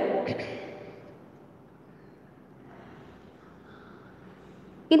ചോദിക്കട്ടെ,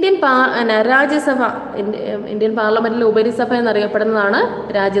 രാജ്യസഭ, ഇന്ത്യൻ പാർലമെൻറ്റിലെ ഉപരിസഭ എന്നറിയപ്പെടുന്നതാണ്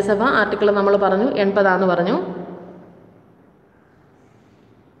രാജ്യസഭ. ആർട്ടിക്കിൾ നമ്മൾ പറഞ്ഞു 80 പറഞ്ഞു.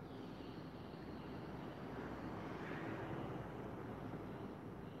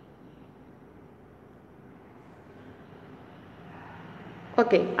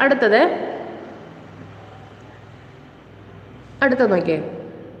 ഓക്കെ, അടുത്തത് നോക്കിയേ.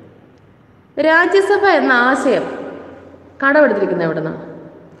 രാജ്യസഭ എന്ന ആശയം കടമെടുത്തിരിക്കുന്നത് എവിടുന്നാണ്?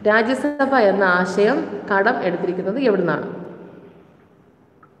 രാജ്യസഭ എന്ന ആശയം കടം എടുത്തിരിക്കുന്നത് എവിടുന്നാണ്?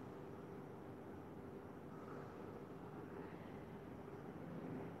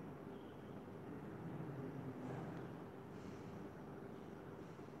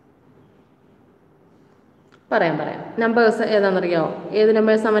 പറയാം. നമ്പേഴ്സ് ഏതാണെന്നറിയാമോ? ഏത്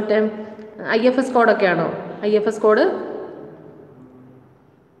നമ്പേഴ്സാണ്? മറ്റേ IFS കോഡൊക്കെയാണോ? IFS code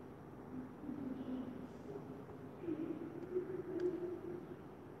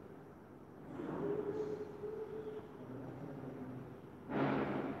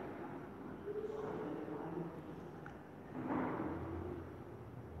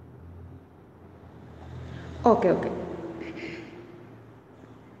okay.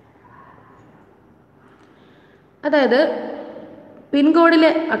 അതായത് പിൻകോഡിലെ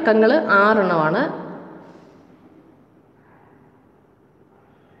അക്കങ്ങൾ 6 എണ്ണമാണ്.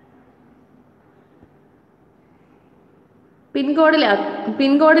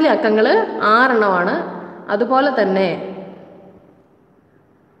 പിൻകോഡിലെ അക്കങ്ങൾ 6 എണ്ണമാണ്. അതുപോലെ തന്നെ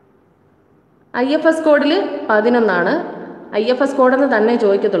IFS കോഡിൽ 11. IFS കോഡെന്ന് തന്നെ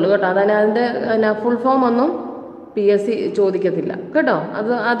ചോദിക്കത്തുള്ളൂ കേട്ടോ. അതിൻ്റെ ഫുൾ ഫോം ഒന്നും PSC ചോദിക്കത്തില്ല കേട്ടോ.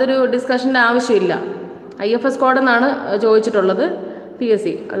 അതൊരു ഡിസ്കഷൻ്റെ ആവശ്യമില്ല. IFS കോഡെന്നാണ് ചോദിച്ചിട്ടുള്ളത് PSC.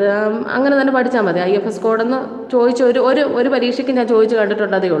 അത് അങ്ങനെ തന്നെ പഠിച്ചാൽ മതി. IFS കോഡെന്ന് ചോദിച്ച ഒരു പരീക്ഷയ്ക്ക് ഞാൻ ചോദിച്ച്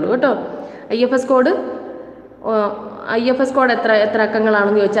കണ്ടിട്ടുണ്ട്, അതേ ഉള്ളൂ കേട്ടോ. IFS കോഡ് എത്ര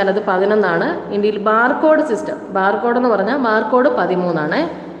അക്കങ്ങളാണെന്ന് ചോദിച്ചാൽ അത് 11. ഇന്ത്യയിൽ ബാർകോഡ് സിസ്റ്റം, ബാർകോഡ് എന്ന് പറഞ്ഞാൽ ബാർകോഡ് 13.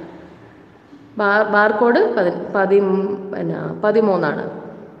 ബാർകോഡ് 13.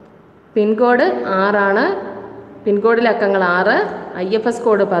 പിൻകോഡ് 6. പിൻകോഡിലെ അക്കങ്ങൾ 6. IFS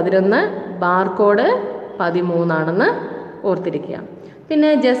കോഡ് 11, ബാർകോഡ് 13 ഓർത്തിരിക്കുക. പിന്നെ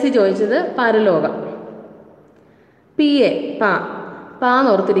ജെസ്സി ചോദിച്ചത് പരലോകം, PA പാന്ന്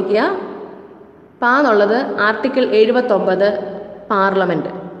ഓർത്തിരിക്കുക. എന്നുള്ളത് ആർട്ടിക്കിൾ 79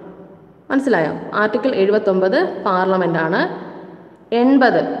 പാർലമെൻറ്റ്, മനസ്സിലായോ? ആർട്ടിക്കിൾ 79 പാർലമെൻറ്റാണ്.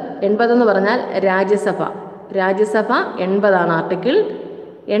 80 എന്ന് പറഞ്ഞാൽ രാജ്യസഭ 80 ആർട്ടിക്കിൾ.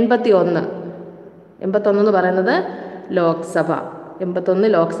 81 എന്ന് പറയുന്നത് ലോക്സഭ. 81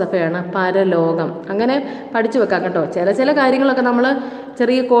 ലോക്സഭയാണ്. പരലോകം അങ്ങനെ പഠിച്ചു വെക്കാം കേട്ടോ. ചില കാര്യങ്ങളൊക്കെ നമ്മൾ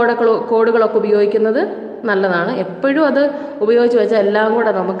ചെറിയ കോഡുകളൊക്കെ ഉപയോഗിക്കുന്നത് നല്ലതാണ്. എപ്പോഴും അത് ഉപയോഗിച്ച് വെച്ചാൽ എല്ലാം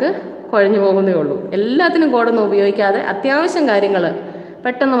കൂടെ നമുക്ക് കുഴഞ്ഞു പോകുന്നേ ഉള്ളൂ. എല്ലാത്തിനും കോഡൊന്നും ഉപയോഗിക്കാതെ അത്യാവശ്യം കാര്യങ്ങൾ,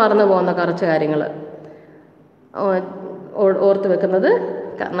 പെട്ടെന്ന് മറന്നു പോകുന്ന കുറച്ച് കാര്യങ്ങൾ ഓർത്ത് വെക്കുന്നത്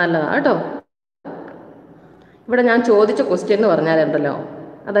നല്ലതാണ് കേട്ടോ. ഇവിടെ ഞാൻ ചോദിച്ച ക്വസ്റ്റ്യൻ എന്ന് പറഞ്ഞാലുണ്ടല്ലോ,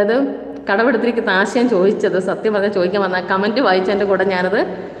 അതായത് കടമെടുത്തിരിക്കുന്ന ആശയം ചോദിച്ചത് സത്യം പറഞ്ഞാൽ ചോദിക്കാൻ വന്ന കമൻറ്റ് വായിച്ചതിൻ്റെ കൂടെ ഞാനത്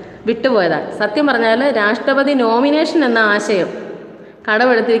വിട്ടുപോയതാണ്. സത്യം പറഞ്ഞാൽ രാഷ്ട്രപതി നോമിനേഷൻ എന്ന ആശയം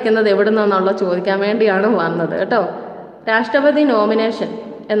കടമെടുത്തിരിക്കുന്നത് എവിടെ നിന്നുള്ള ചോദിക്കാൻ വേണ്ടിയാണ് വന്നത് കേട്ടോ. രാഷ്ട്രപതി നോമിനേഷൻ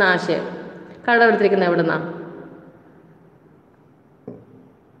എന്ന ആശയം കടമെടുത്തിരിക്കുന്നത് എവിടെ നിന്നാണ്?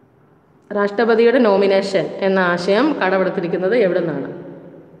 രാഷ്ട്രപതിയുടെ നോമിനേഷൻ എന്ന ആശയം കടമെടുത്തിരിക്കുന്നത് എവിടെ നിന്നാണ്?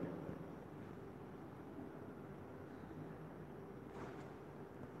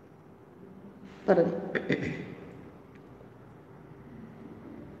 പറഞ്ഞു.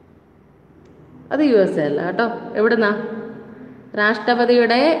 അത് USA അല്ല കേട്ടോ. എവിടുന്നാ?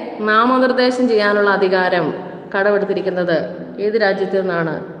 രാഷ്ട്രപതിയുടെ നാമനിർദ്ദേശം ചെയ്യാനുള്ള അധികാരം കടമെടുത്തിരിക്കുന്നത് ഏത് രാജ്യത്തു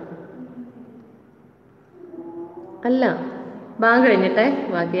നിന്നാണ്? അല്ല, ബാങ്ക് കഴിഞ്ഞിട്ടെ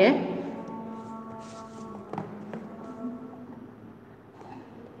ബാക്കിയേ.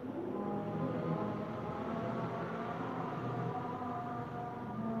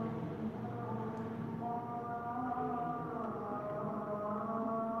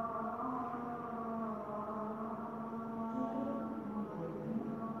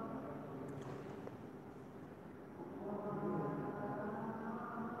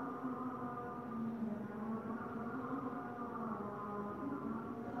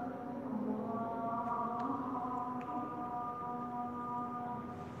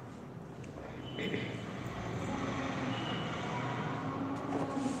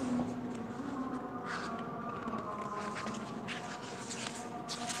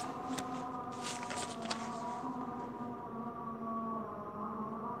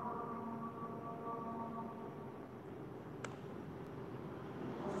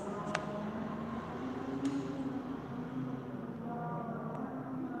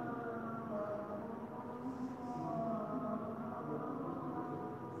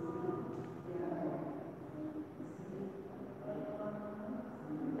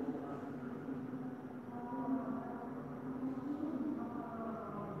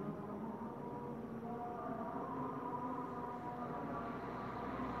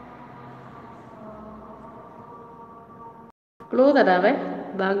 ക്ലൂ തരാവേ,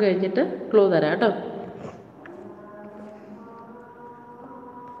 ബാങ്ക് കഴിഞ്ഞിട്ട് ക്ലൂ തരാം കേട്ടോ.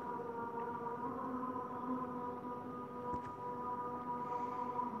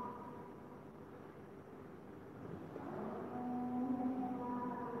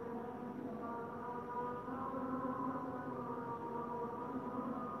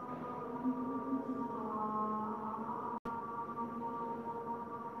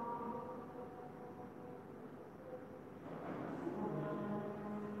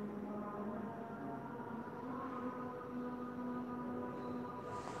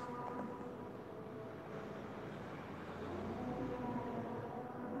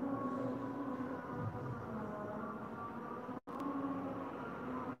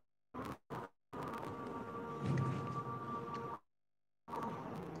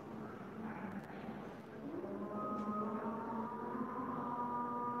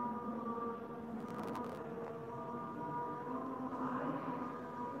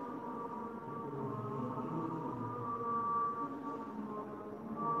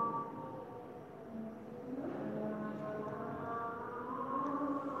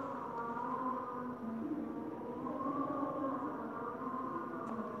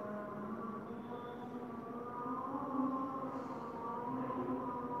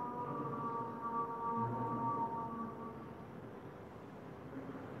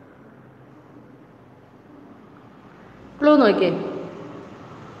 ക്ലൂ നോക്കിയേ.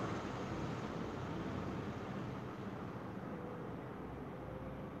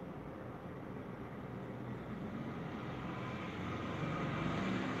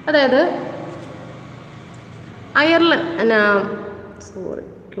 അതായത്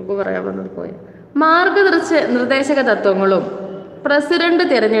പറയാൻ വന്നത് പോയി. നിർദ്ദേശക തത്വങ്ങളും പ്രസിഡന്റ്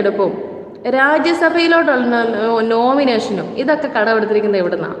തിരഞ്ഞെടുപ്പും രാജ്യസഭയിലോട്ടുള്ള നോമിനേഷനും ഇതൊക്കെ കടമെടുത്തിരിക്കുന്നത്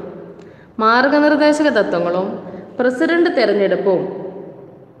എവിടുന്നാണ്? മാർഗനിർദ്ദേശക തത്വങ്ങളും പ്രസിഡന്റ് തിരഞ്ഞെടുപ്പും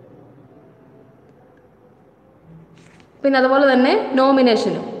പിന്നെ അതുപോലെ തന്നെ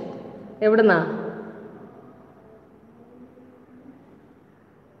നോമിനേഷനും എവിടുന്നാ?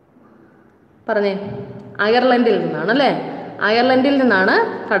 പറഞ്ഞേ. അയർലൻഡിൽ നിന്നാണ് അല്ലേ? അയർലൻഡിൽ നിന്നാണ്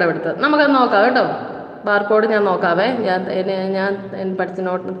കടമെടുത്തത്. നമുക്കത് നോക്കാം കേട്ടോ. ബാർകോഡ് ഞാൻ നോക്കാവേ. ഞാൻ പഠിച്ച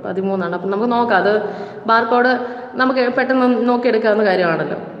നോട്ട് 13 അപ്പം നമുക്ക് നോക്കാം. അത് ബാർകോഡ് നമുക്ക് പെട്ടെന്ന് നോക്കിയെടുക്കാവുന്ന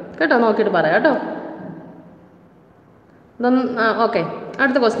കാര്യമാണല്ലോ കേട്ടോ. നോക്കിയിട്ട് പറയാം കേട്ടോ. ഓക്കെ,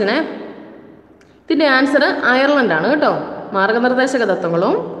 അടുത്ത ക്വസ്റ്റ്യനെ. ഇതിൻ്റെ ആൻസർ അയർലൻഡാണ് കേട്ടോ. മാർഗനിർദ്ദേശക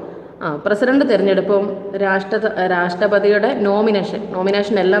തത്വങ്ങളും പ്രസിഡന്റ് തിരഞ്ഞെടുപ്പും രാഷ്ട്രപതിയുടെ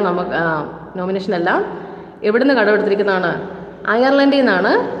നോമിനേഷൻ എല്ലാം എവിടുന്ന് കടമെടുത്തിരിക്കുന്നതാണ്? അയർലൻഡിൽ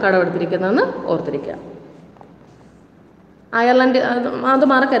നിന്നാണ് കടമെടുത്തിരിക്കുന്നതെന്ന് ഓർത്തിരിക്കുക. അയർലൻഡ് അത്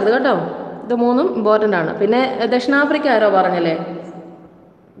മറക്കരുത് കേട്ടോ. ഇത് മൂന്നും ഇമ്പോർട്ടൻ്റ് ആണ്. പിന്നെ ദക്ഷിണാഫ്രിക്ക ആരോ പറഞ്ഞല്ലേ?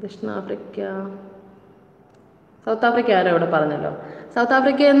 സൗത്ത് ആഫ്രിക്ക ആരോ ഇവിടെ പറഞ്ഞല്ലോ. സൗത്ത്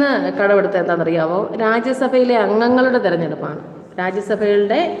ആഫ്രിക്കയിൽ നിന്ന് കടമെടുത്ത് എന്താണെന്നറിയാമോ? രാജ്യസഭയിലെ അംഗങ്ങളുടെ തിരഞ്ഞെടുപ്പാണ്.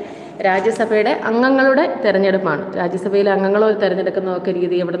 രാജ്യസഭയുടെ അംഗങ്ങളുടെ തിരഞ്ഞെടുപ്പാണ്. രാജ്യസഭയിലെ അംഗങ്ങൾ തിരഞ്ഞെടുക്കുന്നതൊക്കെ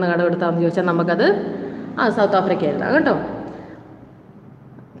രീതി എവിടെ നിന്ന് കടമെടുത്താമെന്ന് ചോദിച്ചാൽ നമുക്കത് സൗത്ത് ആഫ്രിക്കയിലാണ് കേട്ടോ.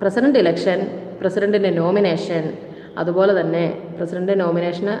 പ്രസിഡന്റ് ഇലക്ഷൻ, പ്രസിഡന്റിൻ്റെ നോമിനേഷൻ, അതുപോലെ തന്നെ പ്രസിഡന്റ്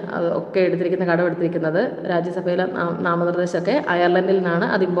നോമിനേഷന് ഒക്കെ കടമെടുത്തിരിക്കുന്നത് രാജ്യസഭയിലെ നാമനിർദ്ദേശമൊക്കെ അയർലൻഡിൽ നിന്നാണ്.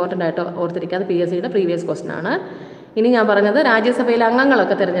 അത് ഇമ്പോർട്ടൻ്റ് ആയിട്ട് ഓർത്തിരിക്കുക. അത് PSCയുടെ പ്രീവിയസ് ക്വസ്റ്റൻ ആണ്. ഇനി ഞാൻ പറഞ്ഞത് രാജ്യസഭയിലെ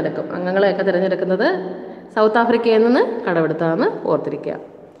അംഗങ്ങളെയൊക്കെ തിരഞ്ഞെടുക്കുന്നത് സൗത്ത് ആഫ്രിക്കയിൽ നിന്ന് കടമെടുത്താമെന്ന് ഓർത്തിരിക്കുക.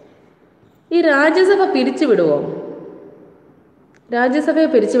 ഈ രാജ്യസഭ പിരിച്ചുവിടുമോ? രാജ്യസഭയെ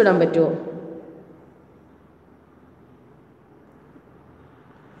പിരിച്ചുവിടാൻ പറ്റുമോ?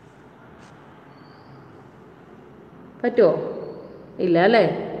 പറ്റുമോ? ഇല്ല അല്ലേ?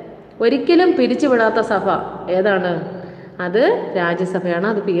 ഒരിക്കലും പിരിച്ചുവിടാത്ത സഭ ഏതാണ്? അത് രാജ്യസഭയാണ്.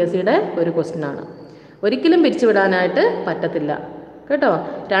 അത് PSCയുടെ ഒരു ക്വസ്റ്റ്യൻ ആണ്. ഒരിക്കലും പിരിച്ചുവിടാനായിട്ട് പറ്റത്തില്ല കേട്ടോ.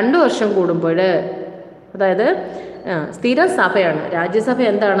 2 വർഷം കൂടുമ്പോൾ, അതായത് സ്ഥിരം സഭയാണ് രാജ്യസഭ.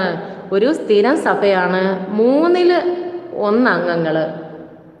 എന്താണ്? ഒരു സ്ഥിരം സഭയാണ്. 1/3 അംഗങ്ങൾ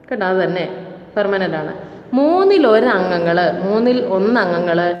കേട്ടോ. അത് തന്നെ പെർമനൻ്റ് ആണ്. 1/3 അംഗങ്ങൾ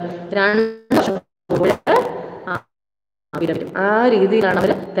 2 വർഷം കൂടുമ്പോൾ ആ രീതിയിലാണ്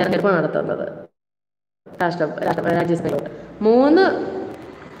അവർ തെരഞ്ഞെടുപ്പ് നടത്തുന്നത് രാജ്യസഭയിലോട്ട്.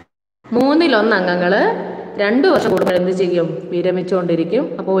 1/3 അംഗങ്ങൾ 2 വർഷം കൂടുമ്പോൾ എന്ത് ചെയ്യും? വിരമിച്ചുകൊണ്ടിരിക്കും.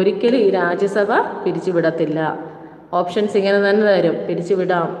 അപ്പോൾ ഒരിക്കലും ഈ രാജ്യസഭ പിരിച്ചുവിടത്തില്ല. ഓപ്ഷൻസ് ഇങ്ങനെ തന്നെ തരും.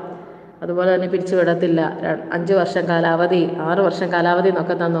 പിരിച്ചുവിടാം, അതുപോലെ തന്നെ പിരിച്ചുവിടത്തില്ല, 5 വർഷം കാലാവധി, 6 വർഷം കാലാവധി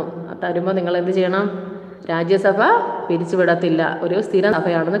എന്നൊക്കെ തരുമ്പോൾ നിങ്ങൾ എന്ത് ചെയ്യണം? രാജ്യസഭ പിരിച്ചുവിടത്തില്ല, ഒരു സ്ഥിര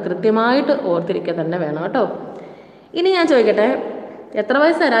സഭയാണെന്ന് കൃത്യമായിട്ട് ഓർത്തിരിക്കുക തന്നെ വേണം കേട്ടോ. ഇനി ഞാൻ ചോദിക്കട്ടെ, എത്ര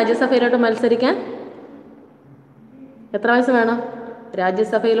വയസ്സാണ് രാജ്യസഭയിലോട്ട് മത്സരിക്കാൻ? എത്ര വയസ്സ് വേണം?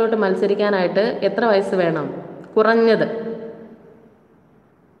 രാജ്യസഭയിലോട്ട് മത്സരിക്കാനായിട്ട് എത്ര വയസ്സ് വേണം? കുറഞ്ഞത്.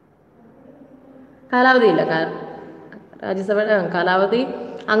 കാലാവധിയില്ല. രാജ്യസഭയുടെ കാലാവധി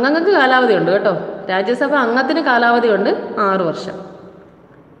അംഗങ്ങൾക്ക് കാലാവധി ഉണ്ട് കേട്ടോ. രാജ്യസഭ അംഗത്തിന് കാലാവധി ഉണ്ട് 6 വർഷം.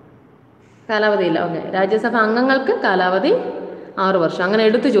 കാലാവധിയില്ല. ഓക്കെ, രാജ്യസഭ അംഗങ്ങൾക്ക് കാലാവധി 6 വർഷം. അങ്ങനെ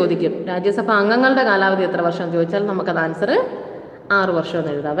എടുത്തു ചോദിക്കും. രാജ്യസഭ അംഗങ്ങളുടെ കാലാവധി എത്ര വർഷം എന്ന് ചോദിച്ചാൽ നമുക്കത് ആൻസർ 6 വർഷം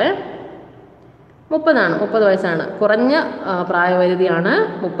എന്ന് എഴുതാവേ. 30 വയസ്സാണ്. കുറഞ്ഞ പ്രായപരിധിയാണ്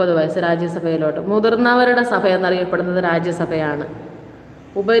 30 വയസ്സ് രാജ്യസഭയിലോട്ട്. മുതിർന്നവരുടെ സഭ എന്നറിയപ്പെടുന്നത് രാജ്യസഭയാണ്.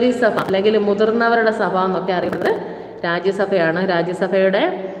 ഉപരിസഭ അല്ലെങ്കിൽ മുതിർന്നവരുടെ സഭ എന്നൊക്കെ അറിയുന്നത് രാജ്യസഭയാണ്. രാജ്യസഭയുടെ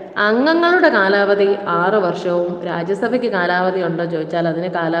അംഗങ്ങളുടെ കാലാവധി 6 വർഷവും രാജ്യസഭയ്ക്ക് കാലാവധി ഉണ്ടോ ചോദിച്ചാൽ അതിന്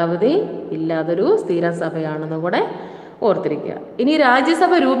കാലാവധി ഇല്ലാതൊരു സ്ഥിര സഭയാണെന്നും കൂടെ ഓർത്തിരിക്കുക. ഇനി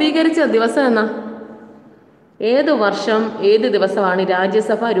രാജ്യസഭ രൂപീകരിച്ച ദിവസം എന്നാ? ഏത് വർഷം ഏത് ദിവസമാണ്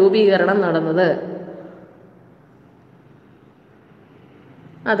രാജ്യസഭ രൂപീകരണം നടന്നത്?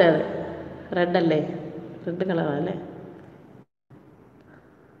 അതെ, റെഡ് അല്ലേ? റെഡ് കളറല്ലേ?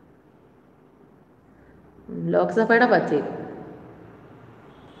 ലോക്സഭയുടെ പച്ചയും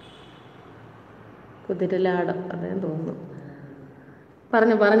കുതിരലാടം അതേ തോന്നുന്നു.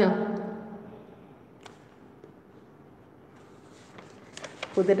 പറഞ്ഞോ.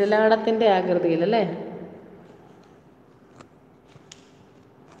 കുതിരലാടത്തിൻ്റെ ആകൃതിയിലല്ലേ?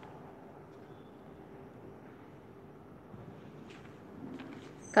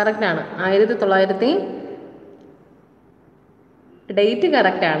 കറക്റ്റാണ്. 1900 ഡേറ്റ്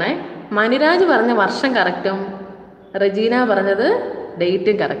കറക്റ്റാണ്. മനുരാജ് പറഞ്ഞ വർഷം കറക്റ്റും റജീന പറഞ്ഞത്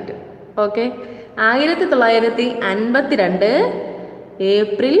ഡേറ്റും കറക്റ്റും. ഓക്കെ. 1952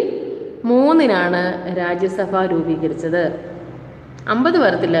 ഏപ്രിൽ 3-നാണ് രാജ്യസഭ രൂപീകരിച്ചത്. 50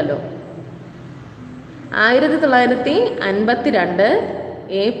 വരത്തില്ലല്ലോ. 1952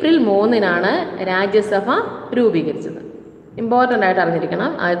 ഏപ്രിൽ 3-നാണ് രാജ്യസഭ രൂപീകരിച്ചത്. ഇമ്പോർട്ടൻ്റ് ആയിട്ട് അറിഞ്ഞിരിക്കണം.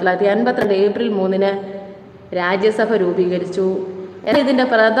 1952 ഏപ്രിൽ 3-ന് രാജ്യസഭ രൂപീകരിച്ചു. ഇതിൻ്റെ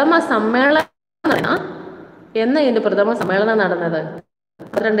പ്രഥമ സമ്മേളനം ഇതിൻ്റെ പ്രഥമ സമ്മേളനം നടന്നത്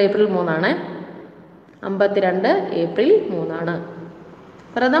 52 ഏപ്രിൽ 3-ആണ്. 52 ഏപ്രിൽ 3-ആണ്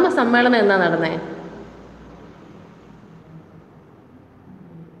പ്രഥമ സമ്മേളനം എന്നാ നടന്നേ?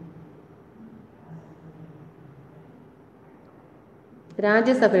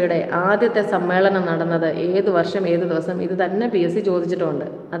 രാജ്യസഭയുടെ ആദ്യത്തെ സമ്മേളനം നടന്നത് ഏത് വർഷം ഏത് ദിവസം? ഇത് തന്നെ PSC ചോദിച്ചിട്ടുണ്ട്.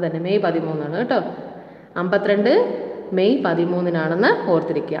 അതന്നെ മെയ് 13-ആണ് കേട്ടോ. 52 മെയ് 13-നാണെന്ന്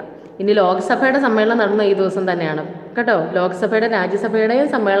ഓർത്തിരിക്കുക. ഇനി ലോക്സഭയുടെ സമ്മേളനം നടന്ന ഈ ദിവസം തന്നെയാണ് കേട്ടോ. ലോക്സഭയുടെ രാജ്യസഭയുടെയും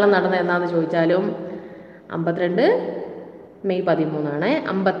സമ്മേളനം നടന്ന എന്നാന്ന് ചോദിച്ചാലും 52 മെയ് 13-ആണ്.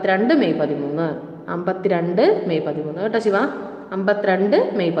 52 മെയ് 13. 52 മെയ് 13 കേട്ടോ ശിവ. 52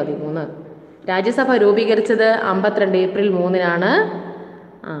 മെയ് 13. രാജ്യസഭ രൂപീകരിച്ചത് 52 ഏപ്രിൽ 3-നാണ്.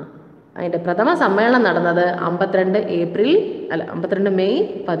 അതിൻ്റെ പ്രഥമ സമ്മേളനം നടന്നത് 52 മെയ്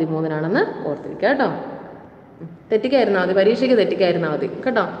 13-നാണെന്ന് ഓർത്തിരിക്കുക കേട്ടോ. തെറ്റിക്കായിരുന്നാൽ മതി, പരീക്ഷയ്ക്ക് തെറ്റിക്കായിരുന്നാൽ മതി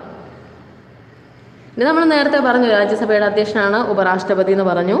കേട്ടോ. ഇനി നമ്മൾ നേരത്തെ പറഞ്ഞു രാജ്യസഭയുടെ അധ്യക്ഷനാണ് ഉപരാഷ്ട്രപതി എന്ന്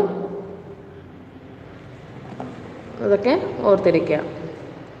പറഞ്ഞു. അതൊക്കെ ഓർത്തിരിക്കുക.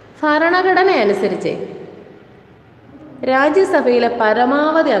 ഭരണഘടന അനുസരിച്ച് രാജ്യസഭയിലെ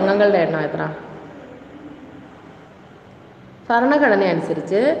പരമാവധി അംഗങ്ങളുടെ എണ്ണം എത്ര? ഭരണഘടന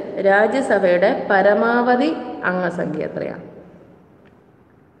അനുസരിച്ച് രാജ്യസഭയുടെ പരമാവധി അംഗസംഖ്യ എത്രയാണ്?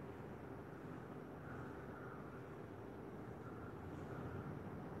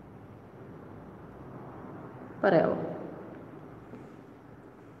 പറയാമോ?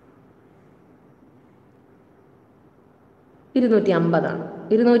 ആണ്.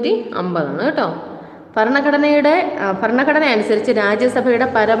 250 കേട്ടോ. ഭരണഘടന അനുസരിച്ച് രാജ്യസഭയുടെ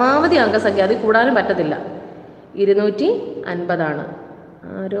പരമാവധി അംഗസംഖ്യ, അത് കൂടാനും പറ്റത്തില്ല, 250 ആണ്.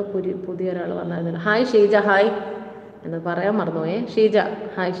 ആരോ പുതിയ ഒരാൾ വന്നായിരുന്നല്ലോ. ഹായ് ഷീജ, ഹായ് എന്ന് പറയാൻ മറന്നുപോയേ. ഷീജ,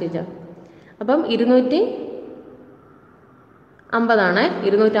 ഹായ് ഷീജ. അപ്പം 250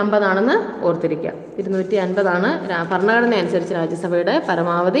 250 ഓർത്തിരിക്കുക. 250 ഭരണഘടന അനുസരിച്ച് രാജ്യസഭയുടെ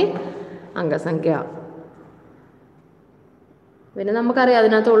പരമാവധി അംഗസംഖ്യ. പിന്നെ നമുക്കറിയാം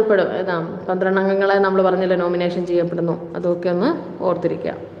അതിനകത്ത് ഉൾപ്പെടും. 12 അംഗങ്ങളെ നമ്മൾ പറഞ്ഞില്ല നോമിനേഷൻ ചെയ്യപ്പെടുന്നു. അതൊക്കെ ഒന്ന്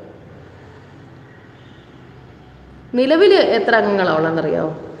ഓർത്തിരിക്കുക. നിലവിൽ എത്ര അംഗങ്ങളാണ്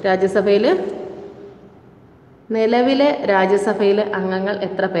ഉള്ളതെന്നറിയാമോ രാജ്യസഭയിൽ? നിലവിലെ രാജ്യസഭയിൽ അംഗങ്ങൾ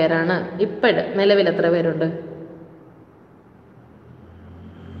എത്ര പേരാണ്? ഇപ്പോഴും നിലവിൽ എത്ര പേരുണ്ട്?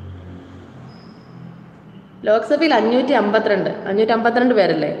 ലോക്സഭയിൽ 552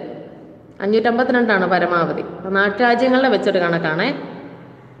 പേരല്ലേ? 552 പരമാവധി. നാട്ടുരാജ്യങ്ങളെ വെച്ചൊരു കണക്കാണേ.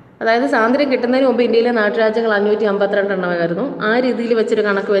 അതായത് സ്വാതന്ത്ര്യം കിട്ടുന്നതിന് മുമ്പ് ഇന്ത്യയിലെ നാട്ടുരാജ്യങ്ങൾ 552 എണ്ണമായിരുന്നു. ആ രീതിയിൽ വെച്ചൊരു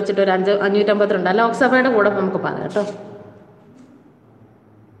കണക്ക് വെച്ചിട്ട് ഒരു 552 ലോക്സഭയുടെ കൂടെ നമുക്ക് പറയാം കേട്ടോ.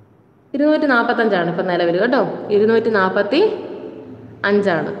 245 ഇപ്പം നിലവിൽ കേട്ടോ. 245.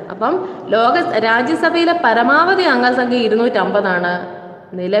 അപ്പം രാജ്യസഭയിലെ പരമാവധി അംഗസംഖ്യ 250.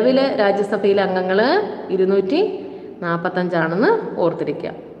 നിലവിലെ രാജ്യസഭയിലെ അംഗങ്ങൾ 245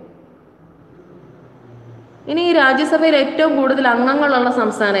 ഓർത്തിരിക്കുക. ഇനി ഈ രാജ്യസഭയിൽ ഏറ്റവും കൂടുതൽ അംഗങ്ങളുള്ള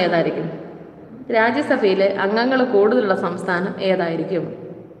സംസ്ഥാനം ഏതായിരിക്കും? രാജ്യസഭയിൽ അംഗങ്ങൾ കൂടുതലുള്ള സംസ്ഥാനം ഏതായിരിക്കും?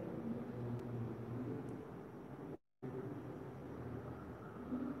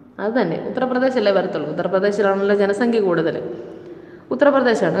 അത് തന്നെ ഉത്തർപ്രദേശല്ലേ വരത്തുള്ളൂ. ഉത്തർപ്രദേശിലാണല്ലോ ജനസംഖ്യ കൂടുതൽ.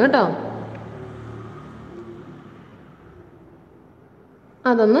 ഉത്തർപ്രദേശാണ് കേട്ടോ.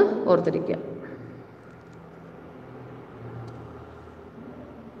 അതൊന്ന് ഓർത്തിരിക്കുക.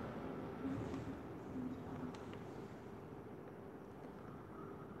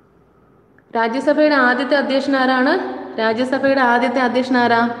 രാജ്യസഭയുടെ ആദ്യത്തെ അധ്യക്ഷൻ ആരാണ്? രാജ്യസഭയുടെ ആദ്യത്തെ അധ്യക്ഷൻ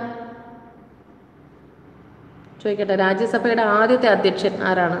ആരാ? ചോദിക്കട്ടെ, രാജ്യസഭയുടെ ആദ്യത്തെ അധ്യക്ഷൻ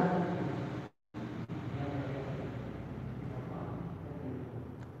ആരാണ്?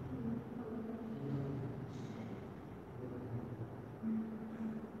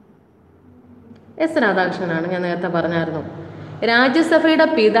 എസ് രാധാകൃഷ്ണനാണ്. ഞാൻ നേരത്തെ പറഞ്ഞായിരുന്നു. രാജ്യസഭയുടെ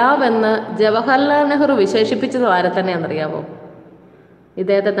പിതാവെന്ന് ജവഹർലാൽ നെഹ്റു വിശേഷിപ്പിച്ചത് ആരെ തന്നെയാണെന്നറിയാമോ?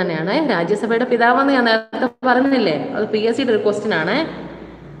 ഇദ്ദേഹത്തെ തന്നെയാണ് രാജ്യസഭയുടെ പിതാവെന്ന് ഞാൻ നേരത്തെ പറഞ്ഞില്ലേ. അത് PSCയുടെ ഒരു ക്വസ്റ്റ്യൻ ആണ്.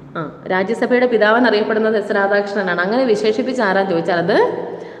 രാജ്യസഭയുടെ പിതാവെന്ന് അറിയപ്പെടുന്നത് എസ് രാധാകൃഷ്ണനാണ്. അങ്ങനെ വിശേഷിപ്പിച്ച ആരാന്ന് ചോദിച്ചാൽ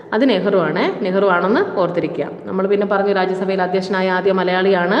അത് നെഹ്റു ആണെന്ന് ഓർത്തിരിക്കുക. നമ്മൾ പിന്നെ പറഞ്ഞു രാജ്യസഭയിൽ അധ്യക്ഷനായ ആദ്യ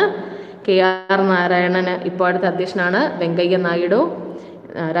മലയാളിയാണ് KR നാരായണന് ഇപ്പോഴത്തെ അധ്യക്ഷനാണ് വെങ്കയ്യ നായിഡു.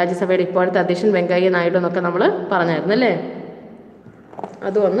 രാജ്യസഭയുടെ ഇപ്പോഴത്തെ അധ്യക്ഷൻ വെങ്കയ്യ നായിഡു എന്നൊക്കെ നമ്മൾ പറഞ്ഞായിരുന്നു അല്ലേ?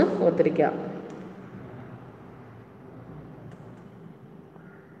 അതും ഒന്ന് ഓർത്തിരിക്കുക.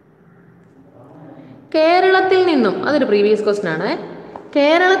 കേരളത്തിൽ നിന്നും, അതൊരു പ്രീവിയസ് ക്വസ്റ്റ്യൻ ആണ്,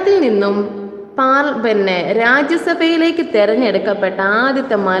 കേരളത്തിൽ നിന്നും രാജ്യസഭയിലേക്ക് തെരഞ്ഞെടുക്കപ്പെട്ട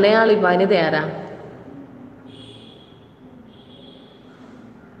ആദ്യത്തെ മലയാളി വനിത ആരാ?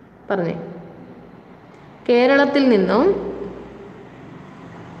 പറഞ്ഞേ. കേരളത്തിൽ നിന്നും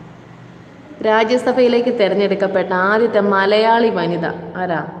രാജ്യസഭയിലേക്ക് തെരഞ്ഞെടുക്കപ്പെട്ട ആദ്യത്തെ മലയാളി വനിത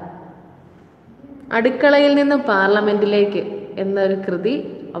ആരാ? അടുക്കളയിൽ നിന്നും പാർലമെന്റിലേക്ക് എന്നൊരു കൃതി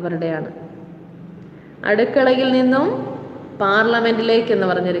അവരുടെയാണ്. അടുക്കളയിൽ നിന്നും പാർലമെന്റിലേക്ക് എന്ന്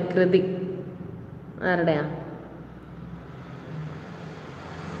പറഞ്ഞൊരു കൃതി ആരുടെയാ?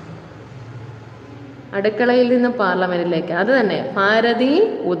 അടുക്കളയിൽ നിന്നും പാർലമെന്റിലേക്ക്, അത് തന്നെ ഭാരതി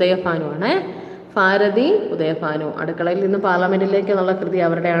ഉദയഭാനു ആണ്. ഭാരതി ഉദയഭാനു, അടുക്കളയിൽ നിന്നും പാർലമെന്റിലേക്ക് എന്നുള്ള കൃതി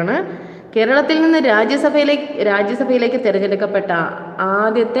അവരുടെയാണ്. കേരളത്തിൽ നിന്ന് രാജ്യസഭയിലേക്ക് തിരഞ്ഞെടുക്കപ്പെട്ട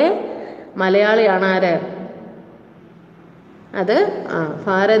ആദ്യത്തെ മലയാളിയാണ് ആര്? അത്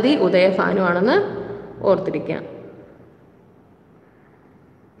ഭാരതി ഉദയഭാനു ആണെന്ന് ഓർത്തിരിക്കുക.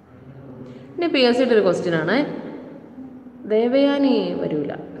 ഇനി PSCയുടെ ഒരു ക്വസ്റ്റ്യൻ ആണ്, ദേവയാനി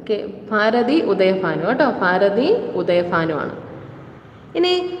വരൂല, ഭാരതി ഉദയഭാനു കേട്ടോ, ഭാരതി ഉദയഭാനു ആണ്.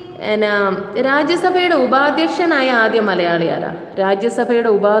 ഇനി രാജ്യസഭയുടെ ഉപാധ്യക്ഷനായ ആദ്യ മലയാളി ആരാ? രാജ്യസഭയുടെ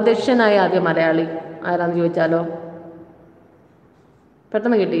ഉപാധ്യക്ഷനായ ആദ്യ മലയാളി ആരാന്ന് ചോദിച്ചാലോ?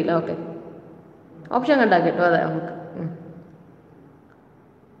 പെട്ടെന്ന് കിട്ടിയില്ല. ഓക്കെ, ഓപ്ഷൻ കണ്ടാ കേട്ടോ. അതെ, നമുക്ക്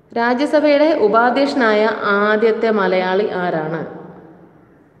രാജ്യസഭയുടെ ഉപാധ്യക്ഷനായ ആദ്യത്തെ മലയാളി ആരാണ്?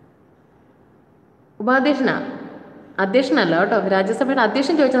 ഉപാധ്യക്ഷനാ, അധ്യക്ഷനല്ല കേട്ടോ. രാജ്യസഭയുടെ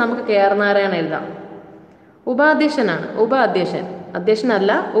അധ്യക്ഷൻ ചോദിച്ചാൽ നമുക്ക് KR നാരായണൻ എഴുതാം. ഉപാധ്യക്ഷനാണ്, ഉപാധ്യക്ഷൻ,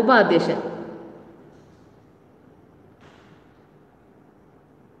 അധ്യക്ഷനല്ല, ഉപാധ്യക്ഷൻ.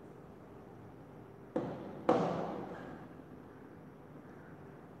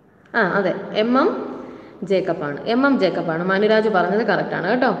 അതെ, MM ജേക്കബാണ്. MM ജേക്കബാണ്. മനുരാജ് പറഞ്ഞത് കറക്റ്റാണ്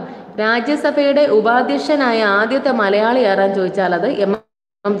കേട്ടോ. രാജ്യസഭയുടെ ഉപാധ്യക്ഷനായ ആദ്യത്തെ മലയാളി ആരാന്ന് ചോദിച്ചാൽ അത്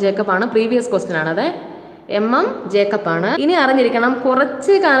MM ജേക്കബാണ്. പ്രീവിയസ് ക്വസ്റ്റ്യൻ ആണ്. അതെ, MM ജേക്കബാണ്. ഇനി അറിഞ്ഞിരിക്കണം,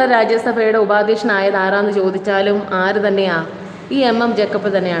 കുറച്ച് കാലം രാജ്യസഭയുടെ ഉപാധ്യക്ഷനായത് ആരാന്ന് ചോദിച്ചാലും ആര് തന്നെയാ? ഈ MM ജേക്കബ്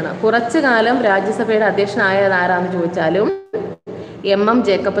തന്നെയാണ്. കുറച്ചു കാലം രാജ്യസഭയുടെ അധ്യക്ഷനായത് ആരാന്ന് ചോദിച്ചാലും MM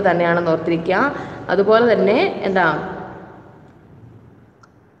ജേക്കബ് തന്നെയാണെന്ന് ഓർത്തിരിക്കുക. അതുപോലെ തന്നെ എന്താ,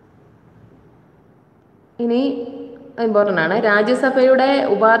 ഇനി ഇമ്പോർട്ടൻ്റ് ആണ്, രാജ്യസഭയുടെ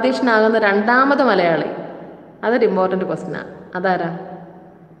ഉപാധ്യക്ഷനാകുന്ന രണ്ടാമത്തെ മലയാളി, അതൊരു ഇമ്പോർട്ടൻ്റ് ക്വസ്റ്റ്യനാണ്. അതാരാ?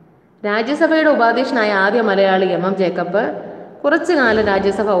 രാജ്യസഭയുടെ ഉപാധ്യക്ഷനായ ആദ്യ മലയാളി MM ജേക്കബ്. കുറച്ചു കാലം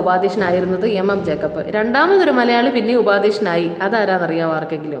രാജ്യസഭ ഉപാധ്യക്ഷനായിരുന്നത് MM ജേക്കബ്. രണ്ടാമതൊരു മലയാളി പിന്നെ ഉപാധ്യക്ഷനായി, അതാരാന്നറിയാമോ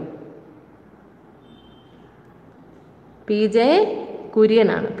ആർക്കെങ്കിലും? PJ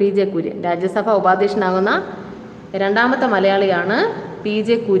കുര്യനാണ്. PJ കുര്യൻ. രാജ്യസഭ ഉപാധ്യക്ഷനാകുന്ന രണ്ടാമത്തെ മലയാളിയാണ് PJ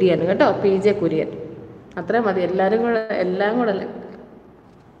കുര്യൻ കേട്ടോ. PJ കുര്യൻ. അത്രയും മതി. എല്ലാം കൂടെ അല്ലേ?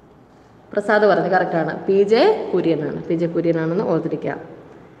 പ്രസാദ് പറഞ്ഞു കറക്റ്റാണ്. PJ കുര്യനാണ്. PJ കുര്യനാണെന്ന് ഓർത്തിരിക്കുക.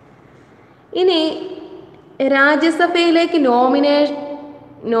 ഇനി രാജ്യസഭയിലേക്ക്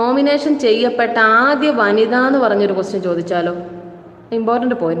നോമിനേഷൻ ചെയ്യപ്പെട്ട ആദ്യ വനിത എന്ന് പറഞ്ഞൊരു ക്വസ്റ്റ്യൻ ചോദിച്ചാലോ?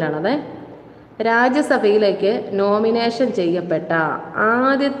 ഇമ്പോർട്ടൻ്റ് പോയിൻ്റാണ്. അതെ, രാജ്യസഭയിലേക്ക് നോമിനേഷൻ ചെയ്യപ്പെട്ട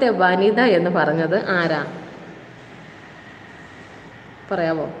ആദ്യത്തെ വനിത എന്ന് പറഞ്ഞത് ആരാ?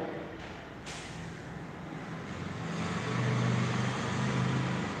 പറയാമോ?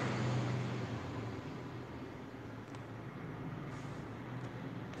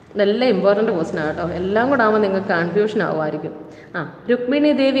 ഇതെല്ലാം ഇമ്പോർട്ടൻ്റ് ക്വസ്റ്റ്യൻ ആണ് കേട്ടോ. എല്ലാം കൂടെ ആകുമ്പോൾ നിങ്ങൾക്ക് കൺഫ്യൂഷൻ ആവുമായിരിക്കും.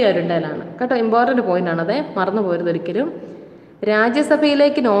 രുക്മിണി ദേവി അരുണ്ടലാണ് കേട്ടോ. ഇമ്പോർട്ടൻ്റ് പോയിൻ്റ് ആണ്. അതെ, മറന്നു പോരുത് ഒരിക്കലും.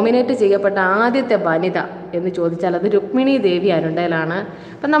 രാജ്യസഭയിലേക്ക് നോമിനേറ്റ് ചെയ്യപ്പെട്ട ആദ്യത്തെ വനിത എന്ന് ചോദിച്ചാൽ അത് രുക്മിണി ദേവി അരുണ്ടലാണ്.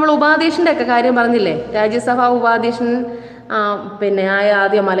 അപ്പം നമ്മൾ ഉപാധ്യക്ഷൻ്റെ ഒക്കെ കാര്യം പറഞ്ഞില്ലേ? രാജ്യസഭാ ഉപാധ്യക്ഷൻ ആയ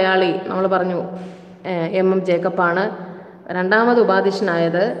ആദ്യ മലയാളി നമ്മൾ പറഞ്ഞു MM ജേക്കബാണ്. രണ്ടാമത്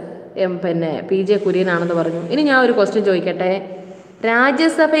ഉപാധ്യക്ഷനായത് PJ കുര്യനാണെന്ന് പറഞ്ഞു. ഇനി ഞാൻ ഒരു ക്വസ്റ്റ്യൻ ചോദിക്കട്ടെ,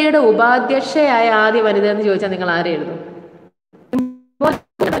 രാജ്യസഭയുടെ ഉപാധ്യക്ഷയായ ആദ്യ വനിത എന്ന് ചോദിച്ചാൽ നിങ്ങൾ ആരെ എഴുതും?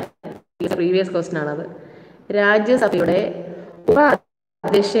 പ്രീവിയസ് ക്വസ്റ്റ്യൻ ആണത്. രാജ്യസഭയുടെ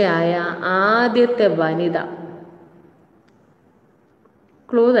ഉപാധ്യക്ഷയായ ആദ്യത്തെ വനിത.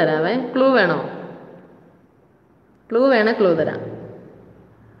 ക്ലൂ തരാവേ. ക്ലൂ വേണോ? ക്ലൂ വേണേ ക്ലൂ തരാം.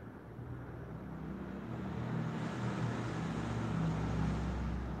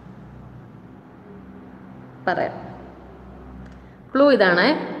 പറയാം. ക്ലൂ ഇതാണ്,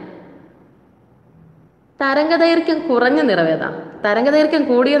 തരംഗദൈർഘ്യം കുറഞ്ഞ നിറവേതാ? തരംഗദൈർഘ്യം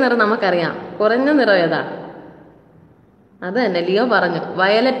കൂടിയ നിറം നമുക്കറിയാം, കുറഞ്ഞ നിറവേതാ? അത് തന്നെ ലിയോ പറഞ്ഞു.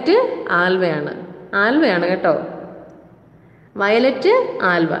 വയലറ്റ് ആൽവയാണ്. ആൽവയാണ് കേട്ടോ. Violet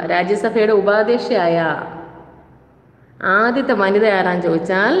Alva. രാജ്യസഭയുടെ ഉപാധ്യക്ഷയായ ആദ്യത്തെ വനിത ആരാന്ന്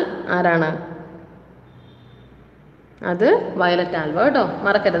ചോദിച്ചാൽ ആരാണ്? അത് വയലറ്റ് ആൽവ കേട്ടോ.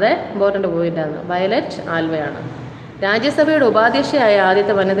 മറക്കരുതേ, ഇമ്പോർട്ടൻ്റ് പോയിന്റാണ്. വയലറ്റ് ആൽവയാണ്. രാജ്യസഭയുടെ ഉപാധ്യക്ഷയായ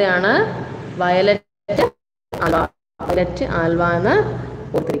ആദ്യത്തെ വനിതയാണ് വയലറ്റ് ആൽവ. വയലറ്റ് ആൽവ എന്ന്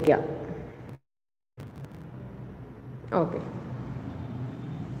ഓർത്തിരിക്കുക. ഓക്കെ.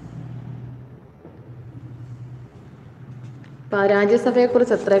 അപ്പോൾ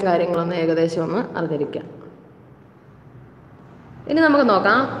രാജ്യസഭയെക്കുറിച്ച് എത്രയും കാര്യങ്ങളൊന്ന് ഏകദേശം ഒന്ന് അറിഞ്ഞിരിക്കാം. ഇനി നമുക്ക്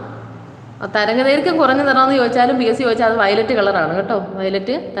നോക്കാം. തരംഗദൈർഘ്യം കുറഞ്ഞ നിറമെന്ന് ചോദിച്ചാലും PSC ചോദിച്ചാൽ അത് വയലറ്റ് കളറാണ് കേട്ടോ.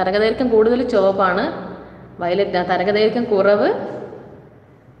 വയലറ്റ്. തരംഗദൈർഘ്യം കൂടുതൽ ചുവപ്പാണ്. വയലറ്റ്. തരംഗദൈർഘ്യം കുറവ്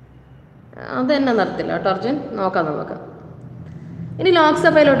അത് തന്നെ നിറത്തില്ല കേട്ടോ അർജുൻ. നോക്കാം നമുക്ക്. ഇനി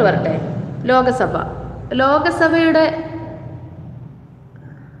ലോക്സഭയിലോട്ട് വരട്ടെ. ലോകസഭയുടെ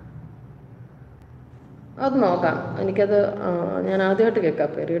അത് നോക്കാം. എനിക്കത് ഞാൻ ആദ്യമായിട്ട് കേൾക്കാം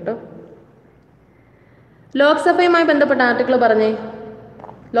പേര് കേട്ടോ. ലോക്സഭയുമായി ബന്ധപ്പെട്ട ആർട്ടിക്കിൾ പറഞ്ഞേ.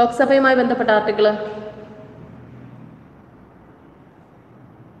 ലോക്സഭയുമായി ബന്ധപ്പെട്ട ആർട്ടിക്കിൾ.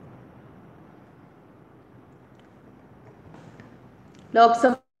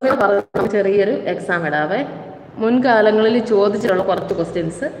 ലോക്സഭ ചെറിയൊരു എക്സാം ഇടാവേ. മുൻകാലങ്ങളിൽ ചോദിച്ചിട്ടുള്ള കുറച്ച്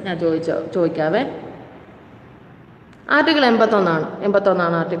ക്വസ്റ്റ്യൻസ് ഞാൻ ചോദിക്കാവേ. Article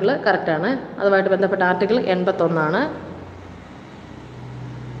 81 article. കറക്റ്റാണ്. അതുമായിട്ട് ബന്ധപ്പെട്ട ആർട്ടിക്കിൾ 81.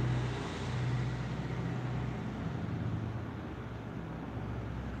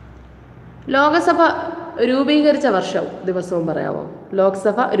 ലോകസഭ രൂപീകരിച്ച വർഷവും ദിവസവും പറയാമോ?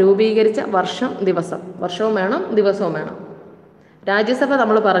 ലോക്സഭ രൂപീകരിച്ച വർഷവും വേണം, ദിവസവും വേണം. രാജ്യസഭ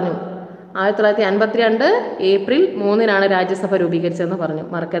നമ്മൾ പറഞ്ഞു 1952 ഏപ്രിൽ 3 രാജ്യസഭ രൂപീകരിച്ചതെന്ന് പറഞ്ഞു.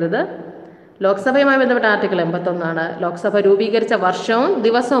 മറക്കരുത്. ലോക്സഭയുമായി ബന്ധപ്പെട്ട ആർട്ടിക്കിൾ 81. ലോക്സഭ രൂപീകരിച്ച വർഷവും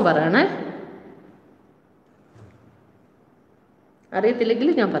ദിവസവും പറയണേ. അറിയത്തില്ലെങ്കിൽ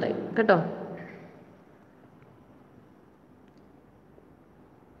ഞാൻ പറയും കേട്ടോ.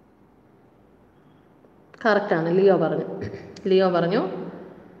 കറക്റ്റാണ്. ലിയോ പറഞ്ഞു.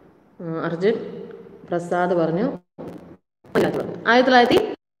 അർജുൻ പ്രസാദ് പറഞ്ഞു.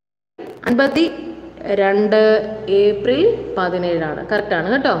 1952 ഏപ്രിൽ 17 കറക്റ്റാണ്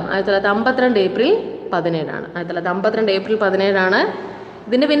കേട്ടോ. 1952 ഏപ്രിൽ 17 1952 ഏപ്രിൽ 17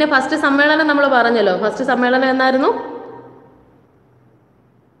 ഇതിൻ്റെ പിന്നെ ഫസ്റ്റ് സമ്മേളനം നമ്മൾ പറഞ്ഞല്ലോ. ഫസ്റ്റ് സമ്മേളനം എന്നായിരുന്നു?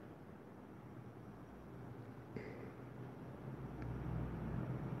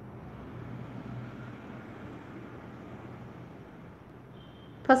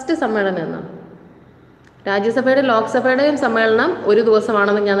 ഫസ്റ്റ് സമ്മേളനം എന്നാ? രാജ്യസഭയുടെ ലോക്സഭയുടെയും സമ്മേളനം ഒരു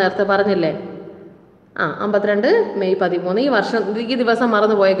ദിവസമാണെന്ന് ഞാൻ നേരത്തെ പറഞ്ഞില്ലേ. 52 മെയ് 13. ഈ ദിവസം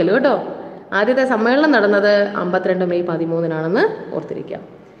മറന്നു പോയേക്കല്ലോ കേട്ടോ. ആദ്യത്തെ സമ്മേളനം നടന്നത് 52 മെയ് 13 ഓർത്തിരിക്കാം.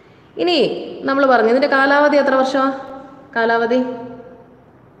 ഇനി നമ്മൾ പറഞ്ഞു ഇതിൻ്റെ കാലാവധി എത്ര വർഷമാണ്? കാലാവധി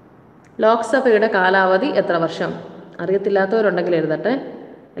ലോക്സഭയുടെ കാലാവധി എത്ര വർഷം? അറിയത്തില്ലാത്തവരുണ്ടെങ്കിൽ എഴുതട്ടെ.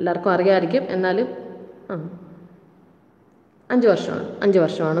 എല്ലാവർക്കും അറിയാമായിരിക്കും. എന്നാലും 5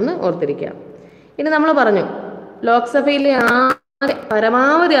 വർഷമാണെന്ന് ഓർത്തിരിക്കുക. ഇനി നമ്മൾ പറഞ്ഞു ലോക്സഭയിലെ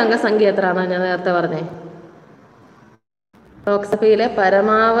പരമാവധി അംഗസംഖ്യ എത്രയാണെന്നാണ് ഞാൻ നേരത്തെ പറഞ്ഞേ. ലോക്സഭയിലെ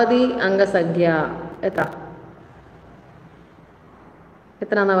പരമാവധി അംഗസംഖ്യ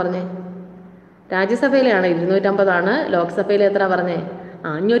എത്രയാണെന്നാ പറഞ്ഞേ? രാജ്യസഭയിലെയാണ് 250. ലോക്സഭയിലെ എത്ര പറഞ്ഞേ?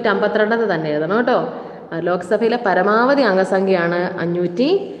 552 തന്നെ എഴുതണം കേട്ടോ. ലോക്സഭയിലെ പരമാവധി അംഗസംഖ്യയാണ് 552.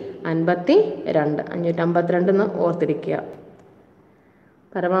 552 ഓർത്തിരിക്കുക.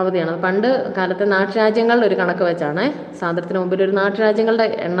 പരമാവധിയാണ്. പണ്ട് കാലത്തെ നാട്ടുരാജ്യങ്ങളുടെ ഒരു കണക്ക് വെച്ചാണ്. സ്വാതന്ത്ര്യത്തിന് മുമ്പിൽ ഒരു നാട്ടുരാജ്യങ്ങളുടെ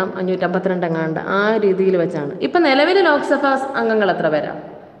എണ്ണം 552 എങ്ങാണ്ട് ആ രീതിയിൽ വെച്ചാണ്. ഇപ്പം നിലവിൽ ലോക്സഭാ അംഗങ്ങൾ എത്ര പേരാ?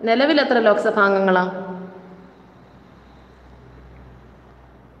 നിലവിൽ എത്ര ലോക്സഭാ അംഗങ്ങളാ?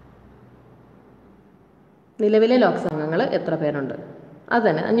 നിലവിലെ ലോക്സഭാ അംഗങ്ങൾ എത്ര പേരുണ്ട്? അത്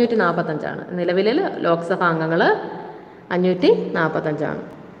തന്നെ 545. നിലവിലെ ലോക്സഭാ അംഗങ്ങൾ 545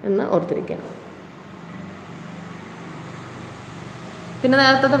 എന്ന് ഓർത്തിരിക്കുക. പിന്നെ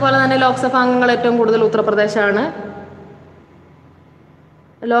നേരത്തെ പോലെ തന്നെ ലോക്സഭാ അംഗങ്ങൾ ഏറ്റവും കൂടുതൽ ഉത്തർപ്രദേശാണ്.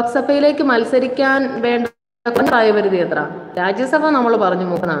 ലോക്സഭയിലേക്ക് മത്സരിക്കാൻ വേണ്ട പ്രായപരിധി എത്ര? രാജ്യസഭ നമ്മൾ പറഞ്ഞു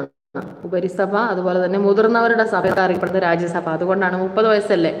 3 ഉപരിസഭ അതുപോലെ തന്നെ മുതിർന്നവരുടെ സഭ അറിയപ്പെടുന്നത് രാജ്യസഭ. അതുകൊണ്ടാണ് 30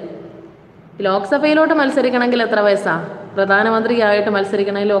 വയസ്സല്ലേ. ലോക്സഭയിലോട്ട് മത്സരിക്കണമെങ്കിൽ എത്ര വയസ്സാ? പ്രധാനമന്ത്രിയായിട്ട്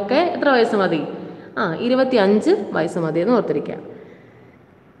മത്സരിക്കണമെങ്കിലും ഒക്കെ എത്ര വയസ്സ് മതി? 25 വയസ്സ് മതി എന്ന് ഓർത്തിരിക്കാം.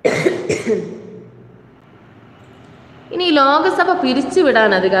 ഇനി ലോകസഭ പിരിച്ചുവിടാൻ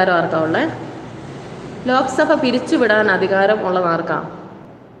അധികാരം ആർക്കാ ഉള്ളത്? ലോക്സഭ പിരിച്ചുവിടാൻ അധികാരം ഉള്ളത് ആർക്കാ?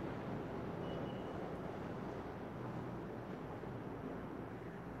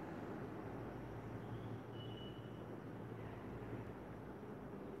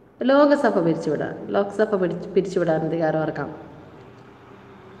 ലോകസഭ പിരിച്ചുവിടാൻ. ലോക്സഭ പിരിച്ചുവിടാൻ അധികാരം ആർക്കാണ്?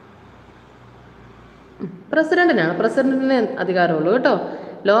 പ്രസിഡന്റിനാണ്. പ്രസിഡന്റിന് അധികാരമുള്ളൂ കേട്ടോ.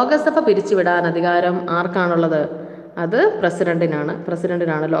 ലോകസഭ പിരിച്ചുവിടാൻ അധികാരം ആർക്കാണുള്ളത്? അത്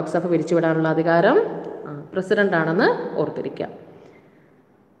പ്രസിഡന്റിനാണ് ലോക്സഭ പിരിച്ചുവിടാനുള്ള അധികാരം. പ്രസിഡന്റ് ആണെന്ന് ഓർത്തിരിക്കാം.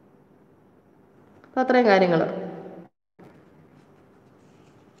 അപ്പോൾ അത്രയും കാര്യങ്ങൾ.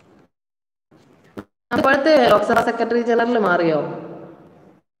 അപ്പോഴത്തെ ലോക്സഭാ സെക്രട്ടറി ജനറൽ മാറിയോ?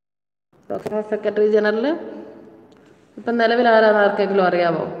 ലോക്സഭാ സെക്രട്ടറി ജനറൽ ഇപ്പം നിലവിൽ ആരാന്ന് ആർക്കെങ്കിലും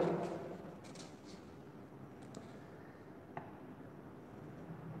അറിയാമോ?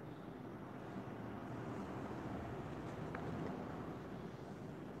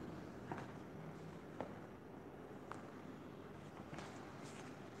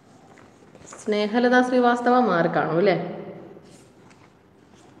 സ്നേഹലത ശ്രീവാസ്തവ മാറി കാണും അല്ലേ?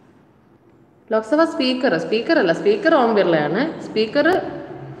 ലോക്സഭ സ്പീക്കറല്ല, സ്പീക്കർ ഓം ബിർളയാണ്. സ്പീക്കർ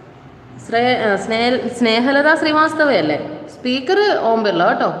സ്നേഹലത ശ്രീവാസ്തവയല്ലേ? സ്പീക്കർ ഓം ബിർള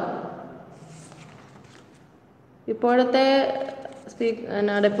കേട്ടോ. ഇപ്പോഴത്തെ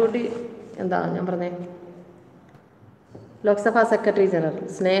ഡെപ്യൂട്ടി എന്താ ഞാൻ പറഞ്ഞേ, ലോക്സഭാ സെക്രട്ടറി ജനറൽ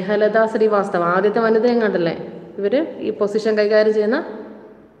സ്നേഹലത ശ്രീവാസ്തവ. ആദ്യത്തെ വനിതയും കണ്ടല്ലേ ഇവർ ഈ പൊസിഷൻ കൈകാര്യം ചെയ്യുന്ന?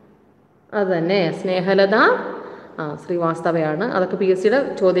 അത് തന്നെ, സ്നേഹലത ശ്രീവാസ്തവയാണ്. അതൊക്കെ PSCയുടെ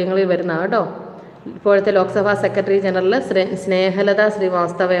ചോദ്യങ്ങളിൽ വരുന്ന കേട്ടോ. ഇപ്പോഴത്തെ ലോക്സഭാ സെക്രട്ടറി ജനറൽ സ്നേഹലത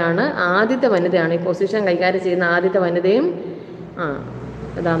ശ്രീവാസ്തവയാണ്. ആദ്യത്തെ വനിതയാണ്, ഈ പൊസിഷൻ കൈകാര്യം ചെയ്യുന്ന ആദ്യത്തെ വനിതയും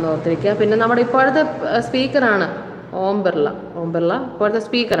ഇതാന്ന് ഓർത്തിരിക്കുക. പിന്നെ നമ്മുടെ ഇപ്പോഴത്തെ സ്പീക്കറാണ് ഓം ബിർള. ഇപ്പോഴത്തെ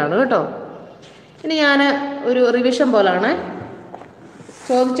സ്പീക്കറാണ് കേട്ടോ. ഇനി ഞാൻ ഒരു റിവിഷൻ പോലാണ്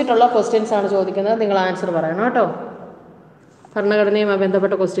ചോദിച്ചിട്ടുള്ള ക്വസ്റ്റ്യൻസ് ആണ് ചോദിക്കുന്നത്. നിങ്ങൾ ആൻസർ പറയണം കേട്ടോ. ഭരണഘടനയുമായി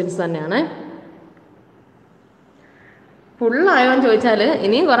ബന്ധപ്പെട്ട ക്വസ്റ്റ്യൻസ് തന്നെയാണ്. ഫുള്ളായോന്ന് ചോദിച്ചാൽ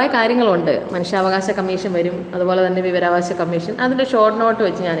ഇനിയും കുറേ കാര്യങ്ങളുണ്ട്. മനുഷ്യാവകാശ കമ്മീഷൻ വരും, അതുപോലെ തന്നെ വിവരാവകാശ കമ്മീഷൻ. അതിൻ്റെ ഷോർട്ട് നോട്ട്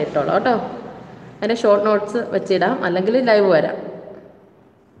വെച്ച് ഞാൻ ഇട്ടോളാം കേട്ടോ. അതിൻ്റെ ഷോർട്ട് നോട്ട്സ് വെച്ചിടാം, അല്ലെങ്കിൽ ലൈവ് വരാം.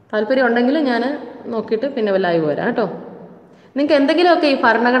 താല്പര്യം ഉണ്ടെങ്കിൽ ഞാൻ നോക്കിയിട്ട് പിന്നെ ലൈവ് വരാം കേട്ടോ. നിങ്ങൾക്ക് എന്തെങ്കിലുമൊക്കെ ഈ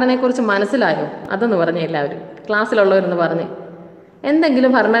ഭരണഘടനയെക്കുറിച്ച് മനസ്സിലായോ? അതൊന്ന് പറഞ്ഞേ എല്ലാവരും, ക്ലാസ്സിലുള്ളവരൊന്ന് പറഞ്ഞേ.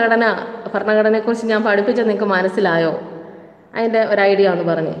 എന്തെങ്കിലും ഭരണഘടനയെക്കുറിച്ച് ഞാൻ പഠിപ്പിച്ചത് നിങ്ങൾക്ക് മനസ്സിലായോ? അതിൻ്റെ ഒരു ഐഡിയ ഒന്ന്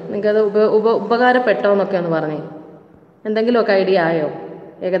പറഞ്ഞേ. നിങ്ങൾക്കത് ഉപകാരപ്പെട്ടോ എന്നൊക്കെ ഒന്ന് പറഞ്ഞേ. എന്തെങ്കിലുമൊക്കെ ഐഡിയ ആയോ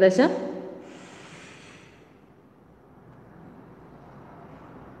ഏകദേശം?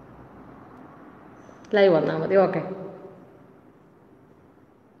 ലൈവ് വന്നാൽ മതി. ഓക്കെ.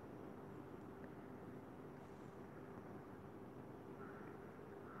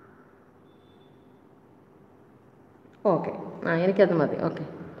 എനിക്കത് മതി. ഓക്കെ.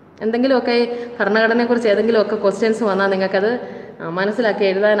 എന്തെങ്കിലുമൊക്കെ ഭരണഘടനയെക്കുറിച്ച് ഏതെങ്കിലുമൊക്കെ ക്വസ്റ്റ്യൻസ് വന്നാൽ നിങ്ങൾക്കത് മനസ്സിലാക്കി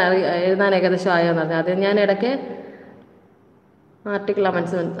എഴുതാൻ ഏകദേശം ആയോന്ന് പറഞ്ഞാൽ അത് ഞാൻ ഇടയ്ക്ക് ആർട്ടിക്കിൾ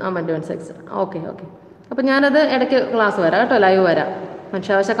അമെൻഡ്മെൻറ്റ് സെക്ഷൻ. ഓക്കെ. അപ്പോൾ ഞാനത് ഇടയ്ക്ക് ക്ലാസ് വരാം കേട്ടോ, ലൈവ് വരാം.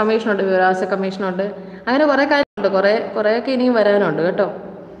 മനുഷ്യാവകാശ കമ്മീഷനുണ്ട്, വിവരാവകാശ കമ്മീഷനുണ്ട്, അങ്ങനെ കുറേ കാര്യമുണ്ട്. കുറേയൊക്കെ ഇനിയും വരാനുണ്ട് കേട്ടോ.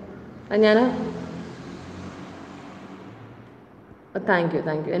 അത് ഞാൻ താങ്ക് യു.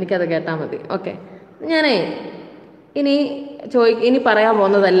 എനിക്കത് കേട്ടാൽ മതി. ഓക്കെ. ഞാനേ ഇനി പറയാൻ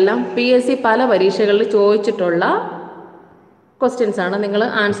പോകുന്നതെല്ലാം PSC പല പരീക്ഷകളിൽ ചോദിച്ചിട്ടുള്ള ക്വസ്റ്റ്യൻസാണ്. നിങ്ങൾ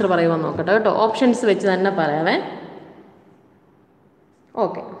ആൻസർ പറയുവാൻ നോക്കട്ടെ കേട്ടോ. ഓപ്ഷൻസ് വെച്ച് തന്നെ പറയാവേ.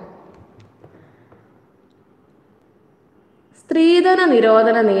 ഓക്കെ. സ്ത്രീധന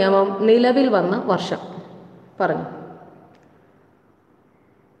നിരോധന നിയമം നിലവിൽ വന്ന വർഷം പറഞ്ഞു.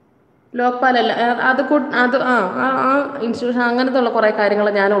 ലോക്പാലല്ല, അത് ഇൻസ്റ്റിറ്റ്യൂഷൻ അങ്ങനത്തെ ഉള്ള കുറേ കാര്യങ്ങൾ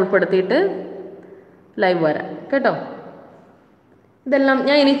ഞാൻ ഉൾപ്പെടുത്തിയിട്ട് ലൈവ് വരാം കേട്ടോ. ഇതെല്ലാം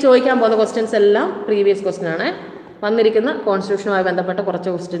ഞാൻ ഇനി ചോദിക്കാൻ പോകുന്ന ക്വസ്റ്റ്യൻസ് എല്ലാം പ്രീവിയസ് ക്വസ്റ്റ്യൻ ആണ്. വന്നിരിക്കുന്ന കോൺസ്റ്റിറ്റ്യൂഷനുമായി ബന്ധപ്പെട്ട കുറച്ച്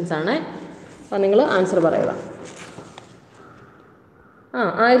ക്വസ്റ്റ്യൻസ് ആണ്. അപ്പോൾ നിങ്ങൾ ആൻസർ പറയുക.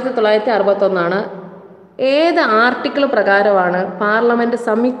 1961 ഏത് ആർട്ടിക്കിൾ പ്രകാരമാണ് പാർലമെൻറ്റ്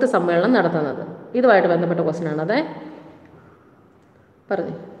സംയുക്ത സമ്മേളനം നടത്തുന്നത്? ഇതുമായിട്ട് ബന്ധപ്പെട്ട ക്വസ്റ്റ്യൻ ആണ്. അതെ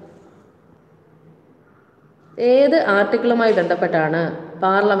പറഞ്ഞു. ഏത് ആർട്ടിക്കിളുമായി ബന്ധപ്പെട്ടാണ്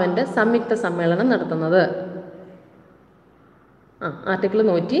പാർലമെൻറ്റ് സംയുക്ത സമ്മേളനം നടത്തുന്നത്? ആർട്ടിക്കിൾ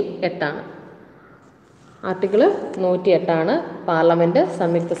 108. ആർട്ടിക്കിൾ 108 പാർലമെൻറ്റ്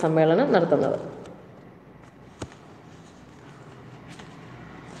സംയുക്ത സമ്മേളനം നടത്തുന്നത്.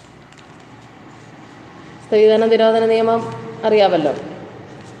 സ്ത്രീധന നിരോധന നിയമം അറിയാമല്ലോ.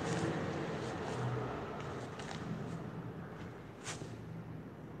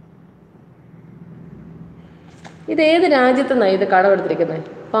 ഇതേത് രാജ്യത്തു നിന്നാണ് ഇത് കടമെടുത്തിരിക്കുന്നത്?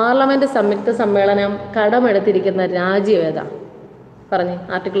 പാർലമെൻറ്റ് സംയുക്ത സമ്മേളനം കടമെടുത്തിരിക്കുന്ന രാജ്യം ഏതാ? പറഞ്ഞേ.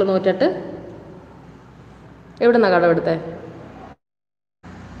 ആർട്ടിക്കിൾ 108 എവിടെ നിന്നാണ് കടമെടുത്തത്?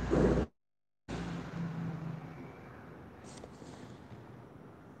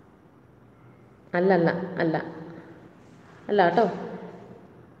 അല്ല കേട്ടോ.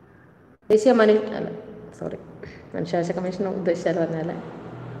 ദേശീയ മനുഷ്യാവകാശ കമ്മീഷൻ ഉദ്ദേശിച്ചാൽ പറഞ്ഞാൽ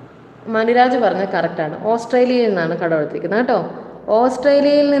മനുരാജ് പറഞ്ഞത് കറക്റ്റാണ്. ഓസ്ട്രേലിയയിൽ നിന്നാണ് കടമെടുത്തിരിക്കുന്നത് കേട്ടോ.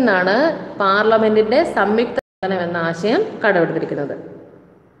 ഓസ്ട്രേലിയയിൽ നിന്നാണ് പാർലമെൻറ്റിൻ്റെ സംയുക്ത സമ്മേളനം എന്ന ആശയം കടമെടുത്തിരിക്കുന്നത്.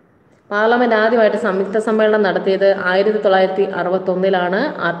 പാർലമെൻറ്റ് ആദ്യമായിട്ട് സംയുക്ത സമ്മേളനം നടത്തിയത് 1961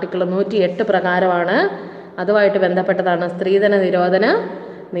 ആർട്ടിക്കിൾ 108 പ്രകാരമാണ്. അതുമായിട്ട് ബന്ധപ്പെട്ടതാണ് സ്ത്രീധന നിരോധന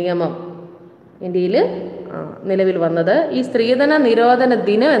നിയമം ഇന്ത്യയിൽ നിലവിൽ വന്നത്. ഈ സ്ത്രീധന നിരോധന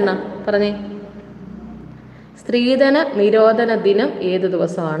ദിനം എന്നാ പറഞ്ഞേ, സ്ത്രീധന നിരോധന ദിനം ഏത്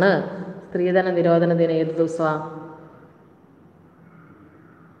ദിവസമാണ്? സ്ത്രീധന നിരോധന ദിനം ഏത് ദിവസമാണ്?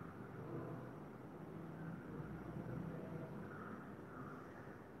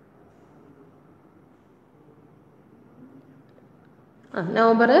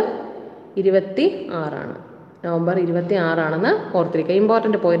 നവംബർ 26. നവംബർ 26 ഓർത്തിരിക്കുക.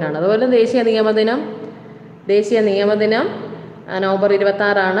 ഇമ്പോർട്ടൻ്റ് പോയിന്റ് ആണ്. അതുപോലെ ദേശീയ നിയമദിനം നവംബർ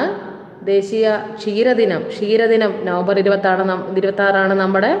 26. ദേശീയ ക്ഷീരദിനം നവംബർ 26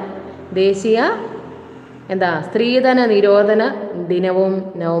 നമ്മുടെ ദേശീയ സ്ത്രീധന നിരോധന ദിനവും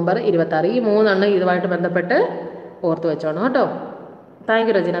നവംബർ 26. ഈ 3 ഇതുമായിട്ട് ബന്ധപ്പെട്ട് ഓർത്ത് വെച്ചോണം കേട്ടോ. Thank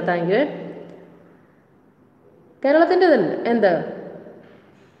you Rachana, thank you. കേരളത്തിൻ്റെതല്ല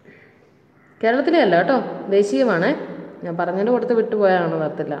കേരളത്തിലെ അല്ല കേട്ടോ, ദേശീയമാണ്. ഞാൻ പറഞ്ഞതിൻ്റെ കൊടുത്ത് വിട്ടുപോയാണ്,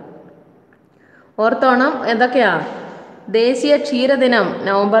 ഓർത്തില്ല. ഓർത്തോണം എന്തൊക്കെയാ? ദേശീയ ക്ഷീരദിനം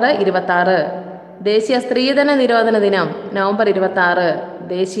നവംബർ 26, ദേശീയ സ്ത്രീധന നിരോധന ദിനം നവംബർ 26,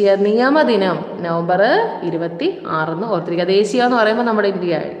 ദേശീയ നിയമദിനം നവംബർ 26 ഓർത്തിരിക്കുക. ദേശീയ എന്ന് പറയുമ്പോൾ നമ്മുടെ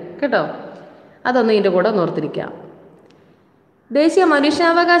ഇന്ത്യ കേട്ടോ, അതൊന്നും ഇതിൻ്റെ കൂടെ ഒന്ന് ഓർത്തിരിക്കാം. ദേശീയ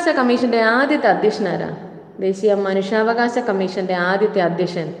മനുഷ്യാവകാശ കമ്മീഷൻ്റെ ആദ്യത്തെ അധ്യക്ഷൻ ആരാ? ദേശീയ മനുഷ്യാവകാശ കമ്മീഷൻ്റെ ആദ്യത്തെ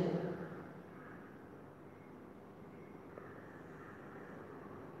അധ്യക്ഷൻ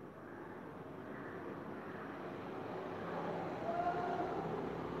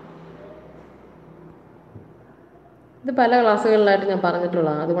ഇത് പല ക്ലാസ്സുകളിലായിട്ട് ഞാൻ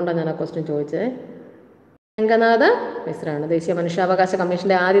പറഞ്ഞിട്ടുള്ളതാണ്, അതുകൊണ്ടാണ് ഞാൻ ആ ക്വസ്റ്റ്യൻ ചോദിച്ചത്. രംഗനാഥ മിശ്രയാണ് ദേശീയ മനുഷ്യാവകാശ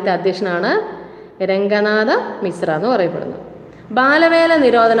കമ്മീഷൻ്റെ ആദ്യത്തെ അധ്യക്ഷനാണ്. രംഗനാഥ മിശ്ര എന്ന് പറയപ്പെടുന്നു. ബാലവേല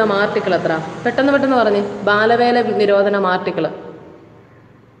നിരോധനം ആർട്ടിക്കിൾ എത്ര? പെട്ടെന്ന് പറഞ്ഞ്. ബാലവേല നിരോധനം ആർട്ടിക്കിൾ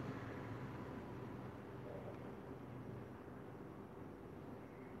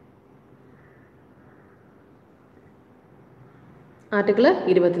ആർട്ടിക്കിൾ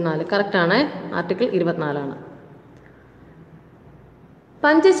 24. കറക്റ്റാണ്, ആർട്ടിക്കിൾ 24.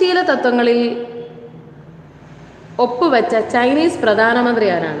 പഞ്ചശീല തത്വങ്ങളിൽ ഒപ്പുവെച്ച ചൈനീസ് പ്രധാനമന്ത്രി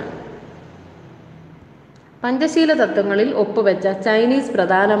ആരാണ്? പഞ്ചശീല തത്വങ്ങളിൽ ഒപ്പുവെച്ച ചൈനീസ്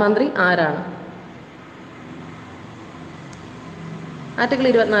പ്രധാനമന്ത്രി ആരാണ്? ആർട്ടിക്കിൾ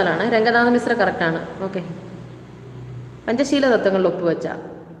 24. രംഗനാഥ മിശ്ര കറക്റ്റാണ്. ഓക്കെ. പഞ്ചശീല തത്വങ്ങളിൽ ഒപ്പുവെച്ച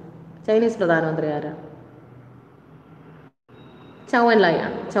ചൈനീസ് പ്രധാനമന്ത്രി ആരാ? ചൗ എൻ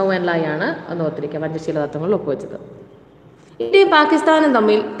ലായ് ആണ് എന്ന് ഓർത്തിരിക്കുക. പഞ്ചശീല തത്വങ്ങളിൽ ഒപ്പുവെച്ചത്. ഇന്ത്യയും പാകിസ്ഥാനും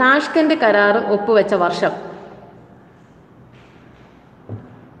തമ്മിൽ താഷ്കന്റ് കരാർ ഒപ്പുവെച്ച വർഷം?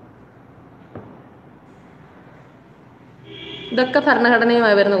 ഇതൊക്കെ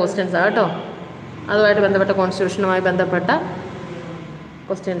ഭരണഘടനയുമായി വരുന്ന ക്വസ്റ്റ്യൻസ് ആണ് കേട്ടോ. അതുമായിട്ട് ബന്ധപ്പെട്ട കോൺസ്റ്റിറ്റ്യൂഷനുമായി ബന്ധപ്പെട്ട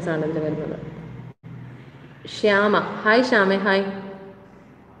ക്വസ്റ്റ്യൻസ് ആണ് ഇതിൽ വരുന്നത്. ശ്യാമ, ഹായ് ശ്യാമേ, ഹായ്.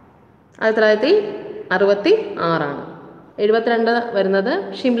 1966. 72 വരുന്നത്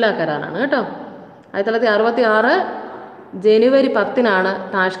ഷിംല കരാറാണ് കേട്ടോ. 1966 ജനുവരി 10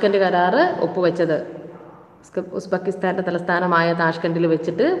 താഷ്കന്റ് കരാർ ഒപ്പുവെച്ചത്. ഉസ്ബെക്കിസ്ഥാൻ്റെ തലസ്ഥാനമായ താഷ്കന്റിൽ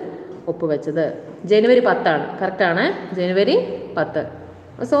വെച്ചിട്ട് ഒപ്പുവെച്ചത് ജനുവരി 10. കറക്റ്റാണ്, ജനുവരി 10.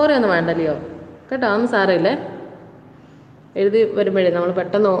 സോറി ഒന്നും വേണ്ടല്ലയോ കേട്ടോ, അതൊന്നും സാരമില്ലേ. എഴുതി വരുമ്പോഴേ നമ്മൾ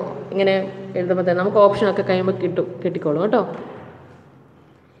പെട്ടെന്ന് ഇങ്ങനെ എഴുതുമ്പോൾ തന്നെ നമുക്ക് ഓപ്ഷനൊക്കെ കഴിയുമ്പോൾ കിട്ടിക്കോളും കേട്ടോ.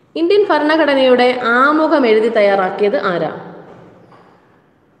 ഇന്ത്യൻ ഭരണഘടനയുടെ ആമുഖം എഴുതി തയ്യാറാക്കിയത് ആരാ?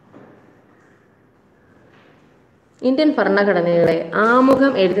 ഇന്ത്യൻ ഭരണഘടനയുടെ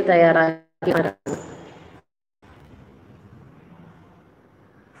ആമുഖം എഴുതി തയ്യാറാക്കിയ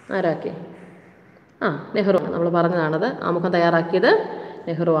ആരാക്കി? നെഹ്റു ആണ്. നമ്മൾ പറഞ്ഞതാണത്. ആമുഖം തയ്യാറാക്കിയത്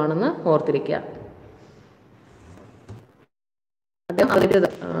നെഹ്റു ആണെന്ന് ഓർത്തിരിക്കുക.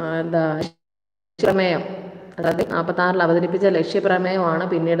 ലക്ഷ്യപ്രമേയം, അതായത് 46 അവതരിപ്പിച്ച ലക്ഷ്യപ്രമേയമാണ്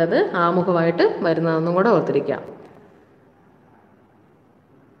പിന്നീട് അത് ആമുഖമായിട്ട് വരുന്നതെന്നും കൂടെ ഓർത്തിരിക്കാം.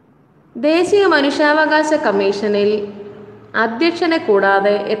 ദേശീയ മനുഷ്യാവകാശ കമ്മീഷനിൽ അധ്യക്ഷനെ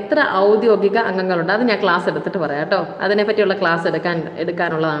കൂടാതെ എത്ര ഔദ്യോഗിക അംഗങ്ങളുണ്ട്? അത് ഞാൻ ക്ലാസ് എടുത്തിട്ട് പറയാം കേട്ടോ. അതിനെപ്പറ്റിയുള്ള ക്ലാസ്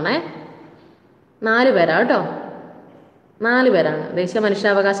എടുക്കാനുള്ളതാണ്. 4 പേരാണ് കേട്ടോ. 4 പേരാണ്. ദേശീയ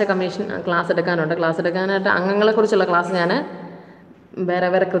മനുഷ്യാവകാശ കമ്മീഷൻ ക്ലാസ് എടുക്കാനുണ്ട്. ക്ലാസ് എടുക്കാനായിട്ട് അംഗങ്ങളെക്കുറിച്ചുള്ള ക്ലാസ് ഞാൻ വേറെ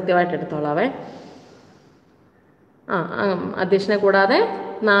കൃത്യമായിട്ട് എടുത്തോളാവേ. അധ്യക്ഷനെ കൂടാതെ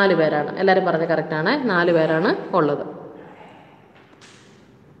 4 പേരാണ്. എല്ലാവരും പറഞ്ഞത് കറക്റ്റാണ്. 4 പേരാണ് ഉള്ളത്.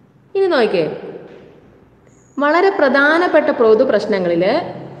 ഇനി നോക്കിയേ, വളരെ പ്രധാനപ്പെട്ട പൊതു പ്രശ്നങ്ങളിൽ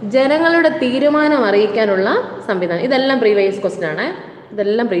ജനങ്ങളുടെ തീരുമാനം അറിയിക്കാനുള്ള സംവിധാനം. ഇതെല്ലാം പ്രീവിയസ് ക്വസ്റ്റ്യൻ ആണ്.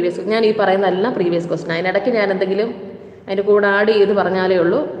 ഇതെല്ലാം പ്രീവിയസ്, ഞാൻ ഈ പറയുന്നതെല്ലാം പ്രീവിയസ് ക്വസ്റ്റ്യൻ. അതിനിടയ്ക്ക് ഞാൻ എന്തെങ്കിലും അതിൻ്റെ കൂടെ ആഡ് ചെയ്ത് പറഞ്ഞാലേ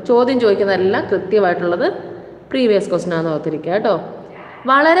ഉള്ളൂ. ചോദ്യം ചോദിക്കുന്നതെല്ലാം കൃത്യമായിട്ടുള്ളത് പ്രീവിയസ് ക്വസ്റ്റ്യൻ ആണെന്ന് ഓർത്തിരിക്കുക കേട്ടോ.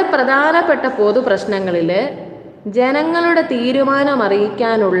 വളരെ പ്രധാനപ്പെട്ട പൊതു പ്രശ്നങ്ങളിൽ ജനങ്ങളുടെ തീരുമാനം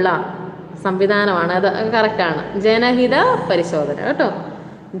അറിയിക്കാനുള്ള സംവിധാനമാണ്. അത് കറക്റ്റാണ്. ജനഹിത പരിശോധന കേട്ടോ.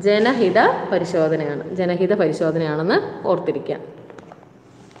 ജനഹിത പരിശോധനയാണ്. ജനഹിത പരിശോധനയാണെന്ന് ഓർത്തിരിക്കുക.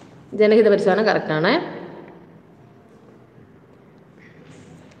 ജനഹിത പരിശോധന കറക്റ്റാണ്.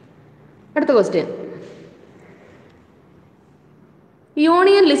 അടുത്ത ക്വസ്റ്റ്യൻ,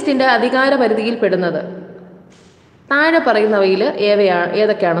 യൂണിയൻ ലിസ്റ്റിൻ്റെ അധികാര പരിധിയിൽ പെടുന്നത് താഴെ പറയുന്നവയിൽ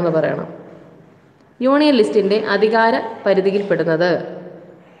ഏതൊക്കെയാണെന്ന് പറയണം. യൂണിയൻ ലിസ്റ്റിൻ്റെ അധികാര പരിധിയിൽ പെടുന്നത്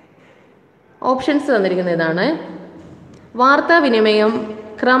ഓപ്ഷൻസ് തന്നിരിക്കുന്ന ഇതാണ്: വാർത്താവിനിമയം,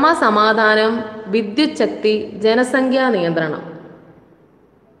 ക്രമസമാധാനം, വിദ്യുത് ശക്തി, ജനസംഖ്യാ നിയന്ത്രണം.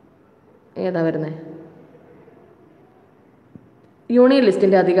 ഏതാ വരുന്നത്? യൂണിയൻ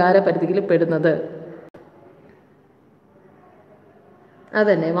ലിസ്റ്റിൻ്റെ അധികാര പരിധിയിൽ പെടുന്നത്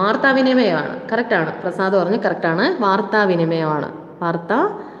അതന്നെ വാർത്താവിനിമയമാണ്. കറക്റ്റാണ്. പ്രസാദ് പറഞ്ഞു കറക്റ്റാണ്. വാർത്താവിനിമയമാണ്.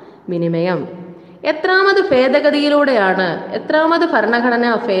 വാർത്താവിനിമയം. എത്രാമത് ഭേദഗതിയിലൂടെയാണ്, എത്രാമത്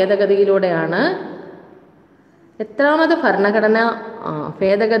ഭരണഘടനാ ഭേദഗതിയിലൂടെയാണ്, എത്രാമത്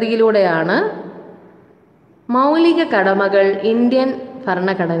ഭേദഗതിയിലൂടെയാണ് മൗലിക കടമകൾ ഇന്ത്യൻ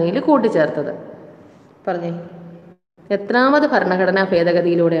ഭരണഘടനയിൽ കൂട്ടിച്ചേർത്തത്? പറഞ്ഞേ, എത്രാമത് ഭരണഘടനാ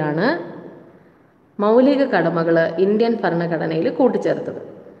ഭേദഗതിയിലൂടെയാണ് മൗലിക കടമകൾ ഇന്ത്യൻ ഭരണഘടനയിൽ കൂട്ടിച്ചേർത്തത്?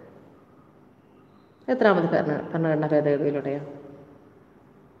 എത്രാമത് ഭരണഘടനാ ഭേദഗതിയിലൂടെയാണ്?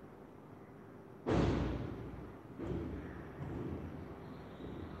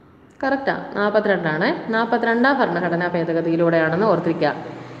 കറക്റ്റാ, 42ആണ്. 42ാം ഭരണഘടനാ ഭേദഗതിയിലൂടെയാണെന്ന് ഓർത്തിരിക്കുക.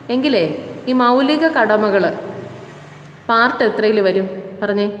 എങ്കിലേ ഈ മൗലിക കടമകൾ പാർട്ട് എത്രയിൽ വരും?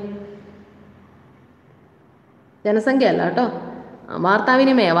 പറഞ്ഞേ. ജനസംഖ്യ അല്ല കേട്ടോ,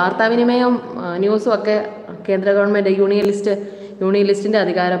 വാർത്താവിനിമയം ന്യൂസും ഒക്കെ കേന്ദ്ര ഗവൺമെൻറ് യൂണിയൻ ലിസ്റ്റിൻ്റെ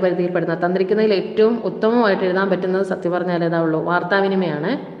അധികാര പരിധിയിൽപ്പെടുന്ന തന്നിരിക്കുന്നതിൽ ഏറ്റവും ഉത്തമമായിട്ട് എഴുതാൻ പറ്റുന്നത് സത്യം പറഞ്ഞാൽ ഏതാ ഉള്ളൂ?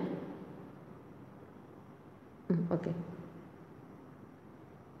 വാർത്താവിനിമയമാണ്. ഓക്കെ,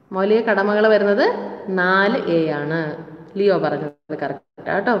 മൗലിക കടമകൾ വരുന്നത് 4A ആണ്. ലിയോ പറഞ്ഞത് കറക്റ്റ്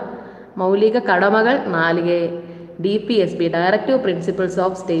കേട്ടോ. മൗലിക കടമകൾ 4A. DPSP, directive principles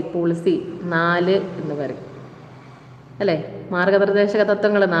of state policy 4 എന്ന് പറയും അല്ലേ? മാർഗനിർദ്ദേശക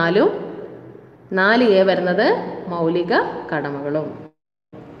തത്വങ്ങൾ 4ഉം 4A വരുന്നത് മൗലിക കടമകളും.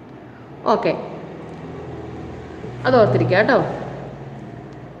 ഓക്കെ, അത് ഓർത്തിരിക്കുക കേട്ടോ.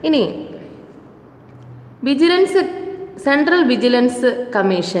 ഇനി സെൻട്രൽ വിജിലൻസ്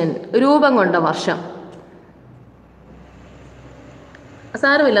കമ്മീഷൻ രൂപം കൊണ്ട വർഷം.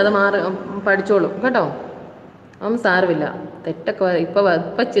 സാരമില്ല, അത് പഠിച്ചോളും കേട്ടോ. സാരമില്ല, തെറ്റൊക്കെ ഇപ്പം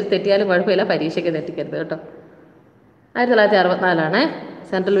ഇച്ചിരി തെറ്റിയാലും കുഴപ്പമില്ല, പരീക്ഷയ്ക്ക് തെറ്റിക്കരുത് കേട്ടോ. 1964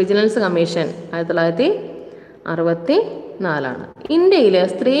 സെൻട്രൽ വിജിലൻസ് കമ്മീഷൻ 1964. ഇന്ത്യയിൽ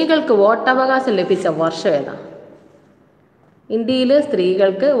സ്ത്രീകൾക്ക് വോട്ടവകാശം ലഭിച്ച വർഷം ഏതാ? ഇന്ത്യയിൽ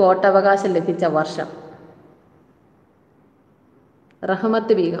സ്ത്രീകൾക്ക് വോട്ടവകാശം ലഭിച്ച വർഷം.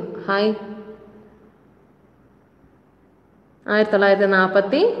 റഹ്മത്ത് ബീഗം ഹായ്.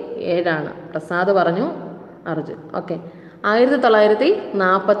 1947. പ്രസാദ് പറഞ്ഞു, അർജുൻ. ഓക്കെ,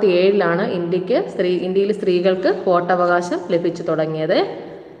 1947 ഇന്ത്യയിൽ സ്ത്രീകൾക്ക് വോട്ടവകാശം ലഭിച്ചു തുടങ്ങിയത്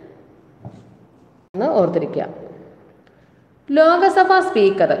എന്ന് ഓർത്തിരിക്കുക. ലോകസഭാ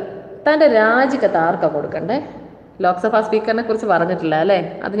സ്പീക്കർ തൻ്റെ രാജിക്കത്ത് ആർക്കാ കൊടുക്കണ്ടേ? ലോക്സഭാ സ്പീക്കറിനെ കുറിച്ച് പറഞ്ഞിട്ടില്ല അല്ലേ?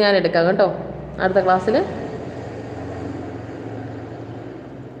 അത് ഞാൻ എടുക്കാം കേട്ടോ അടുത്ത ക്ലാസ്സിൽ.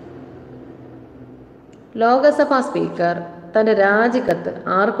 ലോകസഭാ സ്പീക്കർ തൻ്റെ രാജിക്കത്ത്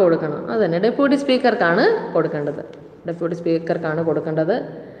ആർക്ക് കൊടുക്കണം? അതുതന്നെ ഡെപ്യൂട്ടി സ്പീക്കർക്കാണ് കൊടുക്കേണ്ടത്.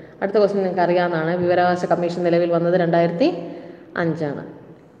 അടുത്ത ക്വസ്റ്റ്യൻ നിങ്ങൾക്ക് അറിയാവുന്നതാണ്. വിവരാവകാശ കമ്മീഷൻ നിലവിൽ വന്നത് 2005.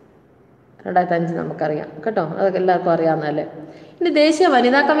 2005 നമുക്കറിയാം കേട്ടോ, അതൊക്കെ എല്ലാവർക്കും അറിയാവുന്നതല്ലേ. ഇനി ദേശീയ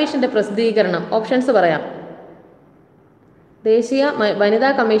വനിതാ കമ്മീഷൻ്റെ പ്രസിദ്ധീകരണം. ഓപ്ഷൻസ് പറയാം. ദേശീയ വനിതാ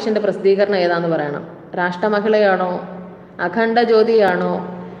കമ്മീഷൻ്റെ പ്രസിദ്ധീകരണം ഏതാന്ന് പറയണം. രാഷ്ട്രമഹിളയാണോ, അഖണ്ഡ ജ്യോതിയാണോ,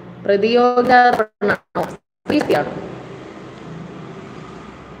 പ്രതിയോഗിയാണോ, സ്ത്രീയാണോ?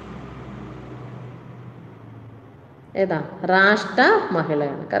 ഏതാ?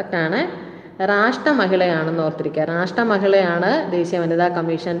 രാഷ്ട്രമഹിളയാണ്. കറക്റ്റാണ്, രാഷ്ട്രമഹിളയാണെന്ന് ഓർത്തിരിക്കുക. രാഷ്ട്രമഹിളയാണ് ദേശീയ വനിതാ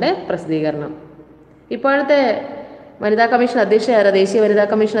കമ്മീഷൻ്റെ പ്രസിദ്ധീകരണം. ഇപ്പോഴത്തെ വനിതാ കമ്മീഷൻ അധ്യക്ഷ ആരാ? ദേശീയ വനിതാ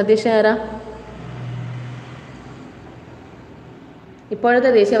കമ്മീഷൻ അധ്യക്ഷ ആരാ?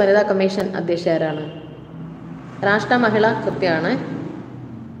 ഇപ്പോഴത്തെ ദേശീയ വനിതാ കമ്മീഷൻ അധ്യക്ഷ ആരാണ്? രാഷ്ട്രമഹിള കൃത്യമാണ്.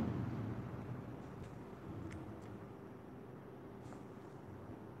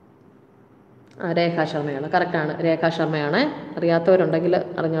 രേഖാ ശർമ്മയാണ്, കറക്റ്റാണ്, രേഖാ ശർമ്മയാണ്. അറിയാത്തവരുണ്ടെങ്കിൽ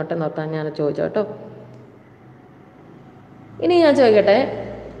അറിഞ്ഞോട്ടെ നോക്കാൻ ഞാൻ ചോദിച്ചു കേട്ടോ. ഇനി ഞാൻ ചോദിക്കട്ടെ,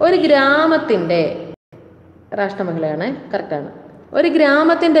 ഒരു ഗ്രാമത്തിൻ്റെ രാഷ്ട്രമഹിളയാണ്, കറക്റ്റാണ്. ഒരു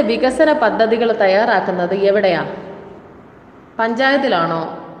ഗ്രാമത്തിൻ്റെ വികസന പദ്ധതികൾ തയ്യാറാക്കുന്നത് എവിടെയാ? പഞ്ചായത്തിലാണോ,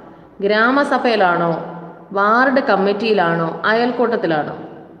 ഗ്രാമസഭയിലാണോ, വാർഡ് കമ്മിറ്റിയിലാണോ, അയൽക്കൂട്ടത്തിലാണോ?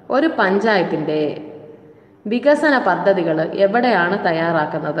 ഒരു പഞ്ചായത്തിൻ്റെ വികസന പദ്ധതികൾ എവിടെയാണ്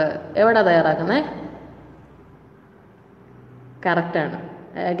തയ്യാറാക്കുന്നത്? എവിടെ തയ്യാറാക്കുന്നത്? കറക്റ്റാണ്,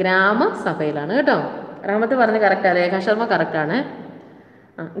 ഗ്രാമസഭയിലാണ് കേട്ടോ. ഗ്രാമത്തിൽ പറഞ്ഞ് കറക്റ്റാണ്, രേഖാ ശർമ്മ കറക്റ്റാണ്.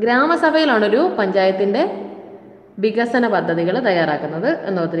 ഗ്രാമസഭയിലാണ് ഒരു പഞ്ചായത്തിൻ്റെ വികസന പദ്ധതികൾ തയ്യാറാക്കുന്നത്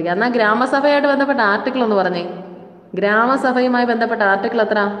എന്ന് ഓർത്തിരിക്കുക. എന്നാൽ ഗ്രാമസഭയായിട്ട് ബന്ധപ്പെട്ട ആർട്ടിക്കിൾ ഒന്ന് പറഞ്ഞേ. ഗ്രാമസഭയുമായി ബന്ധപ്പെട്ട ആർട്ടിക്കിൾ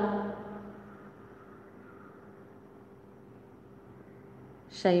എത്ര?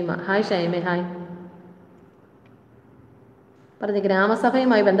 Shaima, hi Shaima, hi. പറഞ്ഞ്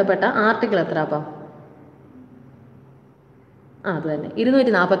ഗ്രാമസഭയുമായി ബന്ധപ്പെട്ട ആർട്ടിക്കിൾ എത്ര? അപ്പം അത് തന്നെ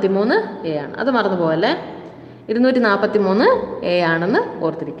 243A ആണ്. അത് മറന്നു പോകല്ലേ, 243A ആണെന്ന്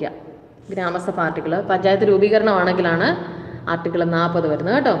ഓർത്തിരിക്കുക. ഗ്രാമസഭ ആർട്ടിക്കിൾ പഞ്ചായത്ത് രൂപീകരണമാണെങ്കിലാണ് ആർട്ടിക്കിൾ 40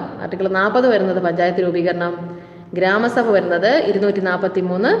 വരുന്നത് കേട്ടോ. ആർട്ടിക്കിൾ 40 വരുന്നത് പഞ്ചായത്ത് രൂപീകരണം, ഗ്രാമസഭ വരുന്നത്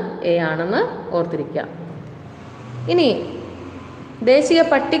 243A ആണെന്ന് ഓർത്തിരിക്കുക. ഇനി ദേശീയ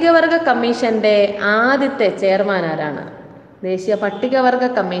പട്ടികവർഗ കമ്മീഷൻ്റെ ആദ്യത്തെ ചെയർമാൻ ആരാണ്? ദേശീയ പട്ടികവർഗ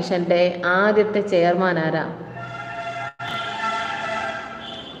കമ്മീഷൻ്റെ ആദ്യത്തെ ചെയർമാൻ ആരാ?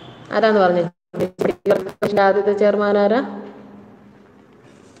 ആരാന്ന് പറഞ്ഞു? കമ്മീഷൻ്റെ ആദ്യത്തെ ചെയർമാൻ ആരാ?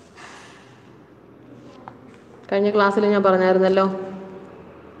 കഴിഞ്ഞ ക്ലാസ്സിൽ ഞാൻ പറഞ്ഞായിരുന്നല്ലോ.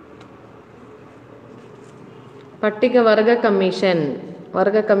 പട്ടികവർഗ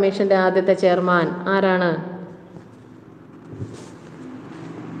കമ്മീഷൻ്റെ ആദ്യത്തെ ചെയർമാൻ ആരാണ്?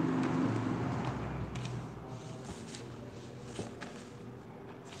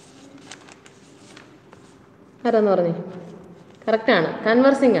 ആരാന്ന് പറഞ്ഞു? കറക്റ്റാണ്,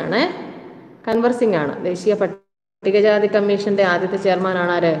 കൻവർ സിംഗ് ആണ്. ദേശീയ പട്ടികജാതി കമ്മീഷൻ്റെ ആദ്യത്തെ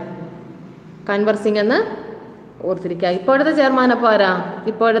ചെയർമാനാണ് ആര്? കൻവർ സിംഗ് എന്ന് ഓർത്തിരിക്കുക. ഇപ്പോഴത്തെ ചെയർമാൻ അപ്പോൾ ആരാ?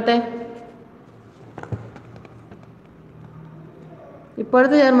 ഇപ്പോഴത്തെ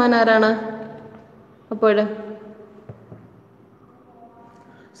ചെയർമാൻ ആരാണ്? അപ്പോൾ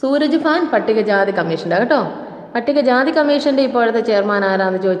സൂരജ് ഖാൻ പട്ടികജാതി കമ്മീഷൻ്റെ കേട്ടോ. പട്ടികജാതി കമ്മീഷൻ്റെ ഇപ്പോഴത്തെ ചെയർമാൻ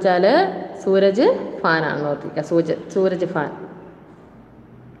ആരാന്ന് ചോദിച്ചാൽ സൂരജ് ഖാൻ ആണെന്ന് ഓർത്തിരിക്കുക. സൂരജ് ഖാൻ.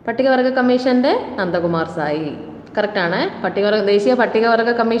 പട്ടികവർഗ കമ്മീഷൻ്റെ നന്ദകുമാർ സായി, കറക്റ്റാണ്. ദേശീയ പട്ടികവർഗ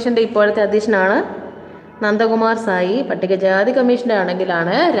കമ്മീഷൻ്റെ ഇപ്പോഴത്തെ അധ്യക്ഷനാണ് നന്ദകുമാർ സായി. പട്ടികജാതി കമ്മീഷൻ്റെ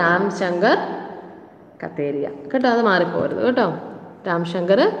ആണെങ്കിലാണ് രാംശങ്കർ കത്തേരിയ കേട്ടോ. അത് മാറിപ്പോരുത് കേട്ടോ,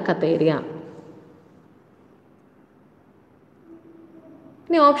 രാംശങ്കർ കത്തേരിയ.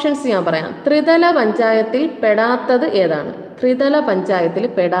 ഇനി ഓപ്ഷൻസ് ഞാൻ പറയാം. ത്രിതല പഞ്ചായത്തിൽ പെടാത്തത് ഏതാണ്? ത്രിതല പഞ്ചായത്തിൽ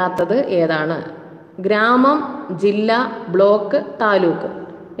പെടാത്തത് ഏതാണ്? ഗ്രാമം, ജില്ല, ബ്ലോക്ക്, താലൂക്ക്.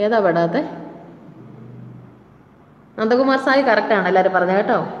 ഏതാ പെടാത്ത? നന്ദകുമാർ സായി കറക്റ്റാണ്, എല്ലാവരും പറഞ്ഞ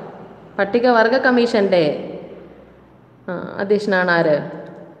കേട്ടോ. പട്ടികവർഗ കമ്മീഷൻ്റെ അധ്യക്ഷനാണ് ആര്?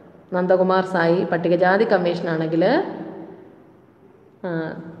 നന്ദകുമാർ സായി. പട്ടികജാതി കമ്മീഷനാണെങ്കിൽ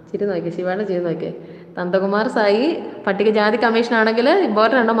ചിരി നോക്കി, ശിവാണ് ചെയ്ത് നോക്കി. നന്ദകുമാർ സായി പട്ടികജാതി കമ്മീഷനാണെങ്കിൽ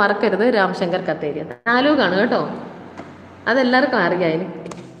ഇമ്പോർട്ടൻ്റ് ഉണ്ടോ മറക്കരുത്, രാംശങ്കർ കത്തേരിയ. താലൂക്കാണ് കേട്ടോ, അതെല്ലാവർക്കും അറിയാം.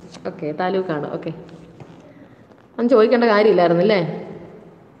 ഓക്കെ, താലൂക്കാണ്. ഓക്കെ, അന്ന് ചോദിക്കേണ്ട കാര്യമില്ലായിരുന്നില്ലേ.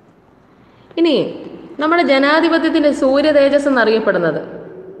 ഇനി നമ്മുടെ ജനാധിപത്യത്തിൻ്റെ സൂര്യ തേജസ് എന്നറിയപ്പെടുന്നത്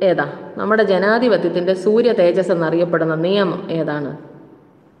ഏതാ? നമ്മുടെ ജനാധിപത്യത്തിൻ്റെ സൂര്യ തേജസ് എന്നറിയപ്പെടുന്ന നിയമം ഏതാണ്?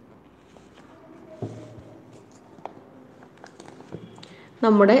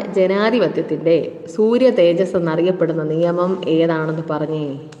 നമ്മുടെ ജനാധിപത്യത്തിൻ്റെ സൂര്യ തേജസ് എന്നറിയപ്പെടുന്ന നിയമം ഏതാണെന്ന്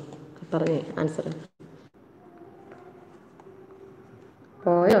പറഞ്ഞേ ആൻസർ.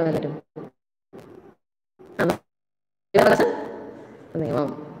 പോയോ എല്ലാവരും?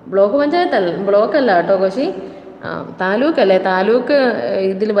 നിയമം ബ്ലോക്ക് പഞ്ചായത്തല്ല, ബ്ലോക്കല്ല കേട്ടോ കോശി, താലൂക്കല്ലേ. താലൂക്ക്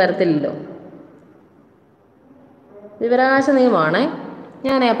ഇതിൽ വരത്തില്ലല്ലോ. വിവരാവകാശ നിയമമാണേ.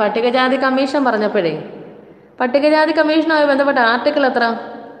 ഞാൻ പട്ടികജാതി കമ്മീഷൻ പറഞ്ഞപ്പോഴേ പട്ടികജാതി കമ്മീഷനുമായി ബന്ധപ്പെട്ട ആർട്ടിക്കിൾ എത്ര?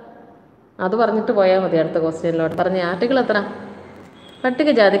 അത് പറഞ്ഞിട്ട് പോയാൽ മതി അടുത്ത ക്വസ്റ്റ്യനിലോട്ട്. പറഞ്ഞ ആർട്ടിക്കിൾ എത്ര?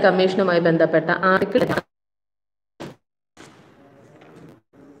 പട്ടികജാതി കമ്മീഷനുമായി ബന്ധപ്പെട്ട ആർട്ടിക്കിൾ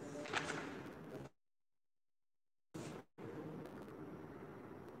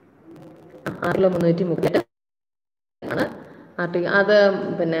ആർട്ടിക്കിൾ 338 ആണ്. അത്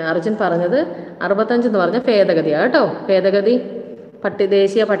പിന്നെ അർജുൻ പറഞ്ഞത് 65 എന്ന് പറഞ്ഞ ഭേദഗതിയാണ് കേട്ടോ. ഭേദഗതി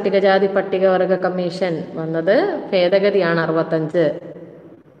ദേശീയ പട്ടികജാതി പട്ടികവർഗ കമ്മീഷൻ വന്നത് ഭേദഗതിയാണ്. 65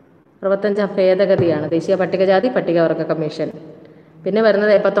 ഭേദഗതിയാണ് ദേശീയ പട്ടികജാതി പട്ടികവർഗ കമ്മീഷൻ. പിന്നെ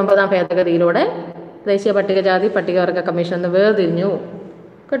വരുന്നത് 79 ഭേദഗതിയിലൂടെ ദേശീയ പട്ടികജാതി പട്ടികവർഗ കമ്മീഷൻ എന്ന് വേർതിരിഞ്ഞു.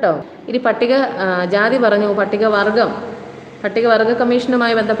 കേട്ടോ. ഇനി ജാതി പറഞ്ഞു. പട്ടികവർഗ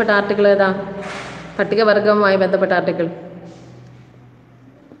കമ്മീഷനുമായി ബന്ധപ്പെട്ട ആർട്ടിക്കിൾ ഏതാ? പട്ടികവർഗവുമായി ബന്ധപ്പെട്ട ആർട്ടിക്കിൾ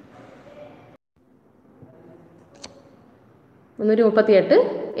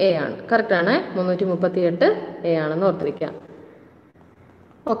 338A ആണ്. കറക്റ്റാണ്. 338A ആണെന്ന് ഓർത്തിരിക്കാം.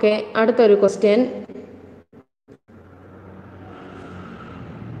 ഓക്കെ, അടുത്തൊരു ക്വസ്റ്റ്യൻ.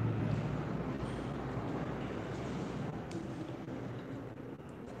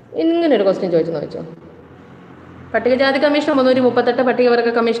 ഇങ്ങനൊരു ക്വസ്റ്റ്യൻ ചോദിച്ചോ. പട്ടികജാതി കമ്മീഷൻ 338, പട്ടികവർഗ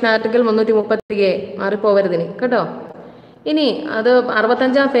കമ്മീഷൻ ആർട്ടിക്കിൾ 330A. മാറിപ്പോവരുതിനി കേട്ടോ. ഇനി അത്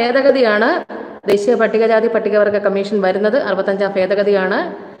 65-ാം ഭേദഗതിയാണ് ദേശീയ പട്ടികജാതി പട്ടികവർഗ കമ്മീഷൻ വരുന്നത്. 65-ാം ഭേദഗതിയാണ്.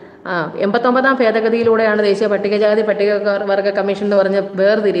 89-ാം ഭേദഗതിയിലൂടെയാണ് ദേശീയ പട്ടികജാതി പട്ടികവർഗ കമ്മീഷൻ എന്ന് പറഞ്ഞ്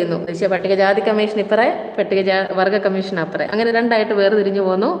വേർതിരിയുന്നു. ദേശീയ പട്ടികജാതി കമ്മീഷൻ ഇപ്പറേ, വർഗ കമ്മീഷൻ അപ്പറേ, അങ്ങനെ രണ്ടായിട്ട് വേർതിരിഞ്ഞു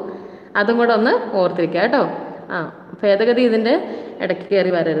പോന്നു. അതും കൂടെ ഒന്ന് ഓർത്തിരിക്കുക കേട്ടോ. ഭേദഗതി ഇതിൻ്റെ ഇടയ്ക്ക്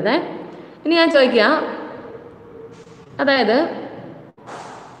കയറി വരരുതേ. ഇനി ഞാൻ ചോദിക്കാം, അതായത്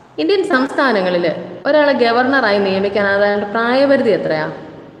ഇന്ത്യൻ സംസ്ഥാനങ്ങളിൽ ഒരാളെ ഗവർണറായി നിയമിക്കാൻ അതായത് പ്രായപരിധി എത്രയാണ്?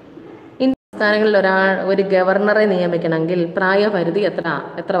 ഇന്ത്യൻ സംസ്ഥാനങ്ങളിൽ ഒരു ഗവർണറെ നിയമിക്കണമെങ്കിൽ പ്രായപരിധി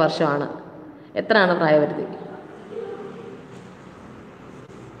എത്ര വർഷമാണ്? എത്രയാണ് പ്രായപരിധി?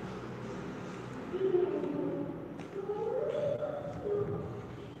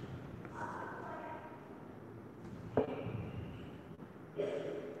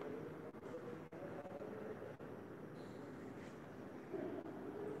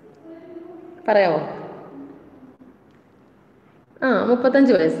 പറയാമോ?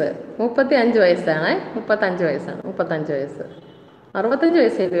 35 വയസ്സ്. 35 വയസ്സാണ്. 35 വയസ്സാണ്. 35 വയസ്സ്. 65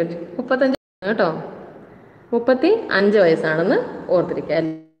 വയസ്സ് 35 കേട്ടോ. 35 വയസ്സാണെന്ന് ഓർത്തിരിക്കുക.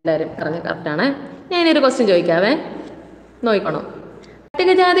 എല്ലാവരും പറഞ്ഞ് കറക്റ്റാണ്. ഞാനൊരു ക്വസ്റ്റ്യൻ ചോദിക്കാവേ, നോക്കണം.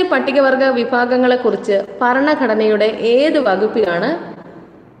 പട്ടികജാതി പട്ടികവർഗ വിഭാഗങ്ങളെ കുറിച്ച് ഭരണഘടനയുടെ ഏത് വകുപ്പിലാണ്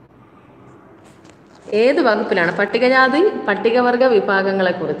പട്ടികജാതി പട്ടികവർഗ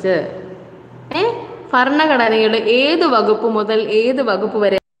വിഭാഗങ്ങളെ കുറിച്ച് ഭരണഘടനയുടെ ഏത് വകുപ്പ് മുതൽ ഏത് വകുപ്പ്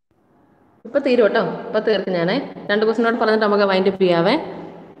വരെ? ഇപ്പം തീരും കേട്ടോ. ഇപ്പം തീർക്കും ഞാൻ. 2 ക്വസ്റ്റ്യനോട് പറഞ്ഞിട്ട് നമുക്ക് വൈൻഡപ്പ് ചെയ്യാവേ.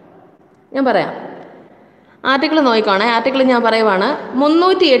 ഞാൻ പറയാം. ആർട്ടിക്കിൾ നോക്കിക്കോണേ. ആർട്ടിക്കിൾ ഞാൻ പറയുവാണ്.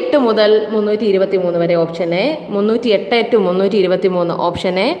 308 മുതൽ 323 വരെ option A. 308 to 323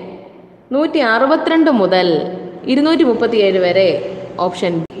 option A. 162 മുതൽ 237 വരെ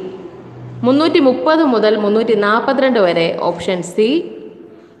ഓപ്ഷൻ ബി. 330 മുതൽ 342 വരെ ഓപ്ഷൻ സി.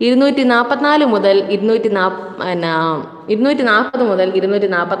 244 മുതൽ 240 മുതൽ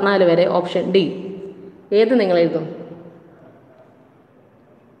 244 വരെ ഓപ്ഷൻ ഡി. ഏത് നിങ്ങൾ എഴുതും?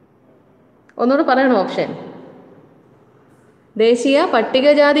 ഒന്നുകൂടെ പറയണോ ഓപ്ഷൻ? ദേശീയ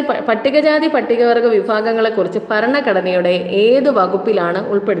പട്ടികജാതി പട്ടികവർഗ വിഭാഗങ്ങളെ കുറിച്ച് ഭരണഘടനയുടെ ഏത് വകുപ്പിലാണ്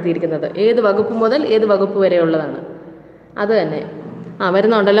ഉൾപ്പെടുത്തിയിരിക്കുന്നത്? ഏത് വകുപ്പ് മുതൽ ഏത് വകുപ്പ് വരെ ഉള്ളതാണ്? അത് തന്നെ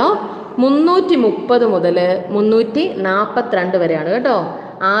വരുന്നുണ്ടല്ലോ. 330 മുതൽ 342 വരെയാണ് കേട്ടോ.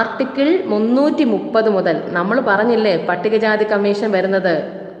 ആർട്ടിക്കിൾ 330 മുതൽ നമ്മൾ പറഞ്ഞില്ലേ പട്ടികജാതി കമ്മീഷൻ വരുന്നത്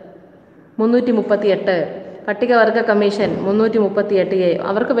 338, പട്ടികവർഗ കമ്മീഷൻ 338A.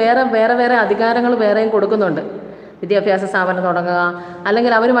 അവർക്ക് വേറെ അധികാരങ്ങൾ വേറെയും കൊടുക്കുന്നുണ്ട്. വിദ്യാഭ്യാസ സ്ഥാപനം തുടങ്ങുക,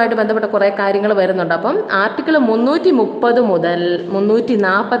 അല്ലെങ്കിൽ അവരുമായിട്ട് ബന്ധപ്പെട്ട കുറേ കാര്യങ്ങൾ വരുന്നുണ്ട്. അപ്പം ആർട്ടിക്കിൾ 330 മുതൽ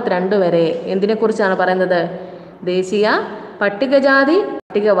 342 വരെ എന്തിനെക്കുറിച്ചാണ് പറയുന്നത്? ദേശീയ പട്ടികജാതി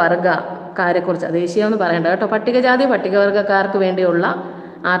പട്ടികവർഗക്കാരെക്കുറിച്ച്. ദേശീയം എന്ന് പറയേണ്ട കേട്ടോ. പട്ടികജാതി പട്ടികവർഗക്കാർക്ക് വേണ്ടിയുള്ള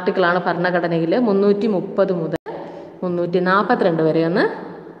ആർട്ടിക്കിളാണ് ഭരണഘടനയിൽ 330 മുതൽ 342 വരെ എന്ന്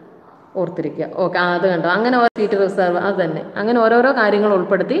ഓർത്തിരിക്കുക. ഓക്കെ, അത് കണ്ടോ. അങ്ങനെ സീറ്റ് റിസർവ് അത് തന്നെ. അങ്ങനെ ഓരോരോ കാര്യങ്ങൾ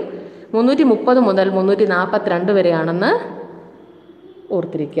ഉൾപ്പെടുത്തി 330 മുതൽ 342 വരെയാണെന്ന്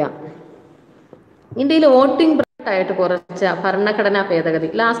ഓർത്തിരിക്കുക. ഇന്ത്യയിൽ വോട്ടിംഗ് ആയിട്ട് കുറച്ച ഭരണഘടനാ ഭേദഗതി.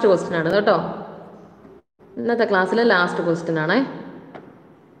 ലാസ്റ്റ് ക്വസ്റ്റ്യൻ ആണ് കേട്ടോ. ഇന്നത്തെ ക്ലാസ്സിലെ ലാസ്റ്റ് ക്വസ്റ്റ്യൻ ആണ്.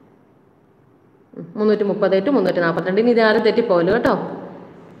 330 to 342. ഇനി ഇതാരും തെറ്റിപ്പോലും കേട്ടോ.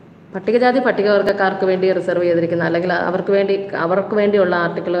 പട്ടികജാതി പട്ടികവർഗക്കാർക്ക് വേണ്ടി റിസർവ് ചെയ്തിരിക്കുന്ന അല്ലെങ്കിൽ അവർക്ക് വേണ്ടിയുള്ള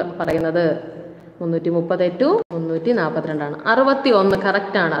ആർട്ടിക്കിൾ പറയുന്നത് 330 to 342 ആണ്. 61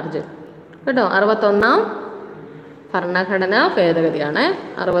 കറക്റ്റാണ് അർജുൻ കേട്ടോ. 61-ാം ഭരണഘടനാ ഭേദഗതിയാണ്.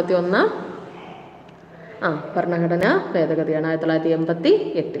 61-ാം ഭരണഘടനാ ഭേദഗതിയാണ്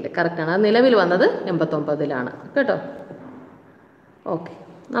 1988. കറക്റ്റാണ്. അത് നിലവിൽ വന്നത് 89-ലാണ് കേട്ടോ. ഓക്കെ,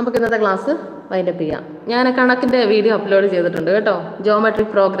 നമുക്ക് ഇന്നത്തെ ക്ലാസ് വൈൻഡപ്പ് ചെയ്യാം. ഞാൻ കണക്കിൻ്റെ വീഡിയോ അപ്ലോഡ് ചെയ്തിട്ടുണ്ട് കേട്ടോ. ജോമെട്രിക്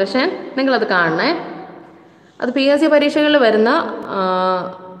പ്രോഗ്രഷൻ നിങ്ങളത് കാണണേ. അത് PSC പരീക്ഷകളിൽ വരുന്ന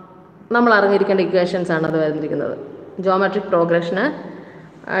നമ്മൾ അറിഞ്ഞിരിക്കേണ്ട ഇക്വേഷൻസ് ആണ് അത് വരുന്നിരിക്കുന്നത്. ജോമെട്രിക് പ്രോഗ്രഷന്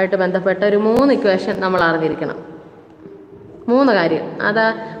ആയിട്ട് ബന്ധപ്പെട്ട ഒരു 3 ഇക്വേഷൻ നമ്മൾ അറിഞ്ഞിരിക്കണം. 3 കാര്യം അത്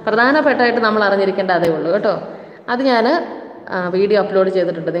പ്രധാനപ്പെട്ടായിട്ട് നമ്മൾ അറിഞ്ഞിരിക്കേണ്ട അതേ ഉള്ളൂ കേട്ടോ. അത് ഞാൻ വീഡിയോ അപ്ലോഡ്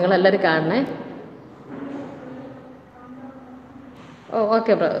ചെയ്തിട്ടുണ്ട്. നിങ്ങളെല്ലാവരും കാണണേ. ഓ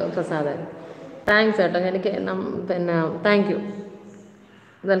ഓക്കെ പ്രസാദ്, താങ്ക്സ് കേട്ടോ. എനിക്ക് പിന്നെ താങ്ക് യു.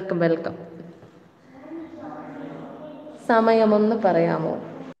 Welcome welcome. സമയമൊന്ന് പറയാമോ?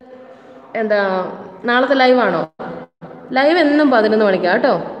 എന്താ നാളത്തെ ലൈവാണോ? ലൈവ് എന്നും 11 മണിക്കാണ്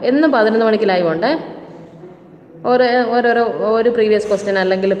കേട്ടോ. എന്നും 11 മണിക്ക് ലൈവ് ഉണ്ടേ. ഓരോരോ ഒരു പ്രീവിയസ് ക്വസ്റ്റ്യൻ,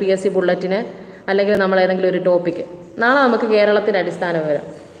 അല്ലെങ്കിൽ PSC ബുള്ളറ്റിന്, അല്ലെങ്കിൽ നമ്മൾ ഏതെങ്കിലും ഒരു ടോപ്പിക്ക്. നാളെ നമുക്ക് കേരളത്തിൻ്റെ അടിസ്ഥാന വിവരം,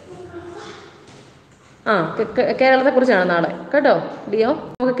 കേരളത്തെക്കുറിച്ചാണ് നാളെ കേട്ടോ. ഡിയോ,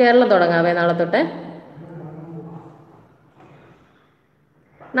 നമുക്ക് കേരളം തുടങ്ങാവേ നാളെ തൊട്ടേ.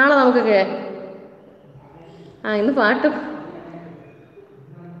 നാളെ നമുക്ക് ഇന്ന് പാട്ട്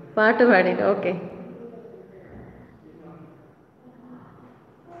പാടിയിട്ട് ഓക്കെ.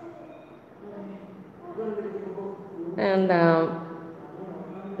 എന്താ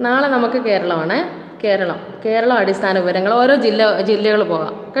നാളെ നമുക്ക് കേരളമാണ്. കേരളം അടിസ്ഥാന വിവരങ്ങൾ, ഓരോ ജില്ലകൾ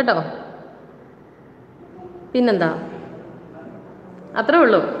പോകാം കേട്ടോ. പിന്നെന്താ, അത്രേ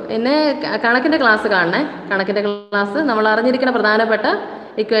ഉള്ളൂ. പിന്നെ കണക്കിൻ്റെ ക്ലാസ് കാണണേ. കണക്കിൻ്റെ ക്ലാസ് നമ്മൾ അറിഞ്ഞിരിക്കുന്ന പ്രധാനപ്പെട്ട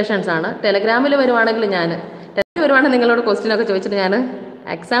ഇക്വേഷൻസ് ആണ്. ടെലഗ്രാമിൽ വരുവാണെങ്കിൽ നിങ്ങളോട് ക്വസ്റ്റ്യനൊക്കെ ചോദിച്ചിട്ട് ഞാൻ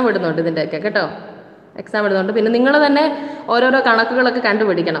എക്സാം ഇടുന്നുണ്ട് ഇതിൻ്റെയൊക്കെ കേട്ടോ. എക്സാം ഇടുന്നുണ്ട്. പിന്നെ നിങ്ങൾ തന്നെ ഓരോരോ കണക്കുകളൊക്കെ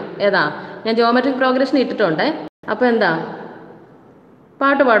കണ്ടുപിടിക്കണം. ഏതാ, ഞാൻ ജിയോമെട്രിക് പ്രോഗ്രഷൻ ഇട്ടിട്ടുണ്ട്. അപ്പോൾ എന്താ,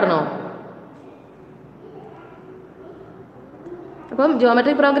 പാട്ട് പാടണോ? അപ്പം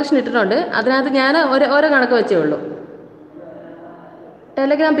ജിയോമെട്രിക് പ്രോഗ്രഷൻ ഇട്ടിട്ടുണ്ട്. അതിനകത്ത് ഞാൻ ഓരോ കണക്ക് വെച്ചേ ഉള്ളൂ.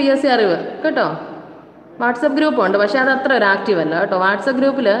 ടെലഗ്രാം PSC അറിവ് കേട്ടോ. വാട്സപ്പ് ഗ്രൂപ്പുണ്ട്, പക്ഷേ അത് അത്ര ഒരു ആക്റ്റീവ് അല്ല കേട്ടോ. വാട്സപ്പ്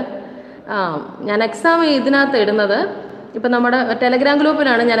ഗ്രൂപ്പിൽ ഞാൻ എക്സാം ഇതിനകത്ത് ഇടുന്നത്. ഇപ്പം നമ്മുടെ ടെലഗ്രാം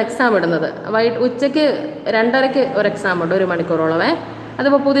ഗ്രൂപ്പിലാണ് ഞാൻ എക്സാം ഇടുന്നത്. ഉച്ചയ്ക്ക് 2:30 ഒരു എക്സാം ഉണ്ട്, 1 മണിക്കൂറോളമേ.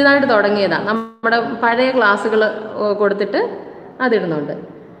 അതിപ്പോൾ പുതിയതായിട്ട് തുടങ്ങിയതാണ്. നമ്മുടെ പഴയ ക്ലാസ്സുകൾ കൊടുത്തിട്ട് അതിടുന്നുണ്ട്.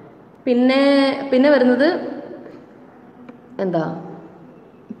 പിന്നെ വരുന്നത് എന്താ,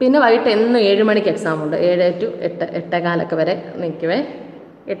 പിന്നെ വൈകിട്ട് എന്നും 7 മണിക്ക് എക്സാം ഉണ്ട്. 7 to 8, 8:15 വരെ നിൽക്കുവേ.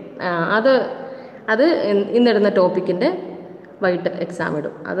 അത് ഇന്നിടുന്ന ടോപ്പിക്കിൻ്റെ വൈകിട്ട് എക്സാം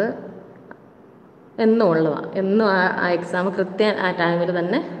ഇടും. അത് എന്നും ഉള്ളതാണ്. എന്നും ആ എക്സാം കൃത്യം ആ ടൈമിൽ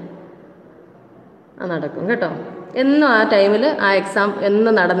തന്നെ നടക്കും കേട്ടോ. എന്നും ആ ടൈമിൽ ആ എക്സാം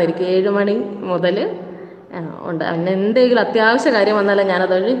എന്നും നടന്നിരിക്കും. 7 മണി മുതൽ ഉണ്ട്. പിന്നെ എന്തെങ്കിലും അത്യാവശ്യ കാര്യം വന്നാലേ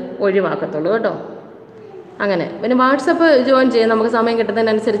ഞാനത് ഒഴിവാക്കത്തുള്ളൂ കേട്ടോ. അങ്ങനെ. പിന്നെ വാട്സപ്പ് ജോയിൻ ചെയ്യാൻ നമുക്ക് സമയം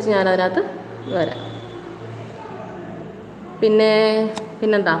കിട്ടുന്നതിനനുസരിച്ച് ഞാൻ അതിനകത്ത് വരാം.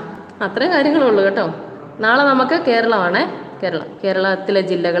 പിന്നെന്താ, അത്രയും കാര്യങ്ങളുള്ളൂ കേട്ടോ. നാളെ നമുക്ക് കേരളമാണേ. കേരളത്തിലെ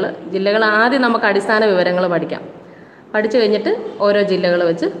ജില്ലകൾ ആദ്യം നമുക്ക് അടിസ്ഥാന വിവരങ്ങൾ പഠിക്കാം. പഠിച്ചു കഴിഞ്ഞിട്ട് ഓരോ ജില്ലകൾ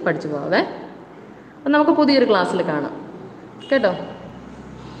വെച്ച് പഠിച്ചു പോകാവേ. അപ്പം നമുക്ക് പുതിയൊരു ക്ലാസ്സിൽ കാണാം കേട്ടോ.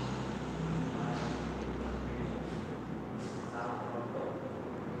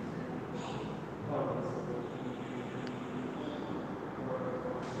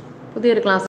 പുതിയൊരു ക്ലാസ്